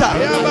center.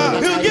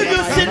 He will give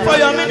you seed for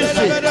your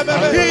ministry.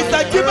 He is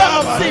a giver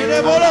of seed.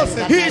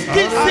 He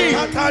gives seed.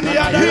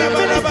 He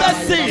ministers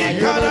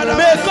seed.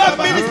 May God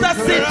minister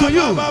seed to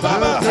you.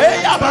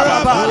 Hey,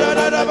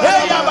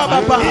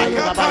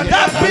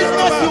 that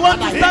business you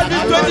want to start in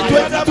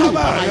 2022,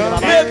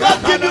 may God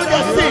give you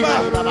the seed.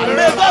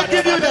 May God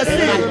give you the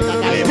seed.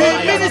 He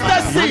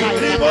ministers seed.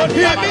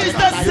 He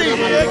ministers seed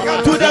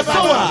to the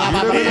sower.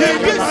 He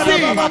gives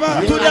seed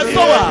to the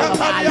sower.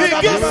 He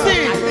gives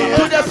seed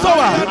to the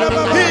sower.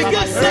 He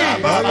gives seed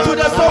to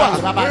the sower.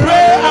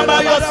 Pray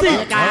about your seed.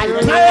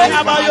 Pray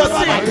about your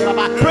seed.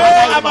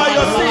 Pray about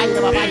your seed.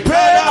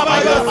 Pray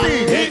about your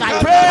seed.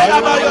 Pray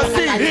about your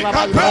seed.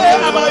 Pray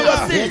about your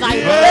seed.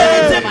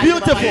 Anything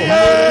beautiful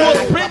will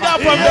spring out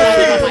from the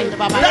seed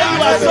that you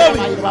are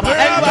sowing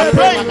and you are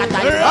praying.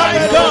 My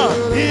God,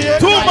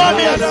 2 more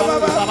minutes.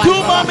 2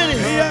 more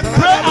minutes.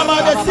 Pray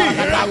about the seed.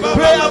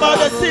 Pray about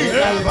the seed.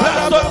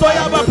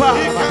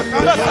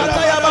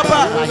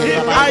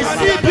 I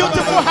see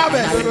beautiful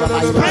harvest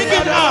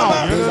springing out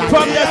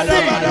from the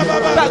seed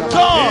that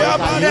God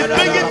is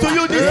bringing to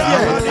you this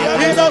year.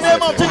 In the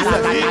name of Jesus.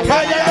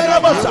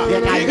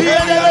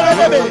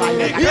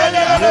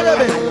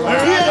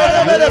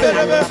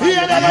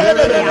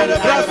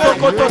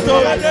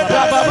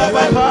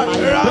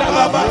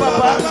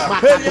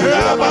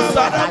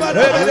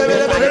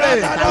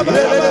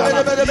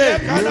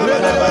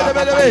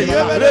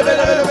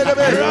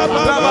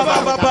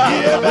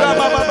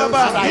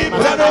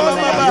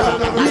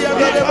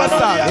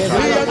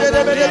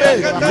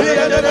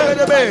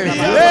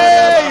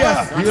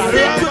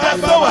 Seed to the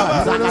sower.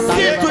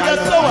 Seed to the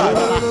sower.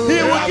 He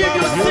will give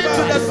you seed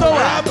to the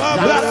sower.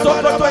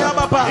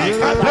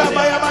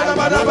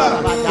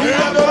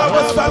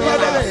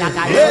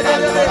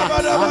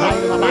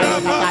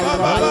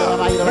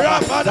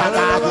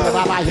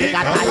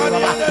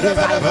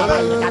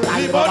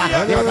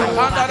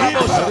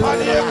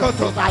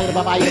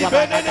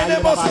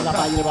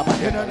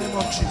 In the name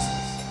of Jesus.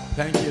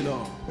 Thank you,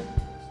 Lord.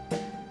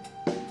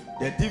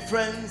 The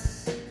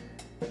difference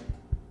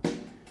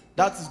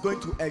that is going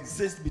to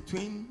exist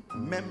between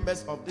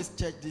members of this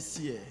church this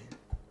year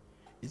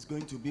is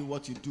going to be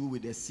what you do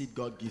with the seed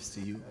God gives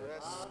to you.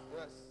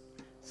 Yes.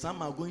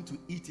 Some are going to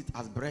eat it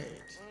as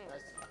bread.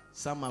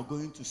 Some are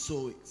going to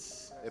sow it.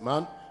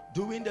 Amen.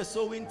 During the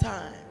sowing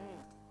time,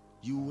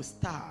 you will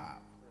starve.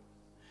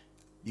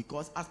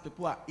 Because as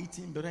people are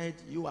eating bread,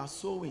 you are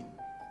sowing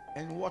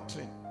and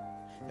watering.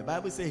 The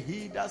Bible says,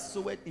 he that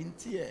soweth in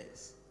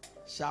tears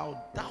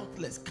shall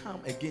doubtless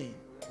come again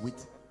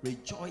with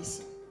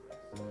rejoicing,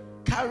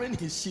 carrying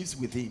his sheaves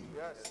with him.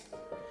 Yes.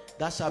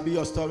 That shall be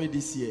your story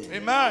this year.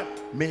 Amen.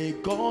 May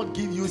God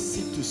give you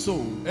seed to sow.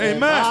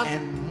 Amen.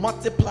 And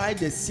multiply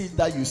the seed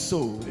that you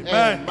sow.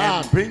 Amen.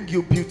 And bring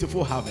you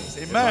beautiful harvest.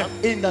 Amen.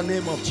 In the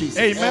name of Jesus.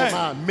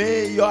 Amen.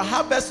 May your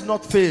harvest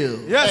not fail.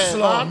 Yes,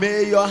 Lord.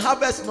 May your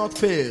harvest not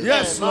fail.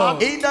 Yes,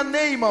 Lord. In the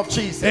name of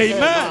Jesus.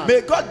 Amen.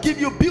 May God give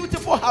you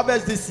beautiful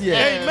harvest this year.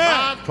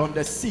 Amen. From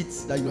the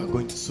seeds that you are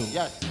going to sow.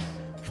 Yes.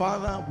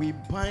 Father, we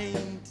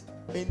bind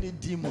any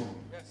demon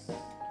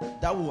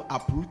that will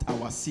uproot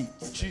our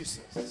seeds.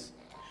 Jesus.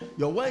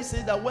 Your word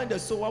says that when the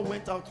sower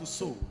went out to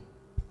sow,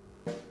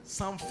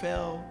 some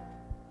fell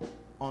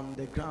on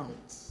the ground,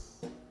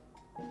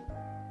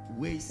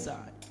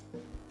 wayside,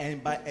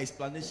 and by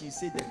explanation, you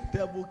say the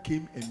devil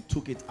came and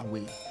took it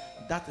away.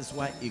 That is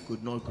why it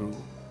could not grow.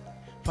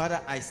 Father,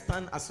 I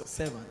stand as your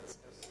servant,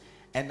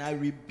 and I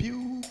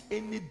rebuke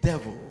any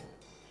devil,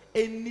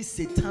 any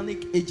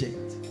satanic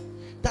agent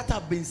that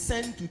have been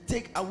sent to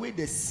take away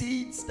the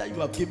seeds that you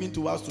have given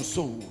to us to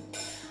sow.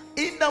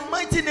 In the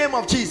mighty name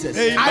of Jesus,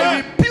 Amen. I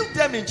rebuke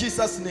them in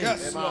Jesus' name.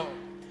 Yes, Lord.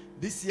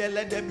 This year,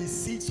 let there be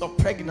seeds of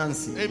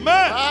pregnancy.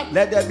 Amen.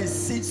 Let there be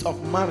seeds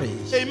of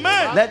marriage.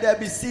 Amen. Let there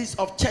be seeds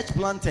of church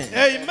planting.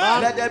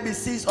 Amen. Let there be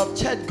seeds of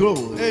church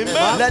growth.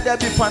 Amen. Let there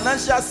be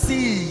financial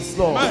seeds,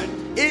 Lord. Amen.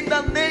 In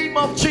the name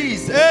of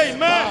Jesus.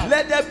 Amen.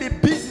 Let there be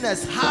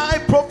business, high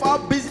profile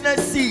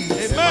business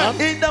seeds.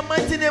 Amen. In the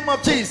mighty name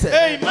of Jesus.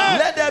 Amen.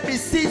 Let there be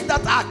seeds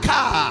that are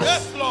cars.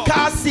 Yes, Lord.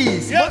 Car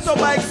seeds, Yes,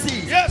 motorbike Lord.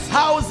 seeds, Yes.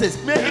 houses.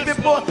 Many Yes,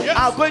 people Lord. Yes.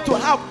 are going to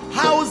have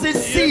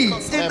houses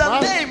seeds in the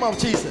Amen. name of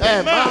Jesus.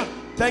 Amen.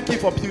 Thank you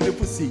for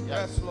beautiful seed.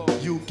 Yes, Lord.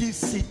 You give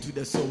seed to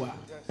the sower.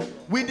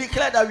 We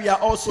declare that we are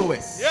all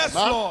sowers. Yes,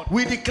 Lord.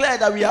 We declare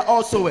that we are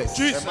all sowers.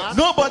 Jesus.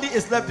 Nobody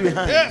is left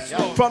behind. Yes,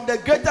 Lord. From the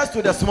greatest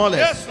to the smallest.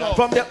 Yes, Lord.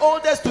 From the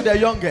oldest to the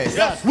youngest.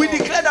 Yes, we Lord.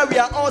 declare that we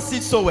are all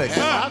seed sowers.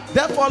 Amen.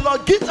 Therefore,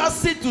 Lord, give us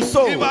seed to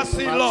sow. Give us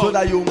seed, Lord. So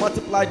that you will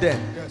multiply them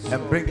Yes, and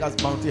Lord. bring us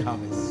bounty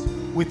harvest.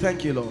 We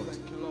thank you, Lord.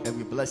 you, Lord. And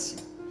we bless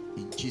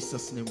you. In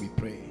Jesus' name we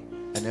pray.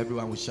 And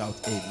everyone will shout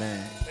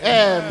amen.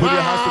 Amen. Put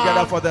your hands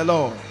together for the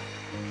Lord.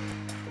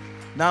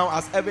 Now,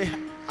 as every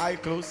eye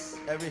closed,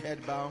 every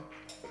head bowed,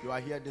 you are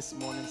here this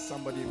morning,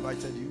 somebody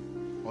invited you,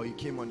 or you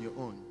came on your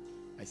own.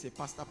 I say,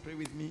 Pastor, pray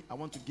with me. I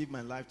want to give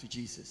my life to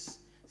Jesus.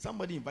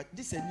 Somebody invite.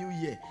 This is a new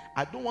year.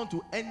 I don't want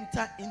to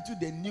enter into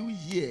the new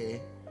year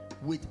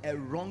with a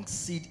wrong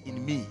seed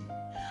in me.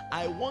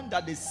 I want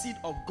that the seed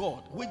of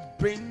God, which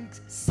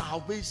brings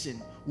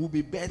salvation, will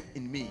be birthed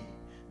in me.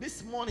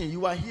 This morning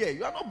you are here.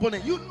 You are not born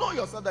again. You know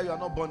yourself that you are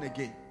not born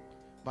again.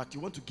 But you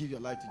want to give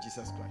your life to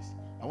Jesus Christ.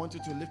 I want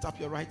you to lift up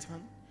your right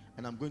hand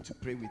and I'm going to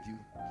pray with you.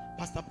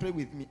 Pastor, pray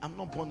with me. I'm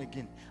not born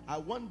again. I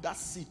want that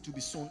seed to be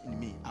sown in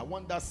me. I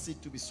want that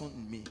seed to be sown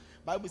in me.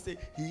 Bible says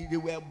they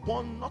were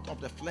born not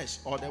of the flesh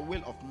or the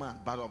will of man,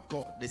 but of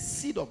God. The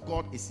seed of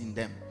God is in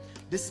them.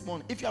 This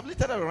morning, if you have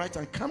lifted up your right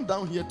hand, come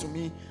down here to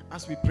me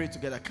as we pray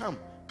together. Come.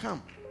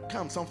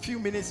 Some few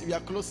minutes, we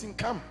are closing.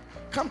 Come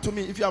to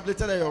me. If you have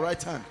lifted up your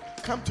right hand,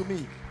 come to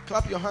me.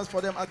 Clap your hands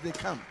for them as they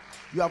come.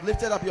 You have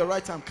lifted up your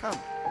right hand. Come.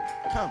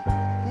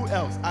 Who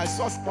else? I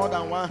saw more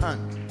than one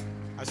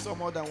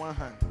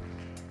hand.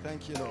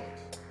 Thank you, Lord.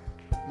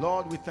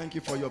 Lord, we thank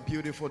you for your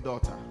beautiful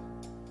daughter.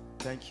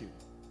 Thank you.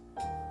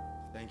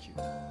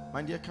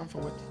 My dear, come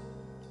forward.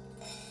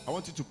 I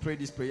want you to pray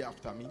this prayer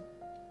after me,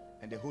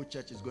 and the whole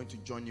church is going to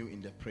join you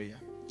in the prayer.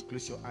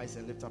 Close your eyes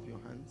and lift up your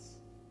hands.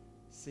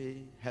 Say,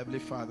 Heavenly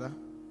Father,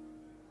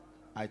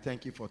 I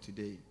thank you for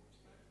today.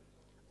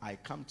 I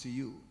come to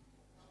you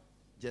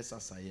just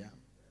as I am.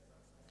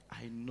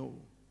 I know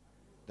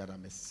that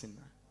I'm a sinner.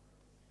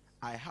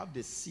 I have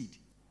the seed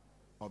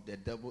of the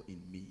devil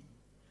in me.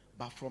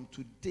 But from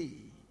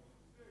today,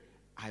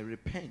 I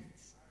repent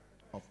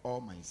of all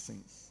my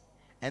sins.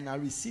 And I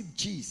receive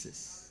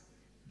Jesus,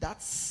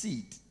 that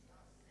seed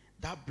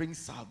that brings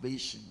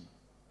salvation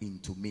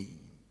into me.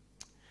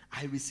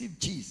 I receive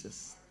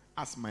Jesus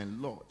as my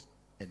Lord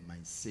and my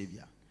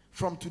Savior.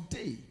 From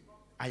today,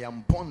 I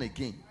am born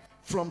again.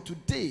 From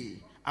today,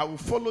 I will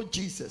follow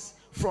Jesus.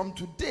 From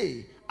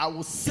today, I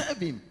will serve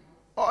him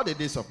all the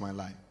days of my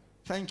life.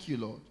 Thank you,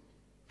 Lord,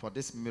 for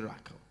this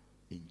miracle.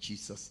 In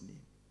Jesus' name,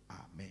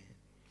 amen.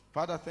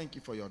 Father, thank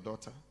you for your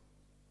daughter.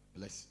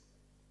 Bless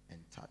and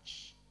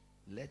touch.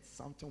 Let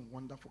something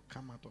wonderful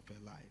come out of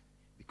her life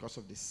because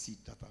of the seed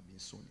that have been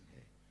sown in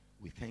her.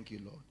 We thank you,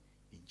 Lord.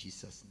 In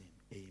Jesus'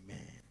 name,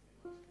 amen.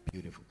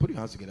 Beautiful. Put your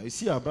hands together. You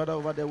see our brother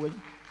over there?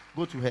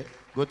 Go to her.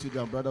 Go to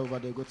your brother over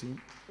there. Go to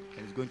him.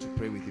 And he's going to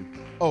pray with you.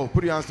 Oh,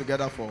 put your hands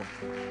together for...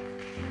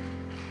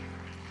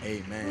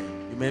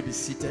 Amen. You may be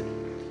seated.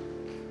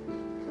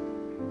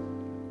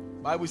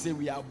 Bible says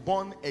we are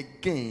born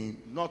again,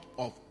 not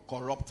of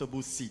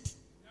corruptible seed.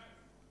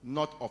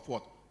 Not of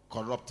what?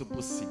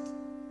 Corruptible seed.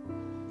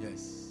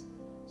 Yes.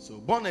 So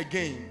born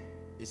again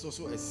is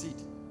also a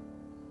seed.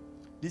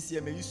 This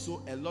year may you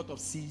sow a lot of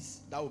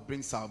seeds that will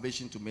bring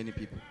salvation to many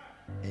people.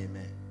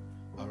 Amen.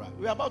 All right.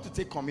 We are about to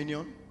take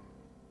communion.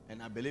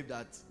 And I believe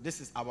that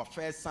this is our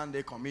first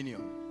Sunday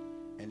communion.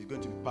 And it's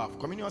going to be powerful.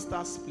 Communion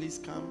stars, please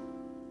come.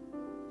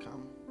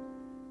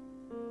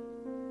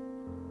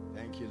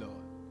 Thank you, Lord.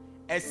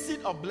 A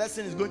seed of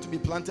blessing is going to be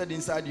planted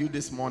inside you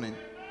this morning.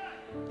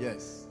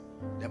 Yes.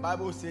 The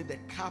Bible says the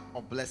cup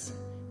of blessing.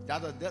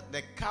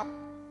 The cup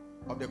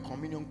of the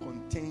communion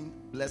contains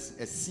blessing,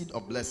 a seed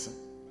of blessing.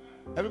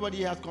 Everybody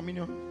here has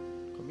communion?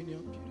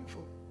 Communion.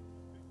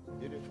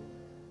 Beautiful.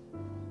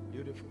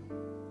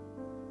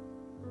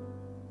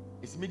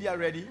 Is media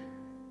ready?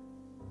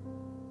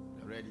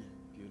 They're ready.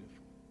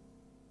 Beautiful.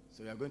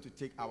 So we are going to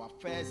take our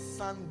first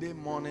Sunday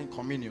morning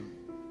communion.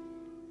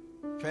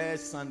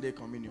 First Sunday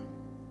communion.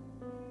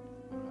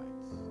 All right.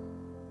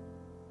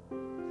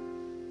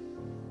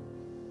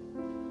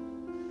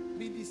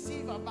 Be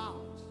deceived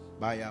about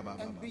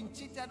and being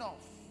cheated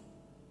off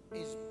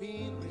is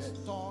being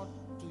restored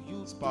to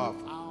you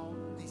throughout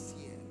this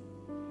year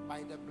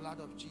by the blood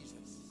of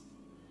Jesus.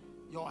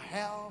 Your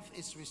health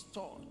is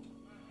restored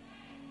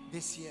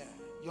this year.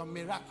 Your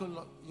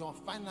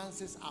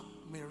finances are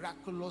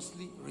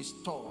miraculously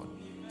restored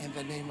in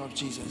the name of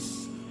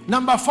Jesus.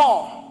 Number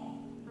 4,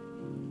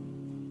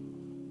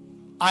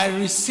 I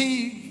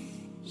receive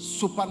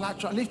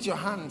supernatural. Lift your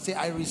hand and say,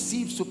 I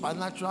receive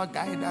supernatural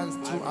guidance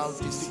throughout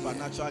this year.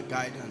 Supernatural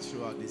guidance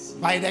throughout this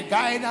year. By the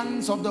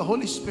guidance of the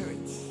Holy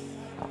Spirit,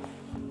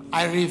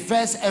 I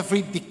reverse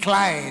every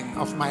decline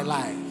of my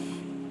life.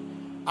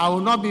 I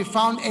will not be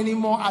found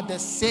anymore at the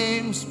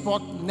same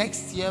spot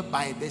next year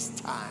by this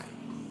time.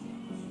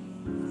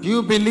 Do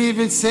you believe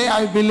it? Say,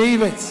 I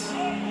believe it.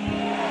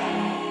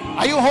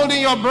 Are you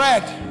holding your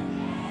bread?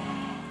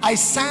 I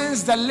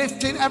sense the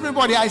lifting.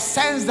 Everybody, I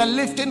sense the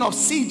lifting of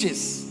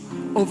sieges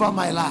over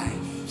my life.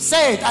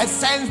 Say it. I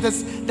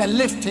sense the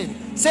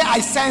lifting. Say,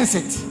 I sense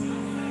it.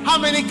 How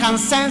many can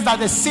sense that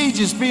the siege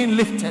is being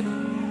lifted?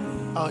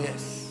 Oh,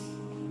 yes.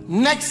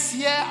 Next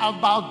year,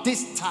 about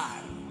this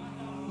time,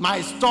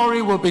 my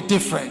story will be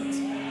different.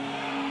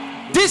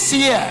 This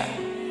year,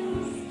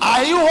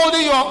 are you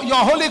holding your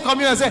Holy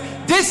Communion and say,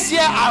 this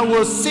year I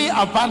will see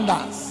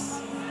abundance.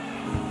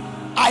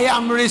 I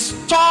am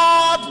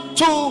restored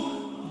to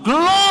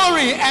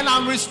glory and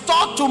I'm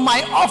restored to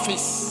my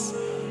office.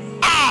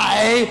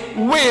 I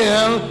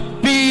will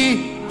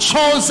be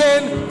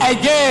chosen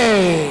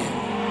again.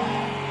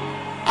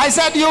 I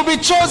said you'll be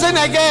chosen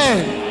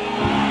again.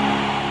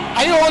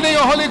 Are you holding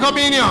your Holy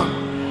Communion?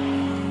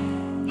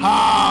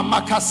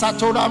 Number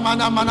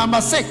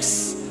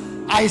 6.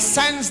 I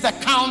sense the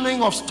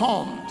calming of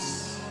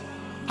storms.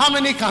 How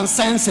many can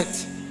sense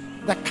it?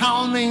 The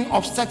calming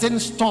of certain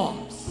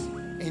storms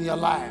in your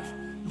life.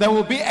 there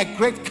will be a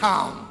great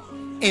calm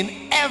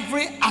in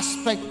every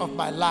aspect of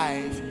my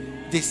life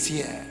this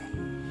year.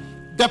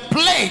 The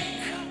plague,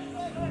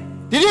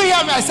 did you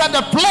hear me? I said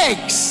the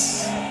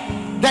plagues,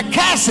 the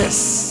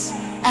curses,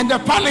 and the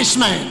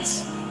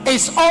punishment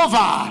is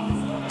over.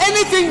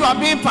 Anything you are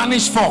being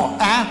punished for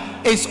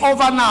is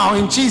over now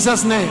in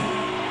Jesus' name.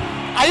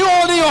 Are you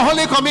holding your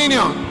Holy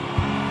Communion?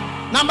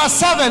 Number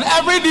 7,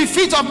 every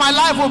defeat of my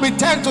life will be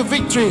turned to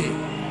victory.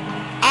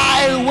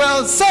 I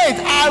will say it,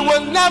 I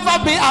will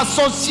never be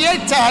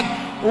associated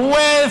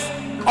with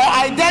or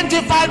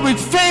identified with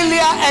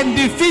failure and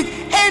defeat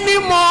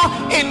anymore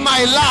in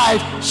my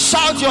life.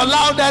 Shout your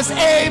loudest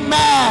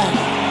amen.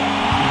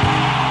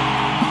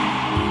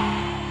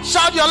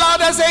 Shout your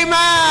loudest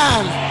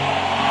amen.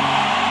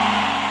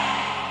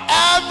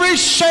 Every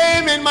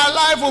shame in my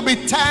life will be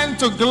turned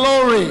to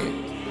glory.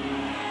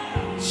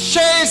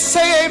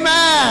 Say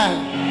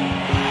amen.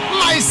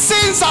 My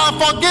sins are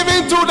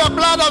forgiven through the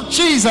blood of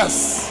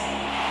Jesus.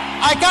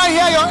 I can't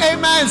hear your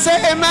amen.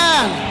 Say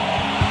amen.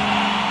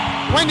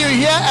 When you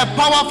hear a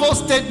powerful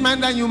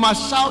statement, then you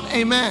must shout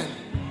amen.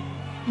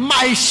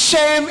 My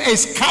shame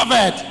is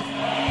covered.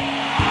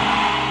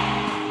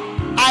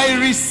 I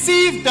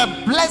receive the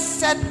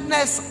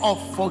blessedness of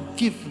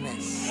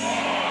forgiveness.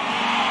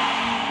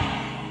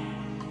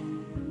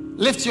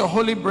 Lift your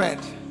holy bread.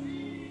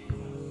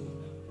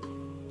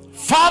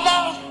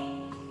 Father,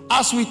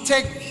 as we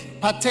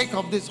partake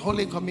of this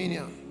Holy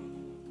Communion,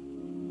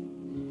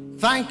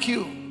 thank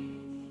you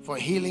for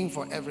healing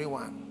for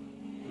everyone.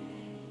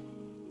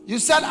 You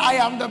said, I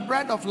am the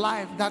bread of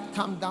life that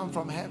come down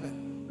from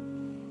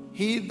heaven.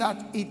 He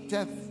that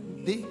eateth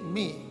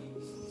me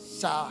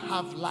shall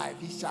have life.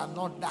 He shall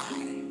not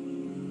die.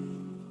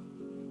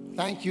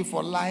 Thank you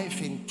for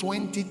life in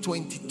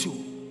 2022.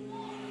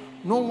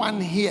 No one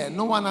here,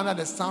 no one under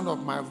the sound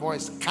of my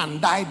voice can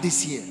die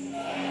this year.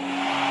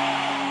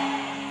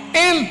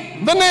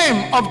 In the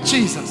name of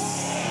Jesus.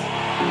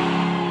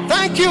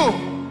 Thank you.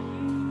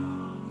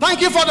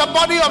 Thank you for the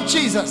body of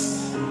Jesus.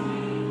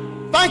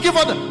 Thank you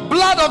for the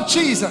blood of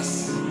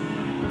Jesus.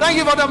 Thank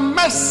you for the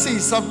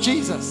mercies of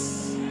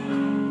Jesus.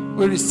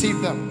 We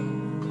receive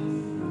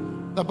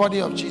them. The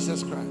body of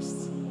Jesus Christ.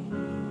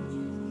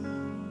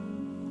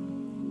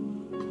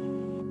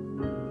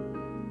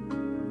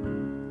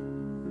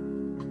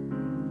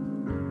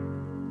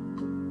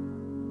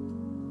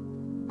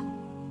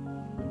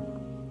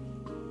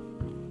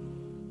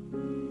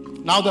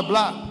 Now the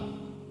blood.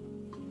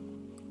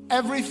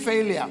 Every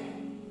failure.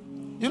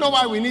 You know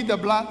why we need the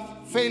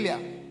blood? Failure.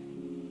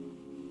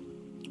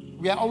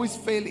 We are always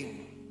failing.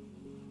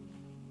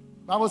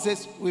 The Bible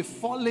says we've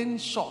fallen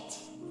short.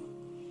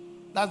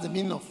 That's the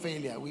meaning of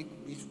failure. We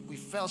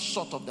fell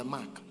short of the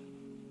mark.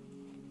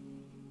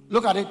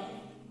 Look at it.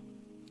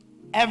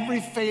 Every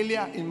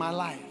failure in my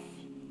life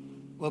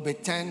will be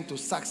turned to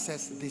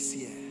success this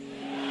year.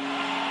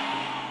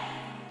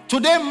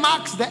 Today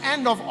marks the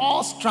end of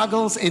all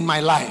struggles in my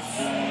life.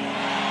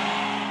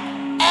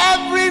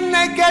 Every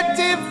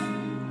negative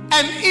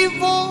and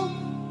evil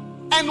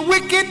and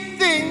wicked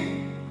thing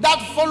that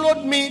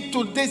followed me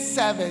to this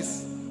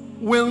service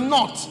will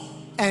not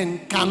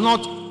and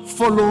cannot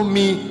follow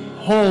me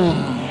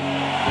home.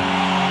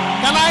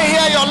 Can I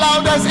hear your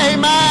loudest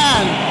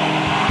amen?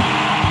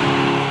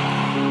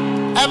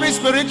 Every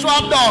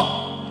spiritual door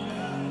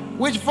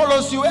which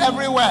follows you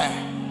everywhere,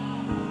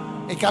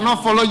 it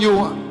cannot follow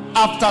you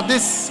after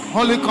this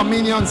Holy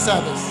Communion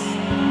service.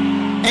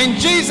 In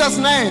Jesus'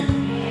 name.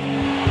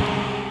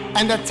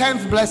 And the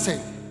 10th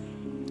blessing,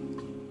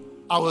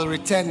 I will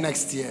return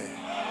next year.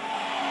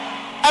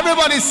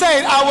 Everybody say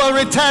it, I will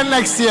return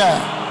next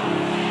year.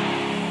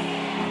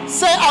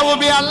 Say, I will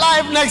be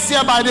alive next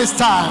year by this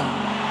time.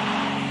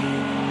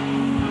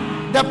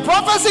 The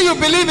prophecy you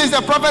believe is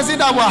the prophecy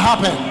that will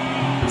happen.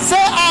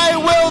 Say, I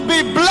will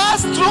be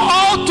blessed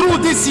all through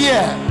this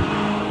year.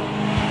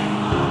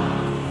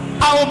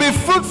 I will be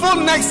fruitful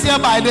next year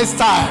by this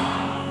time.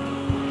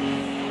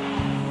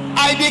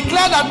 I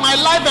declare that my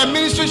life and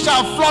ministry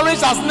shall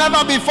flourish as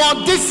never before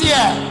this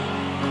year.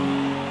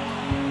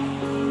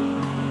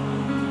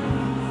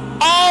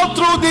 All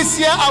through this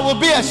year, I will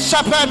be a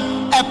shepherd,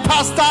 a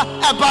pastor,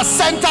 a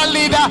bacenta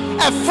leader,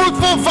 a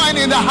fruitful vine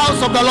in the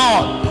house of the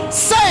Lord.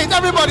 Say it,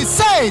 everybody,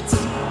 say it.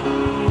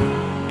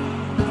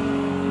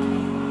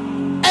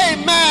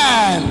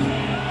 Amen.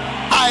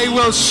 I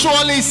will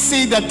surely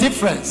see the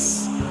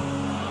difference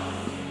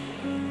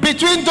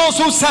between those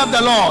who serve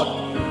the Lord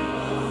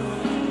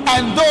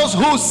and those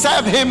who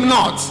serve him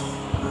not.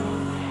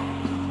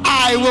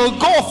 I will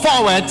go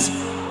forward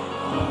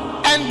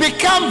and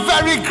become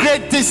very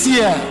great this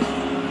year.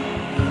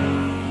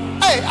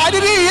 Hey, I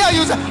didn't hear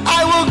you say,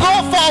 I will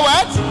go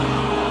forward.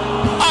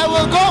 I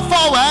will go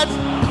forward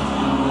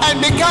and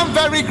become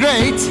very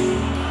great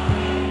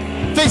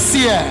this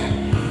year.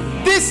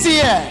 This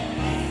year.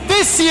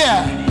 This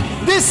year.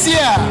 This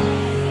year.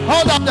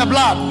 Hold up the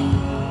blood.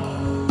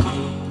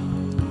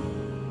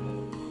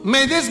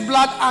 May this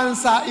blood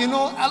answer, a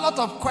lot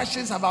of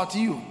questions about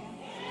you.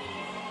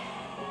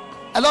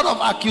 A lot of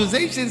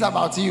accusations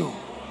about you.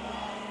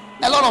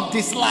 a lot of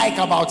dislike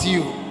about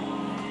you,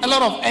 a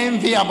lot of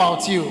envy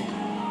about you,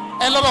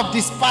 a lot of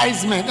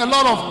despisement, a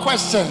lot of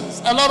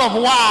questions, a lot of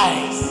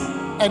whys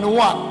and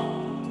what.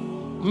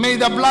 May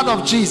the blood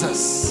of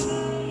Jesus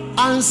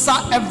answer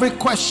every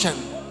question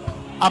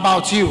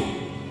about you.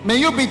 May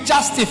you be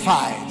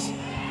justified.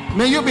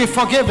 May you be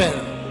forgiven.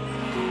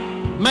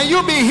 May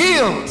you be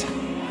healed.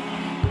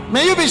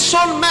 May you be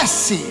shown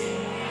mercy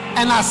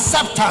and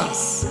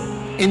acceptance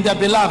in the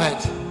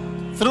beloved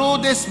through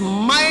this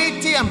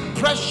mighty and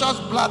precious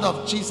blood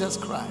of Jesus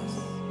Christ.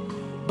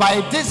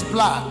 By this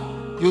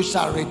blood, you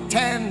shall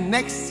return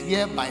next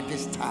year by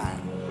this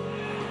time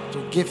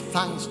to give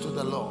thanks to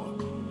the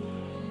Lord.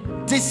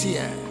 This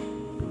year,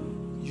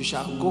 you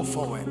shall go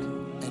forward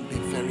and be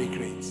very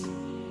great.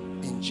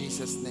 In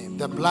Jesus' name,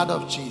 the blood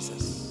of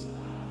Jesus.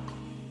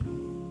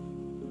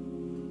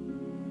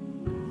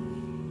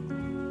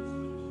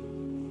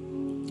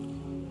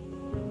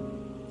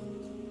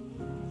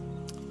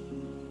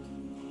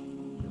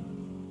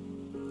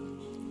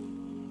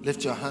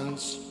 Lift your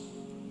hands.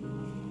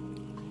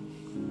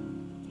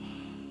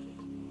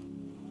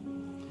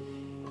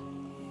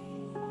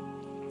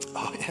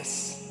 Oh,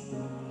 yes.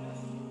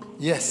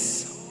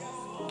 Yes.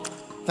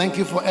 Thank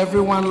you for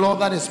everyone, Lord,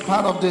 that is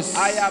part of this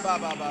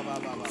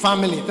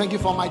family. Thank you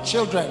for my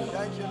children.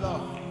 Thank you,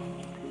 Lord.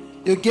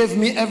 You gave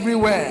me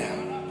everywhere,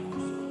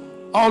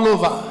 all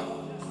over.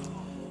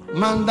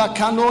 Manda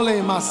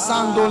kanole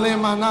masandole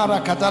manara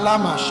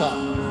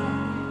katalamasha.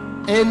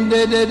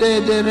 Ende de de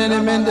de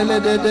mendele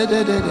de de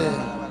de de de.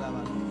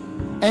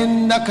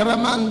 Enda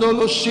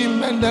kramandolo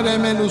shimbendere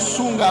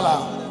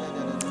menusungala.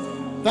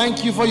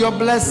 Thank you for your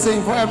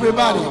blessing for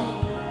everybody.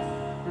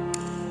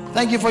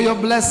 Thank you for your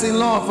blessing,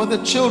 Lord, for the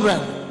children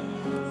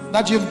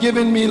that you've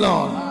given me,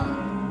 Lord.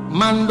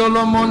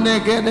 Mandolo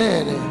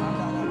monegede.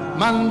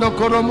 Mando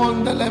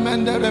koromondele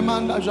mendere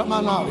manda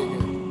jamanari.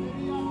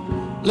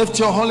 Lift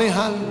your holy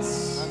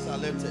hands. Hands are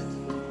lifted.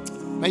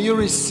 May you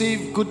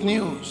receive good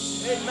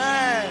news.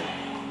 Amen.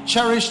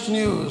 Cherished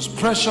news,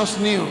 precious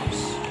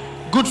news,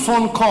 good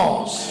phone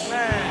calls,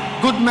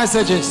 Amen. good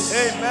messages,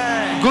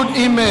 Amen. good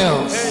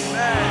emails.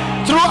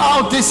 Amen.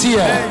 Throughout this year,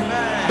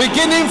 Amen.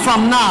 beginning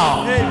from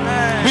now.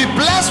 Amen. Be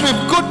blessed with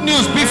good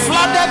news. Be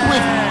flooded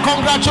with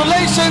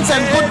congratulations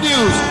and good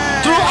news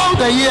throughout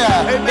the year.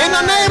 Amen. In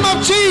the name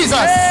of Jesus.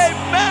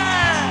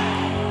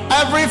 Amen.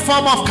 Every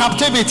form of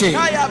captivity,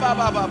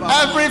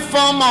 every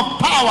form of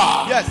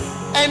power, Yes.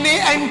 any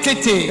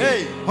entity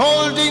Hey.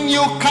 holding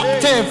you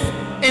captive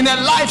in a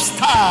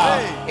lifestyle,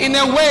 Hey. in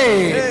a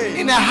way, Hey.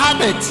 in a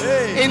habit,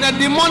 Hey. in a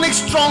demonic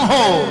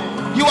stronghold,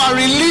 you are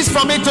released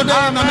from it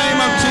today in the name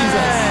of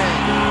Jesus.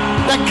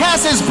 The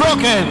curse is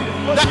broken.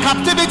 The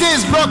captivity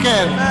is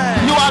broken.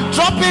 Amen. You are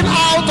dropping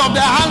out of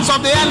the hands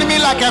of the enemy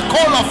like a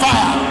coal of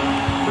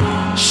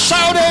fire.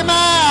 Shout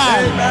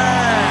amen.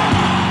 Amen.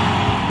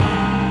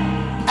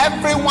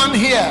 Everyone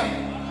here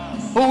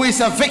who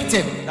is a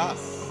victim, Yes.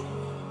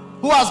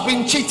 who has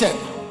been cheated,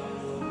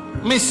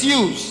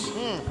 misused,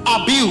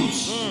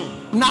 abused,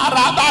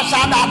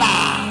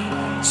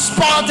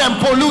 spoiled and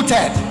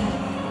polluted,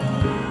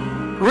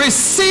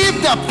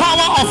 receive the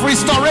power of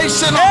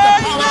restoration of the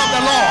power of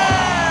the Lord.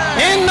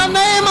 In the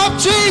name of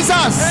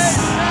Jesus,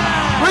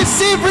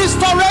 receive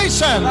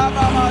restoration.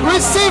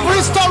 Receive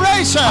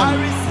restoration.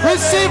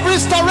 Receive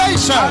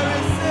restoration.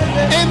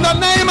 In the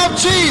name of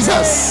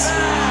Jesus,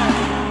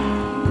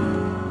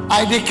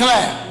 I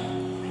declare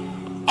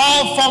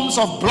all forms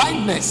of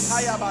blindness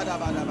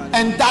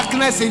and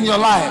darkness in your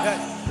life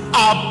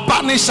are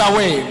banished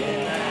away.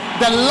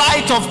 The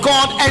light of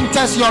God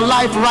enters your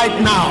life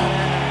right now.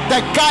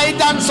 The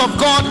guidance of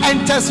God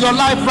enters your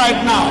life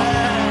right now.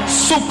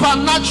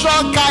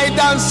 Supernatural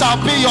guidance shall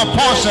be your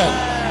portion.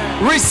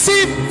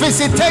 Receive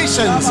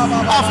visitations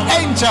of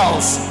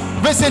angels,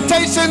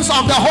 visitations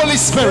of the Holy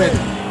Spirit,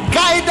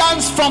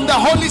 guidance from the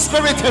Holy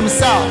Spirit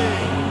himself.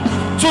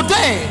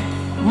 Today,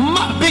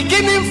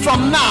 beginning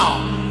from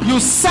now, you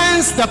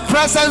sense the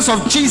presence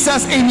of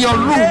Jesus in your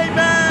room.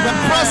 Amen. The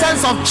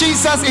presence of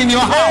Jesus in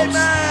your house.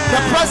 Amen.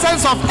 The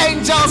presence of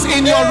angels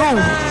in your room.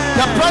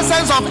 The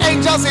presence of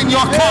angels in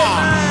your car.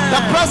 Amen.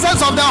 The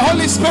presence of the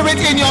Holy Spirit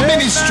in your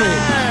ministry.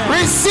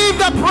 Receive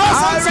the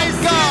presence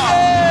of God.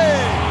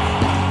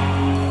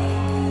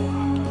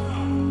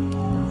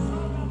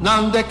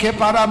 Nande ke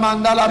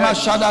paramandala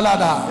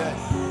mashadalada.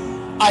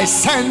 I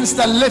sense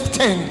the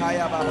lifting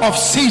of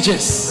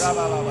sieges,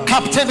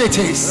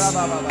 captivities,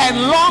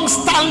 and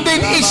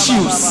long-standing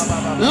issues,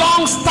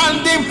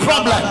 long-standing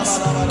problems,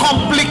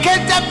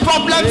 complicated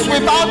problems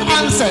without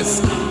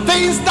answers,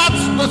 things that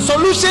the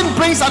solution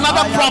brings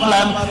another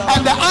problem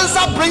and the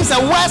answer brings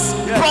a worse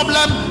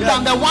problem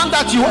than the one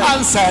that you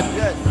answered.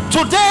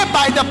 Today,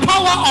 by the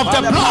power of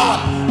the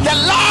blood, the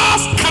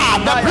last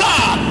card, the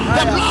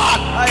blood,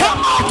 come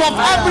out of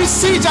every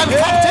siege and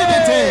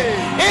captivity.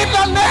 In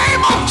the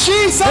name of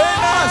Jesus,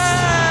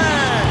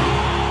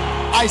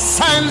 I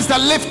sense the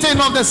lifting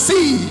of the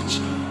siege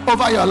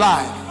over your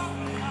life.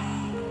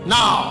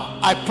 Now,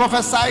 I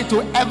prophesy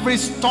to every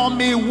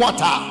stormy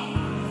water,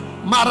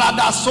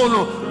 Marada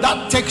Solo,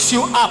 that takes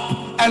you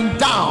up and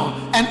down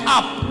and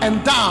up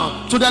and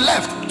down, to the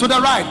left, to the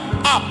right,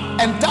 up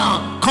and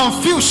down.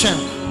 Confusion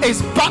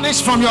is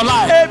banished from your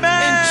life.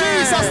 Amen. In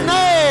Jesus'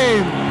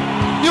 name.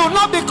 You will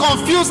not be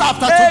confused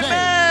after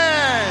today.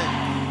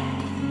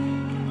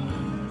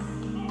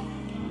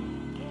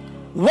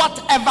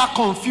 Whatever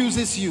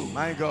confuses you,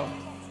 My God.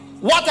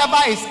 whatever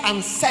is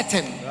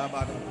uncertain,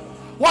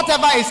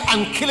 whatever is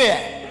unclear,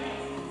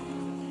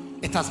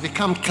 it has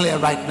become clear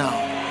right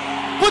now.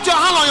 Put your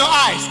hand on your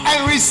eyes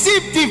and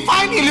receive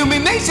divine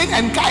illumination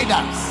and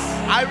guidance.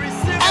 I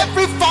receive it.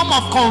 Every form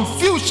of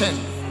confusion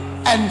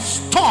and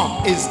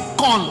storm is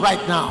gone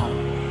right now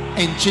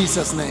in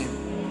Jesus' name.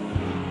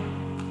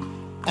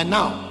 And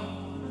now,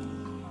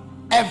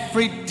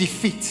 every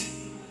defeat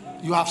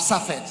you have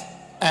suffered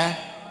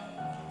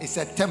is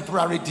a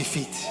temporary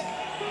defeat.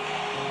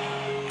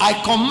 I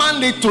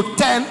command it to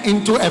turn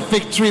into a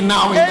victory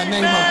now in the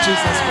name of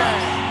Jesus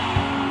Christ.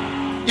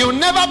 You'll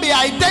never be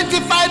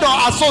identified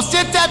or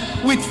associated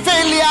with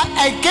failure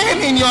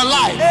again in your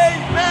life.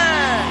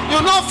 Amen.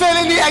 You'll not fail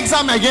any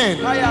exam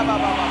again.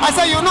 I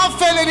said you'll not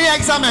fail any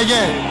exam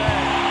again.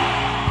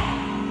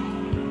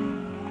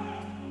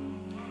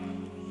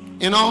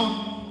 You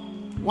know,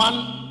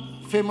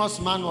 one famous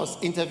man was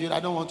interviewed.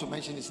 I don't want to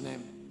mention his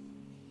name,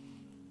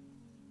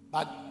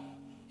 but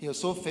he was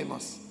so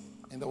famous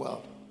in the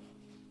world,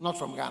 not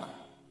from Ghana.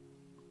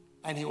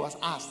 And he was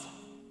asked,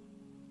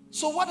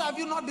 so what have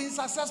you not been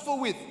successful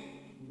with?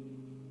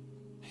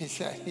 He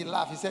said, he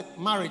laughed. He said,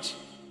 marriage.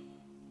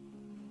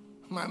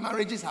 My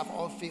marriages have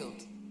all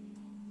failed.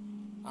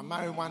 I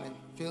marry one and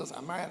it fails.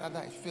 I marry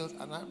another, it fails.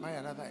 I marry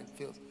another, it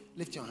fails.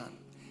 Lift your hand.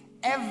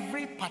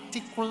 Every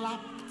particular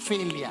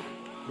failure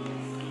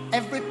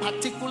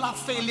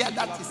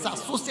that is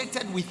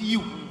associated with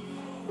you,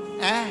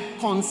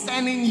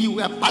 concerning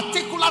you, a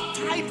particular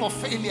type of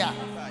failure.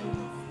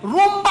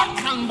 Rumba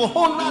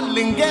Kanbohona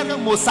Lingere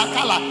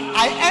Mosakala.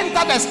 I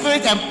enter the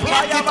spirit and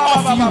pluck it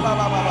off you.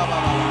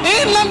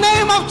 In the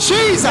name of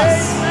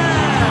Jesus,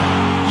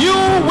 you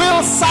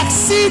will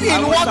succeed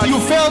in what you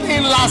failed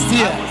in last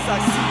year.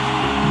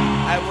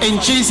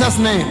 In Jesus'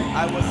 name.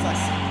 I will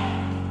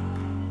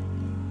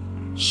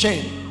succeed.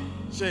 Shame.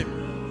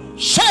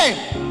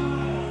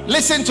 Shame.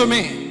 Listen to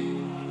me.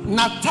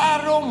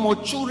 Nataro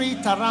Mochuri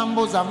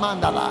Tarambo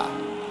Zamandala.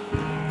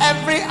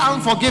 Every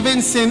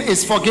unforgiven sin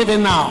is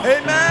forgiven now.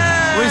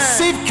 Amen.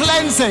 Receive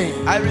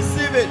cleansing. I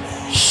receive it.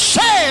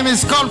 Shame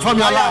is gone from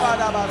your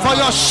life. For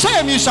your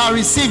shame you shall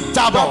receive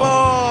double.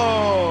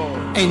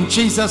 In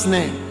Jesus'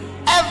 name.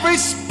 Every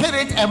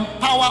spirit and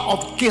power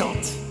of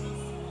guilt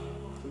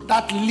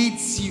that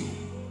leads you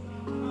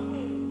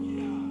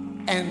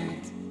and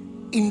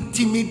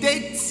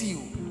intimidates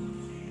you,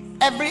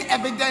 every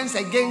evidence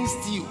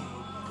against you,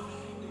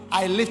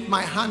 I lift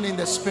my hand in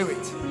the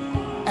spirit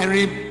and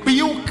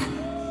rebuke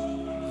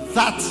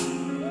that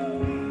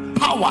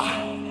power,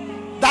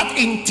 that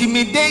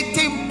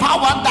intimidating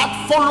power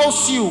that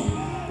follows you,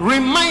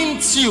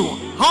 reminds you,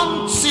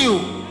 haunts you,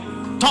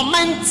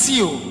 torments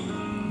you.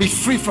 Be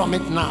free from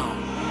it now.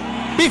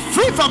 Be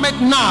free from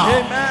it now.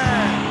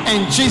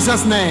 Amen. In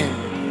Jesus' name.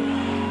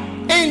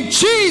 In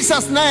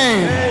Jesus'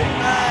 name.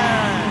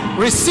 Amen.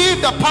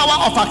 Receive the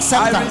power of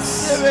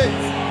acceptance. I receive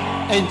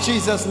it. In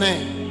Jesus'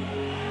 name.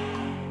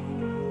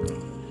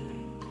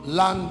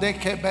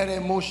 Landekebere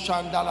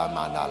mushandala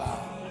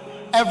mandala.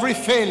 Every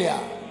failure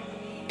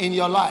in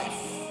your life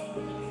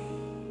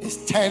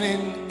is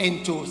turning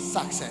into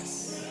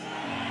success.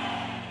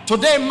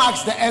 Today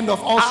marks the end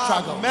of all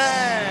struggle.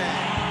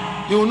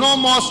 Amen. You will no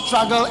more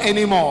struggle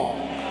anymore.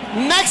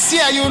 Next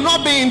year you will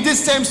not be in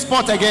this same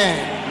spot again.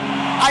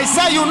 I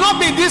say you will not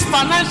be in this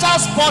financial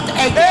spot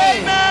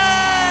again.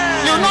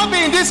 Amen. You will not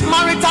be in this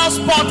marital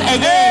spot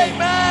again.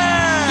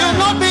 Amen. You will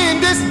not be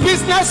in this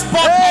business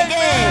spot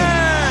again.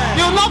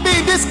 You will not be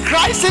in this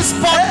crisis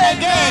spot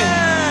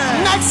again.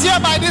 Next year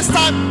by this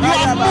time you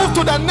have moved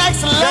to the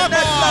next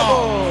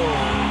level.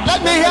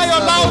 Let me hear your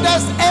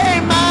loudest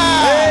amen.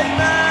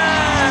 Amen.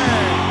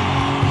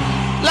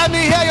 Let me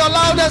hear your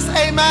loudest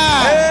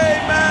amen.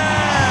 Amen.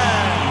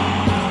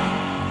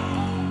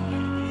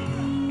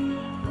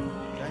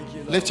 Thank you,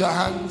 Lord. Lift your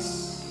hands.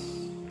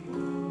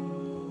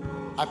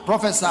 I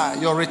prophesy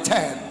your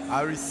return.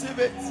 I receive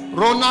it.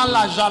 Rona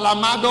la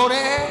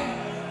jalamadore.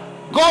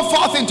 Go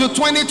forth into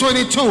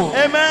 2022.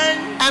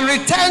 Amen. And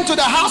return to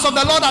the house of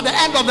the Lord at the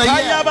end of the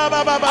year.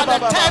 At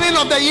the turning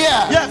of the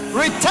year. Yes.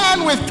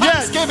 Return with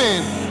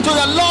thanksgiving to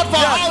the Lord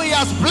for how He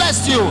has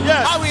blessed you,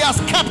 how He has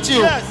kept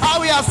you, how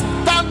He has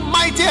done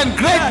mighty and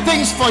great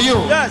things for you.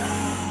 Yes.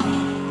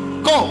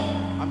 Go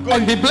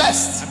and be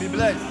blessed.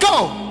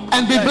 Go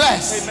and be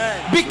blessed.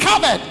 Amen. Be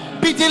covered.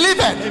 Be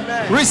delivered.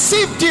 Amen.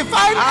 Receive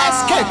divine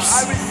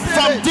escapes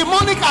from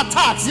demonic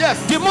attacks,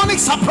 demonic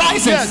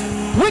surprises,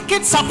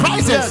 wicked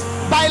surprises.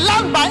 By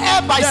land, by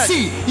air, by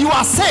sea, you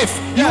are safe.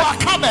 You are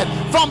covered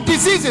from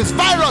diseases,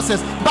 viruses,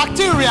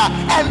 bacteria,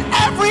 and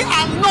every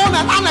unknown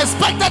and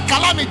unexpected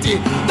calamity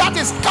that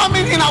is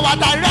coming in our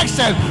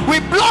direction. We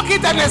block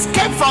it and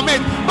escape from it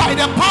by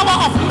the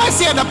power of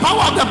mercy and the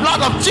power of the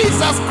blood of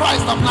Jesus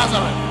Christ of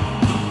Nazareth.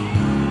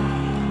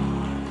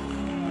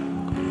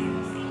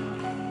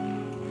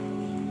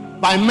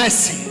 By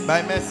mercy.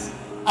 By mercy.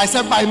 I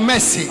said by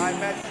mercy. By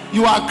mercy.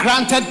 You are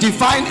granted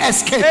divine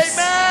escapes.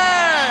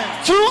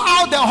 Amen.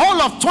 Throughout the whole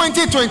of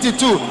 2022,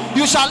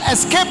 you shall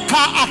escape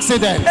car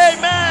accidents.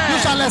 Amen. You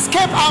shall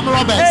escape armed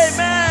robbers.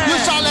 Amen. You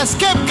shall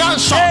escape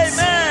gunshots.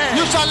 Amen.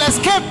 You shall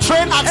escape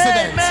train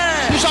accidents.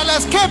 Amen. You shall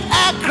escape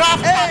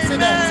aircraft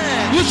accidents.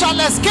 You shall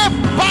escape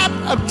bad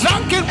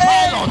drunken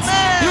pilots.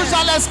 Amen. You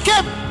shall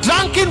escape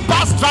drunken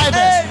bus drivers.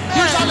 Amen.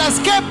 You shall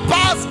escape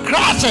bus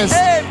crashes.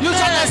 Amen. You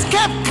shall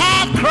escape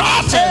car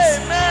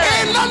crashes.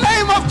 Amen. In the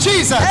name of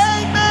Jesus.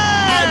 Amen.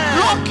 I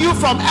block you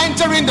from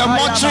entering the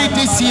mortuary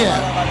this year.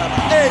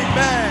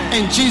 Amen.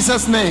 In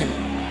Jesus' name.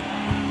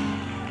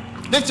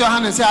 Lift your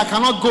hand and say, I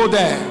cannot go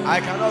there. I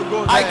cannot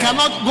go there. I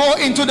cannot go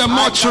into the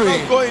mortuary I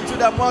cannot go into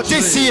the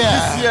mortuary this year.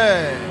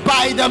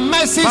 By the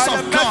mercies By the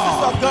of mercies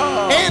God. of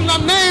God. In the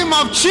name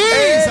of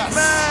Jesus.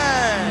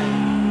 Amen.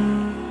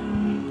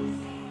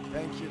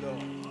 Thank you,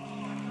 Lord.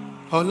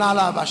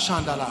 Holala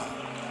bashandala.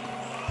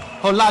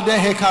 Holade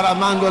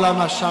hekaramandola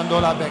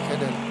mashandola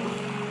bekedela.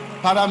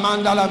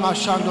 Paramandala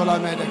mashandola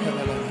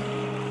medekebele.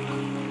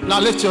 Now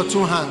lift your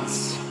two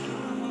hands.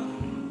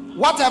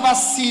 Whatever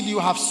seed you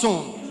have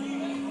sown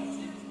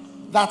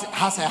that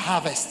has a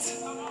harvest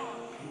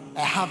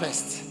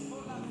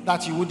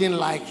that you wouldn't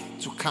like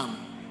to come.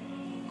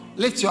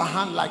 Lift your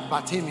hand like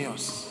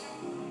Bartimaeus,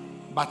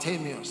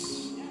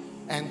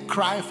 and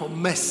cry for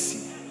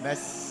mercy,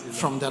 Mercy, Lord.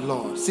 from the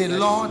Lord. Say, Mercy.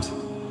 Lord,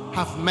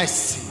 have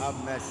mercy.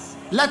 Have mercy.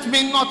 Let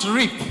me not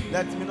reap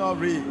Let me not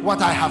reap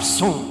what I have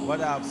sown. what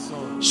I have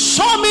sown.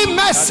 Show me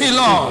mercy,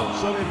 Lord.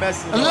 Show me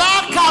mercy, Lord.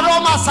 La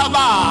karoma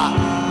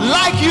saba.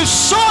 Like you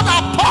showed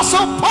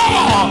Apostle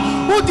Paul,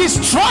 who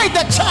destroyed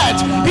the church.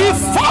 He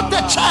fought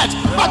the church,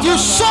 but you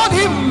showed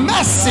him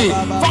mercy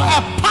for a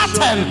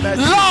pattern.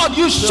 Lord,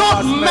 you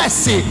showed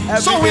mercy.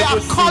 So we are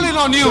calling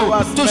on you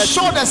to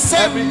show the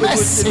same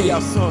mercy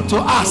to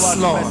us,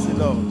 Lord,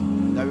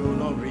 that we will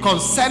not reap.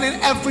 concerning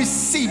every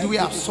seed we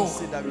have sown.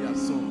 Seed that we have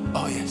sown.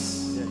 Oh, yes.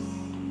 Yes.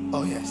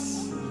 Oh,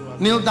 yes.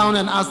 Kneel down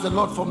and ask the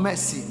Lord for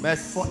mercy.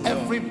 Mercy, For Lord.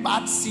 every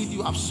bad seed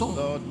you have sown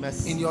Lord,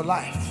 mercy. in your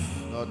life.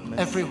 Lord,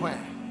 mercy.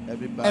 Everywhere.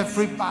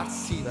 Every Bad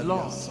seed, that we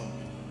Lord. have sown.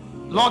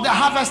 Lord, the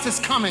harvest is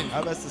coming.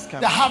 Harvest is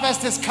coming. The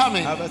harvest is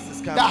coming. Harvest is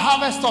coming. The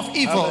harvest of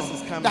evil. Harvest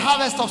is coming. The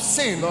harvest of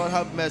sin. Lord,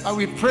 have mercy. And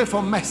we pray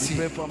for mercy. We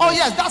pray for Oh, mercy.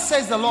 yes, that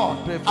says the Lord.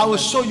 We pray for I will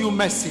mercy. show you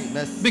mercy.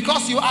 Mercy.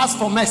 Because you asked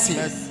for mercy.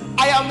 Mercy.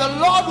 I am the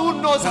Lord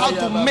who knows how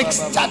to mix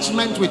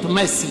judgment with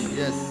mercy.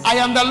 Yes. I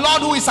am the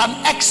Lord who is an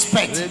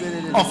expert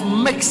of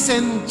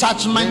mixing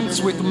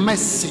judgments with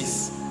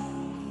mercies.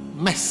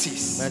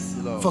 Mercies.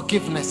 Mercy, Lord.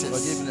 Forgivenesses.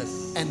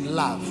 Forgiveness. And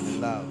love.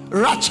 Love.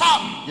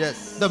 Racham.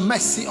 Yes. The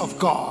mercy of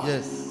God.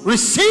 Yes.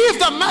 Receive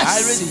the mercy I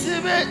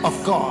receive it.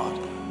 of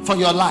God for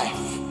your life.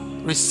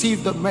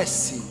 Receive the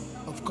mercy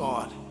of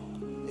God.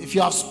 If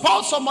you have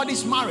spoiled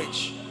somebody's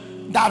marriage,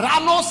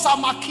 Darano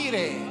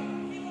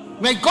Samakire,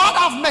 may God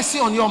have mercy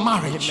on your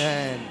marriage.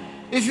 Amen.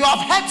 If you have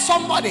hurt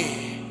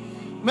somebody,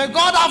 may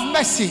God have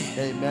mercy.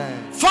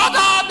 Amen.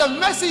 Father, the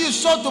mercy you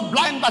showed to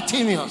blind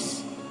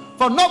Bartimaeus,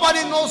 for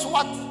nobody knows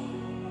what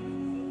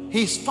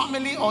his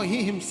family or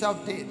he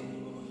himself did,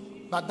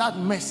 but that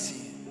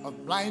mercy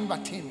of blind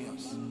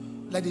Bartimaeus,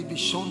 let it be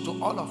shown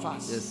to all of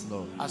us. Yes,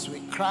 Lord. As we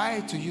cry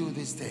to you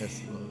this day.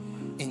 Yes,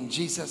 Lord. In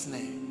Jesus'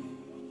 name.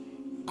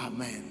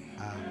 Amen.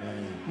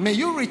 Amen. May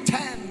you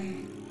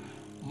return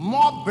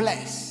more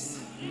blessed,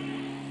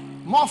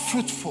 more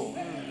fruitful,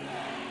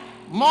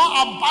 more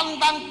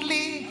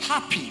abundantly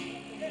happy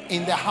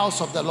in the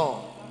house of the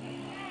Lord.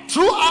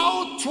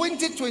 Throughout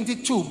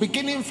 2022,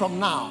 beginning from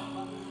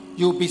now,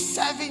 you'll be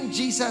serving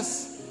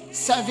Jesus,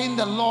 serving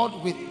the Lord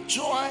with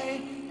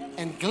joy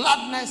and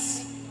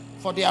gladness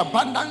for the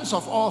abundance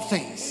of all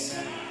things.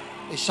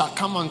 It shall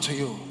come unto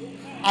you.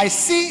 I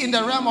see in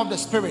the realm of the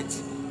spirit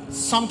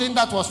something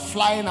that was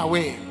flying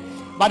away,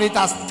 but it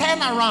has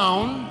turned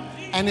around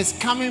and is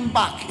coming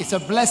back. It's a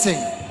blessing.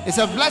 It's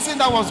a blessing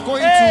that was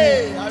going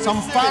to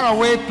some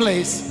faraway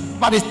place,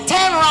 but it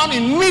turned around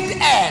in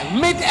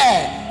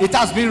mid-air. It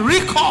has been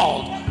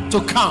recalled to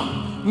come.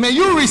 May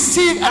you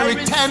receive a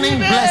returning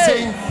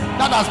blessing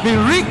that has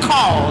been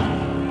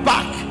recalled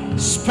back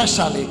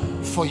specially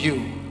for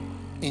you.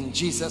 In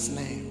Jesus'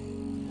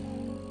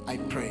 name, I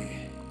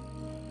pray.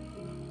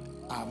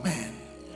 Amen.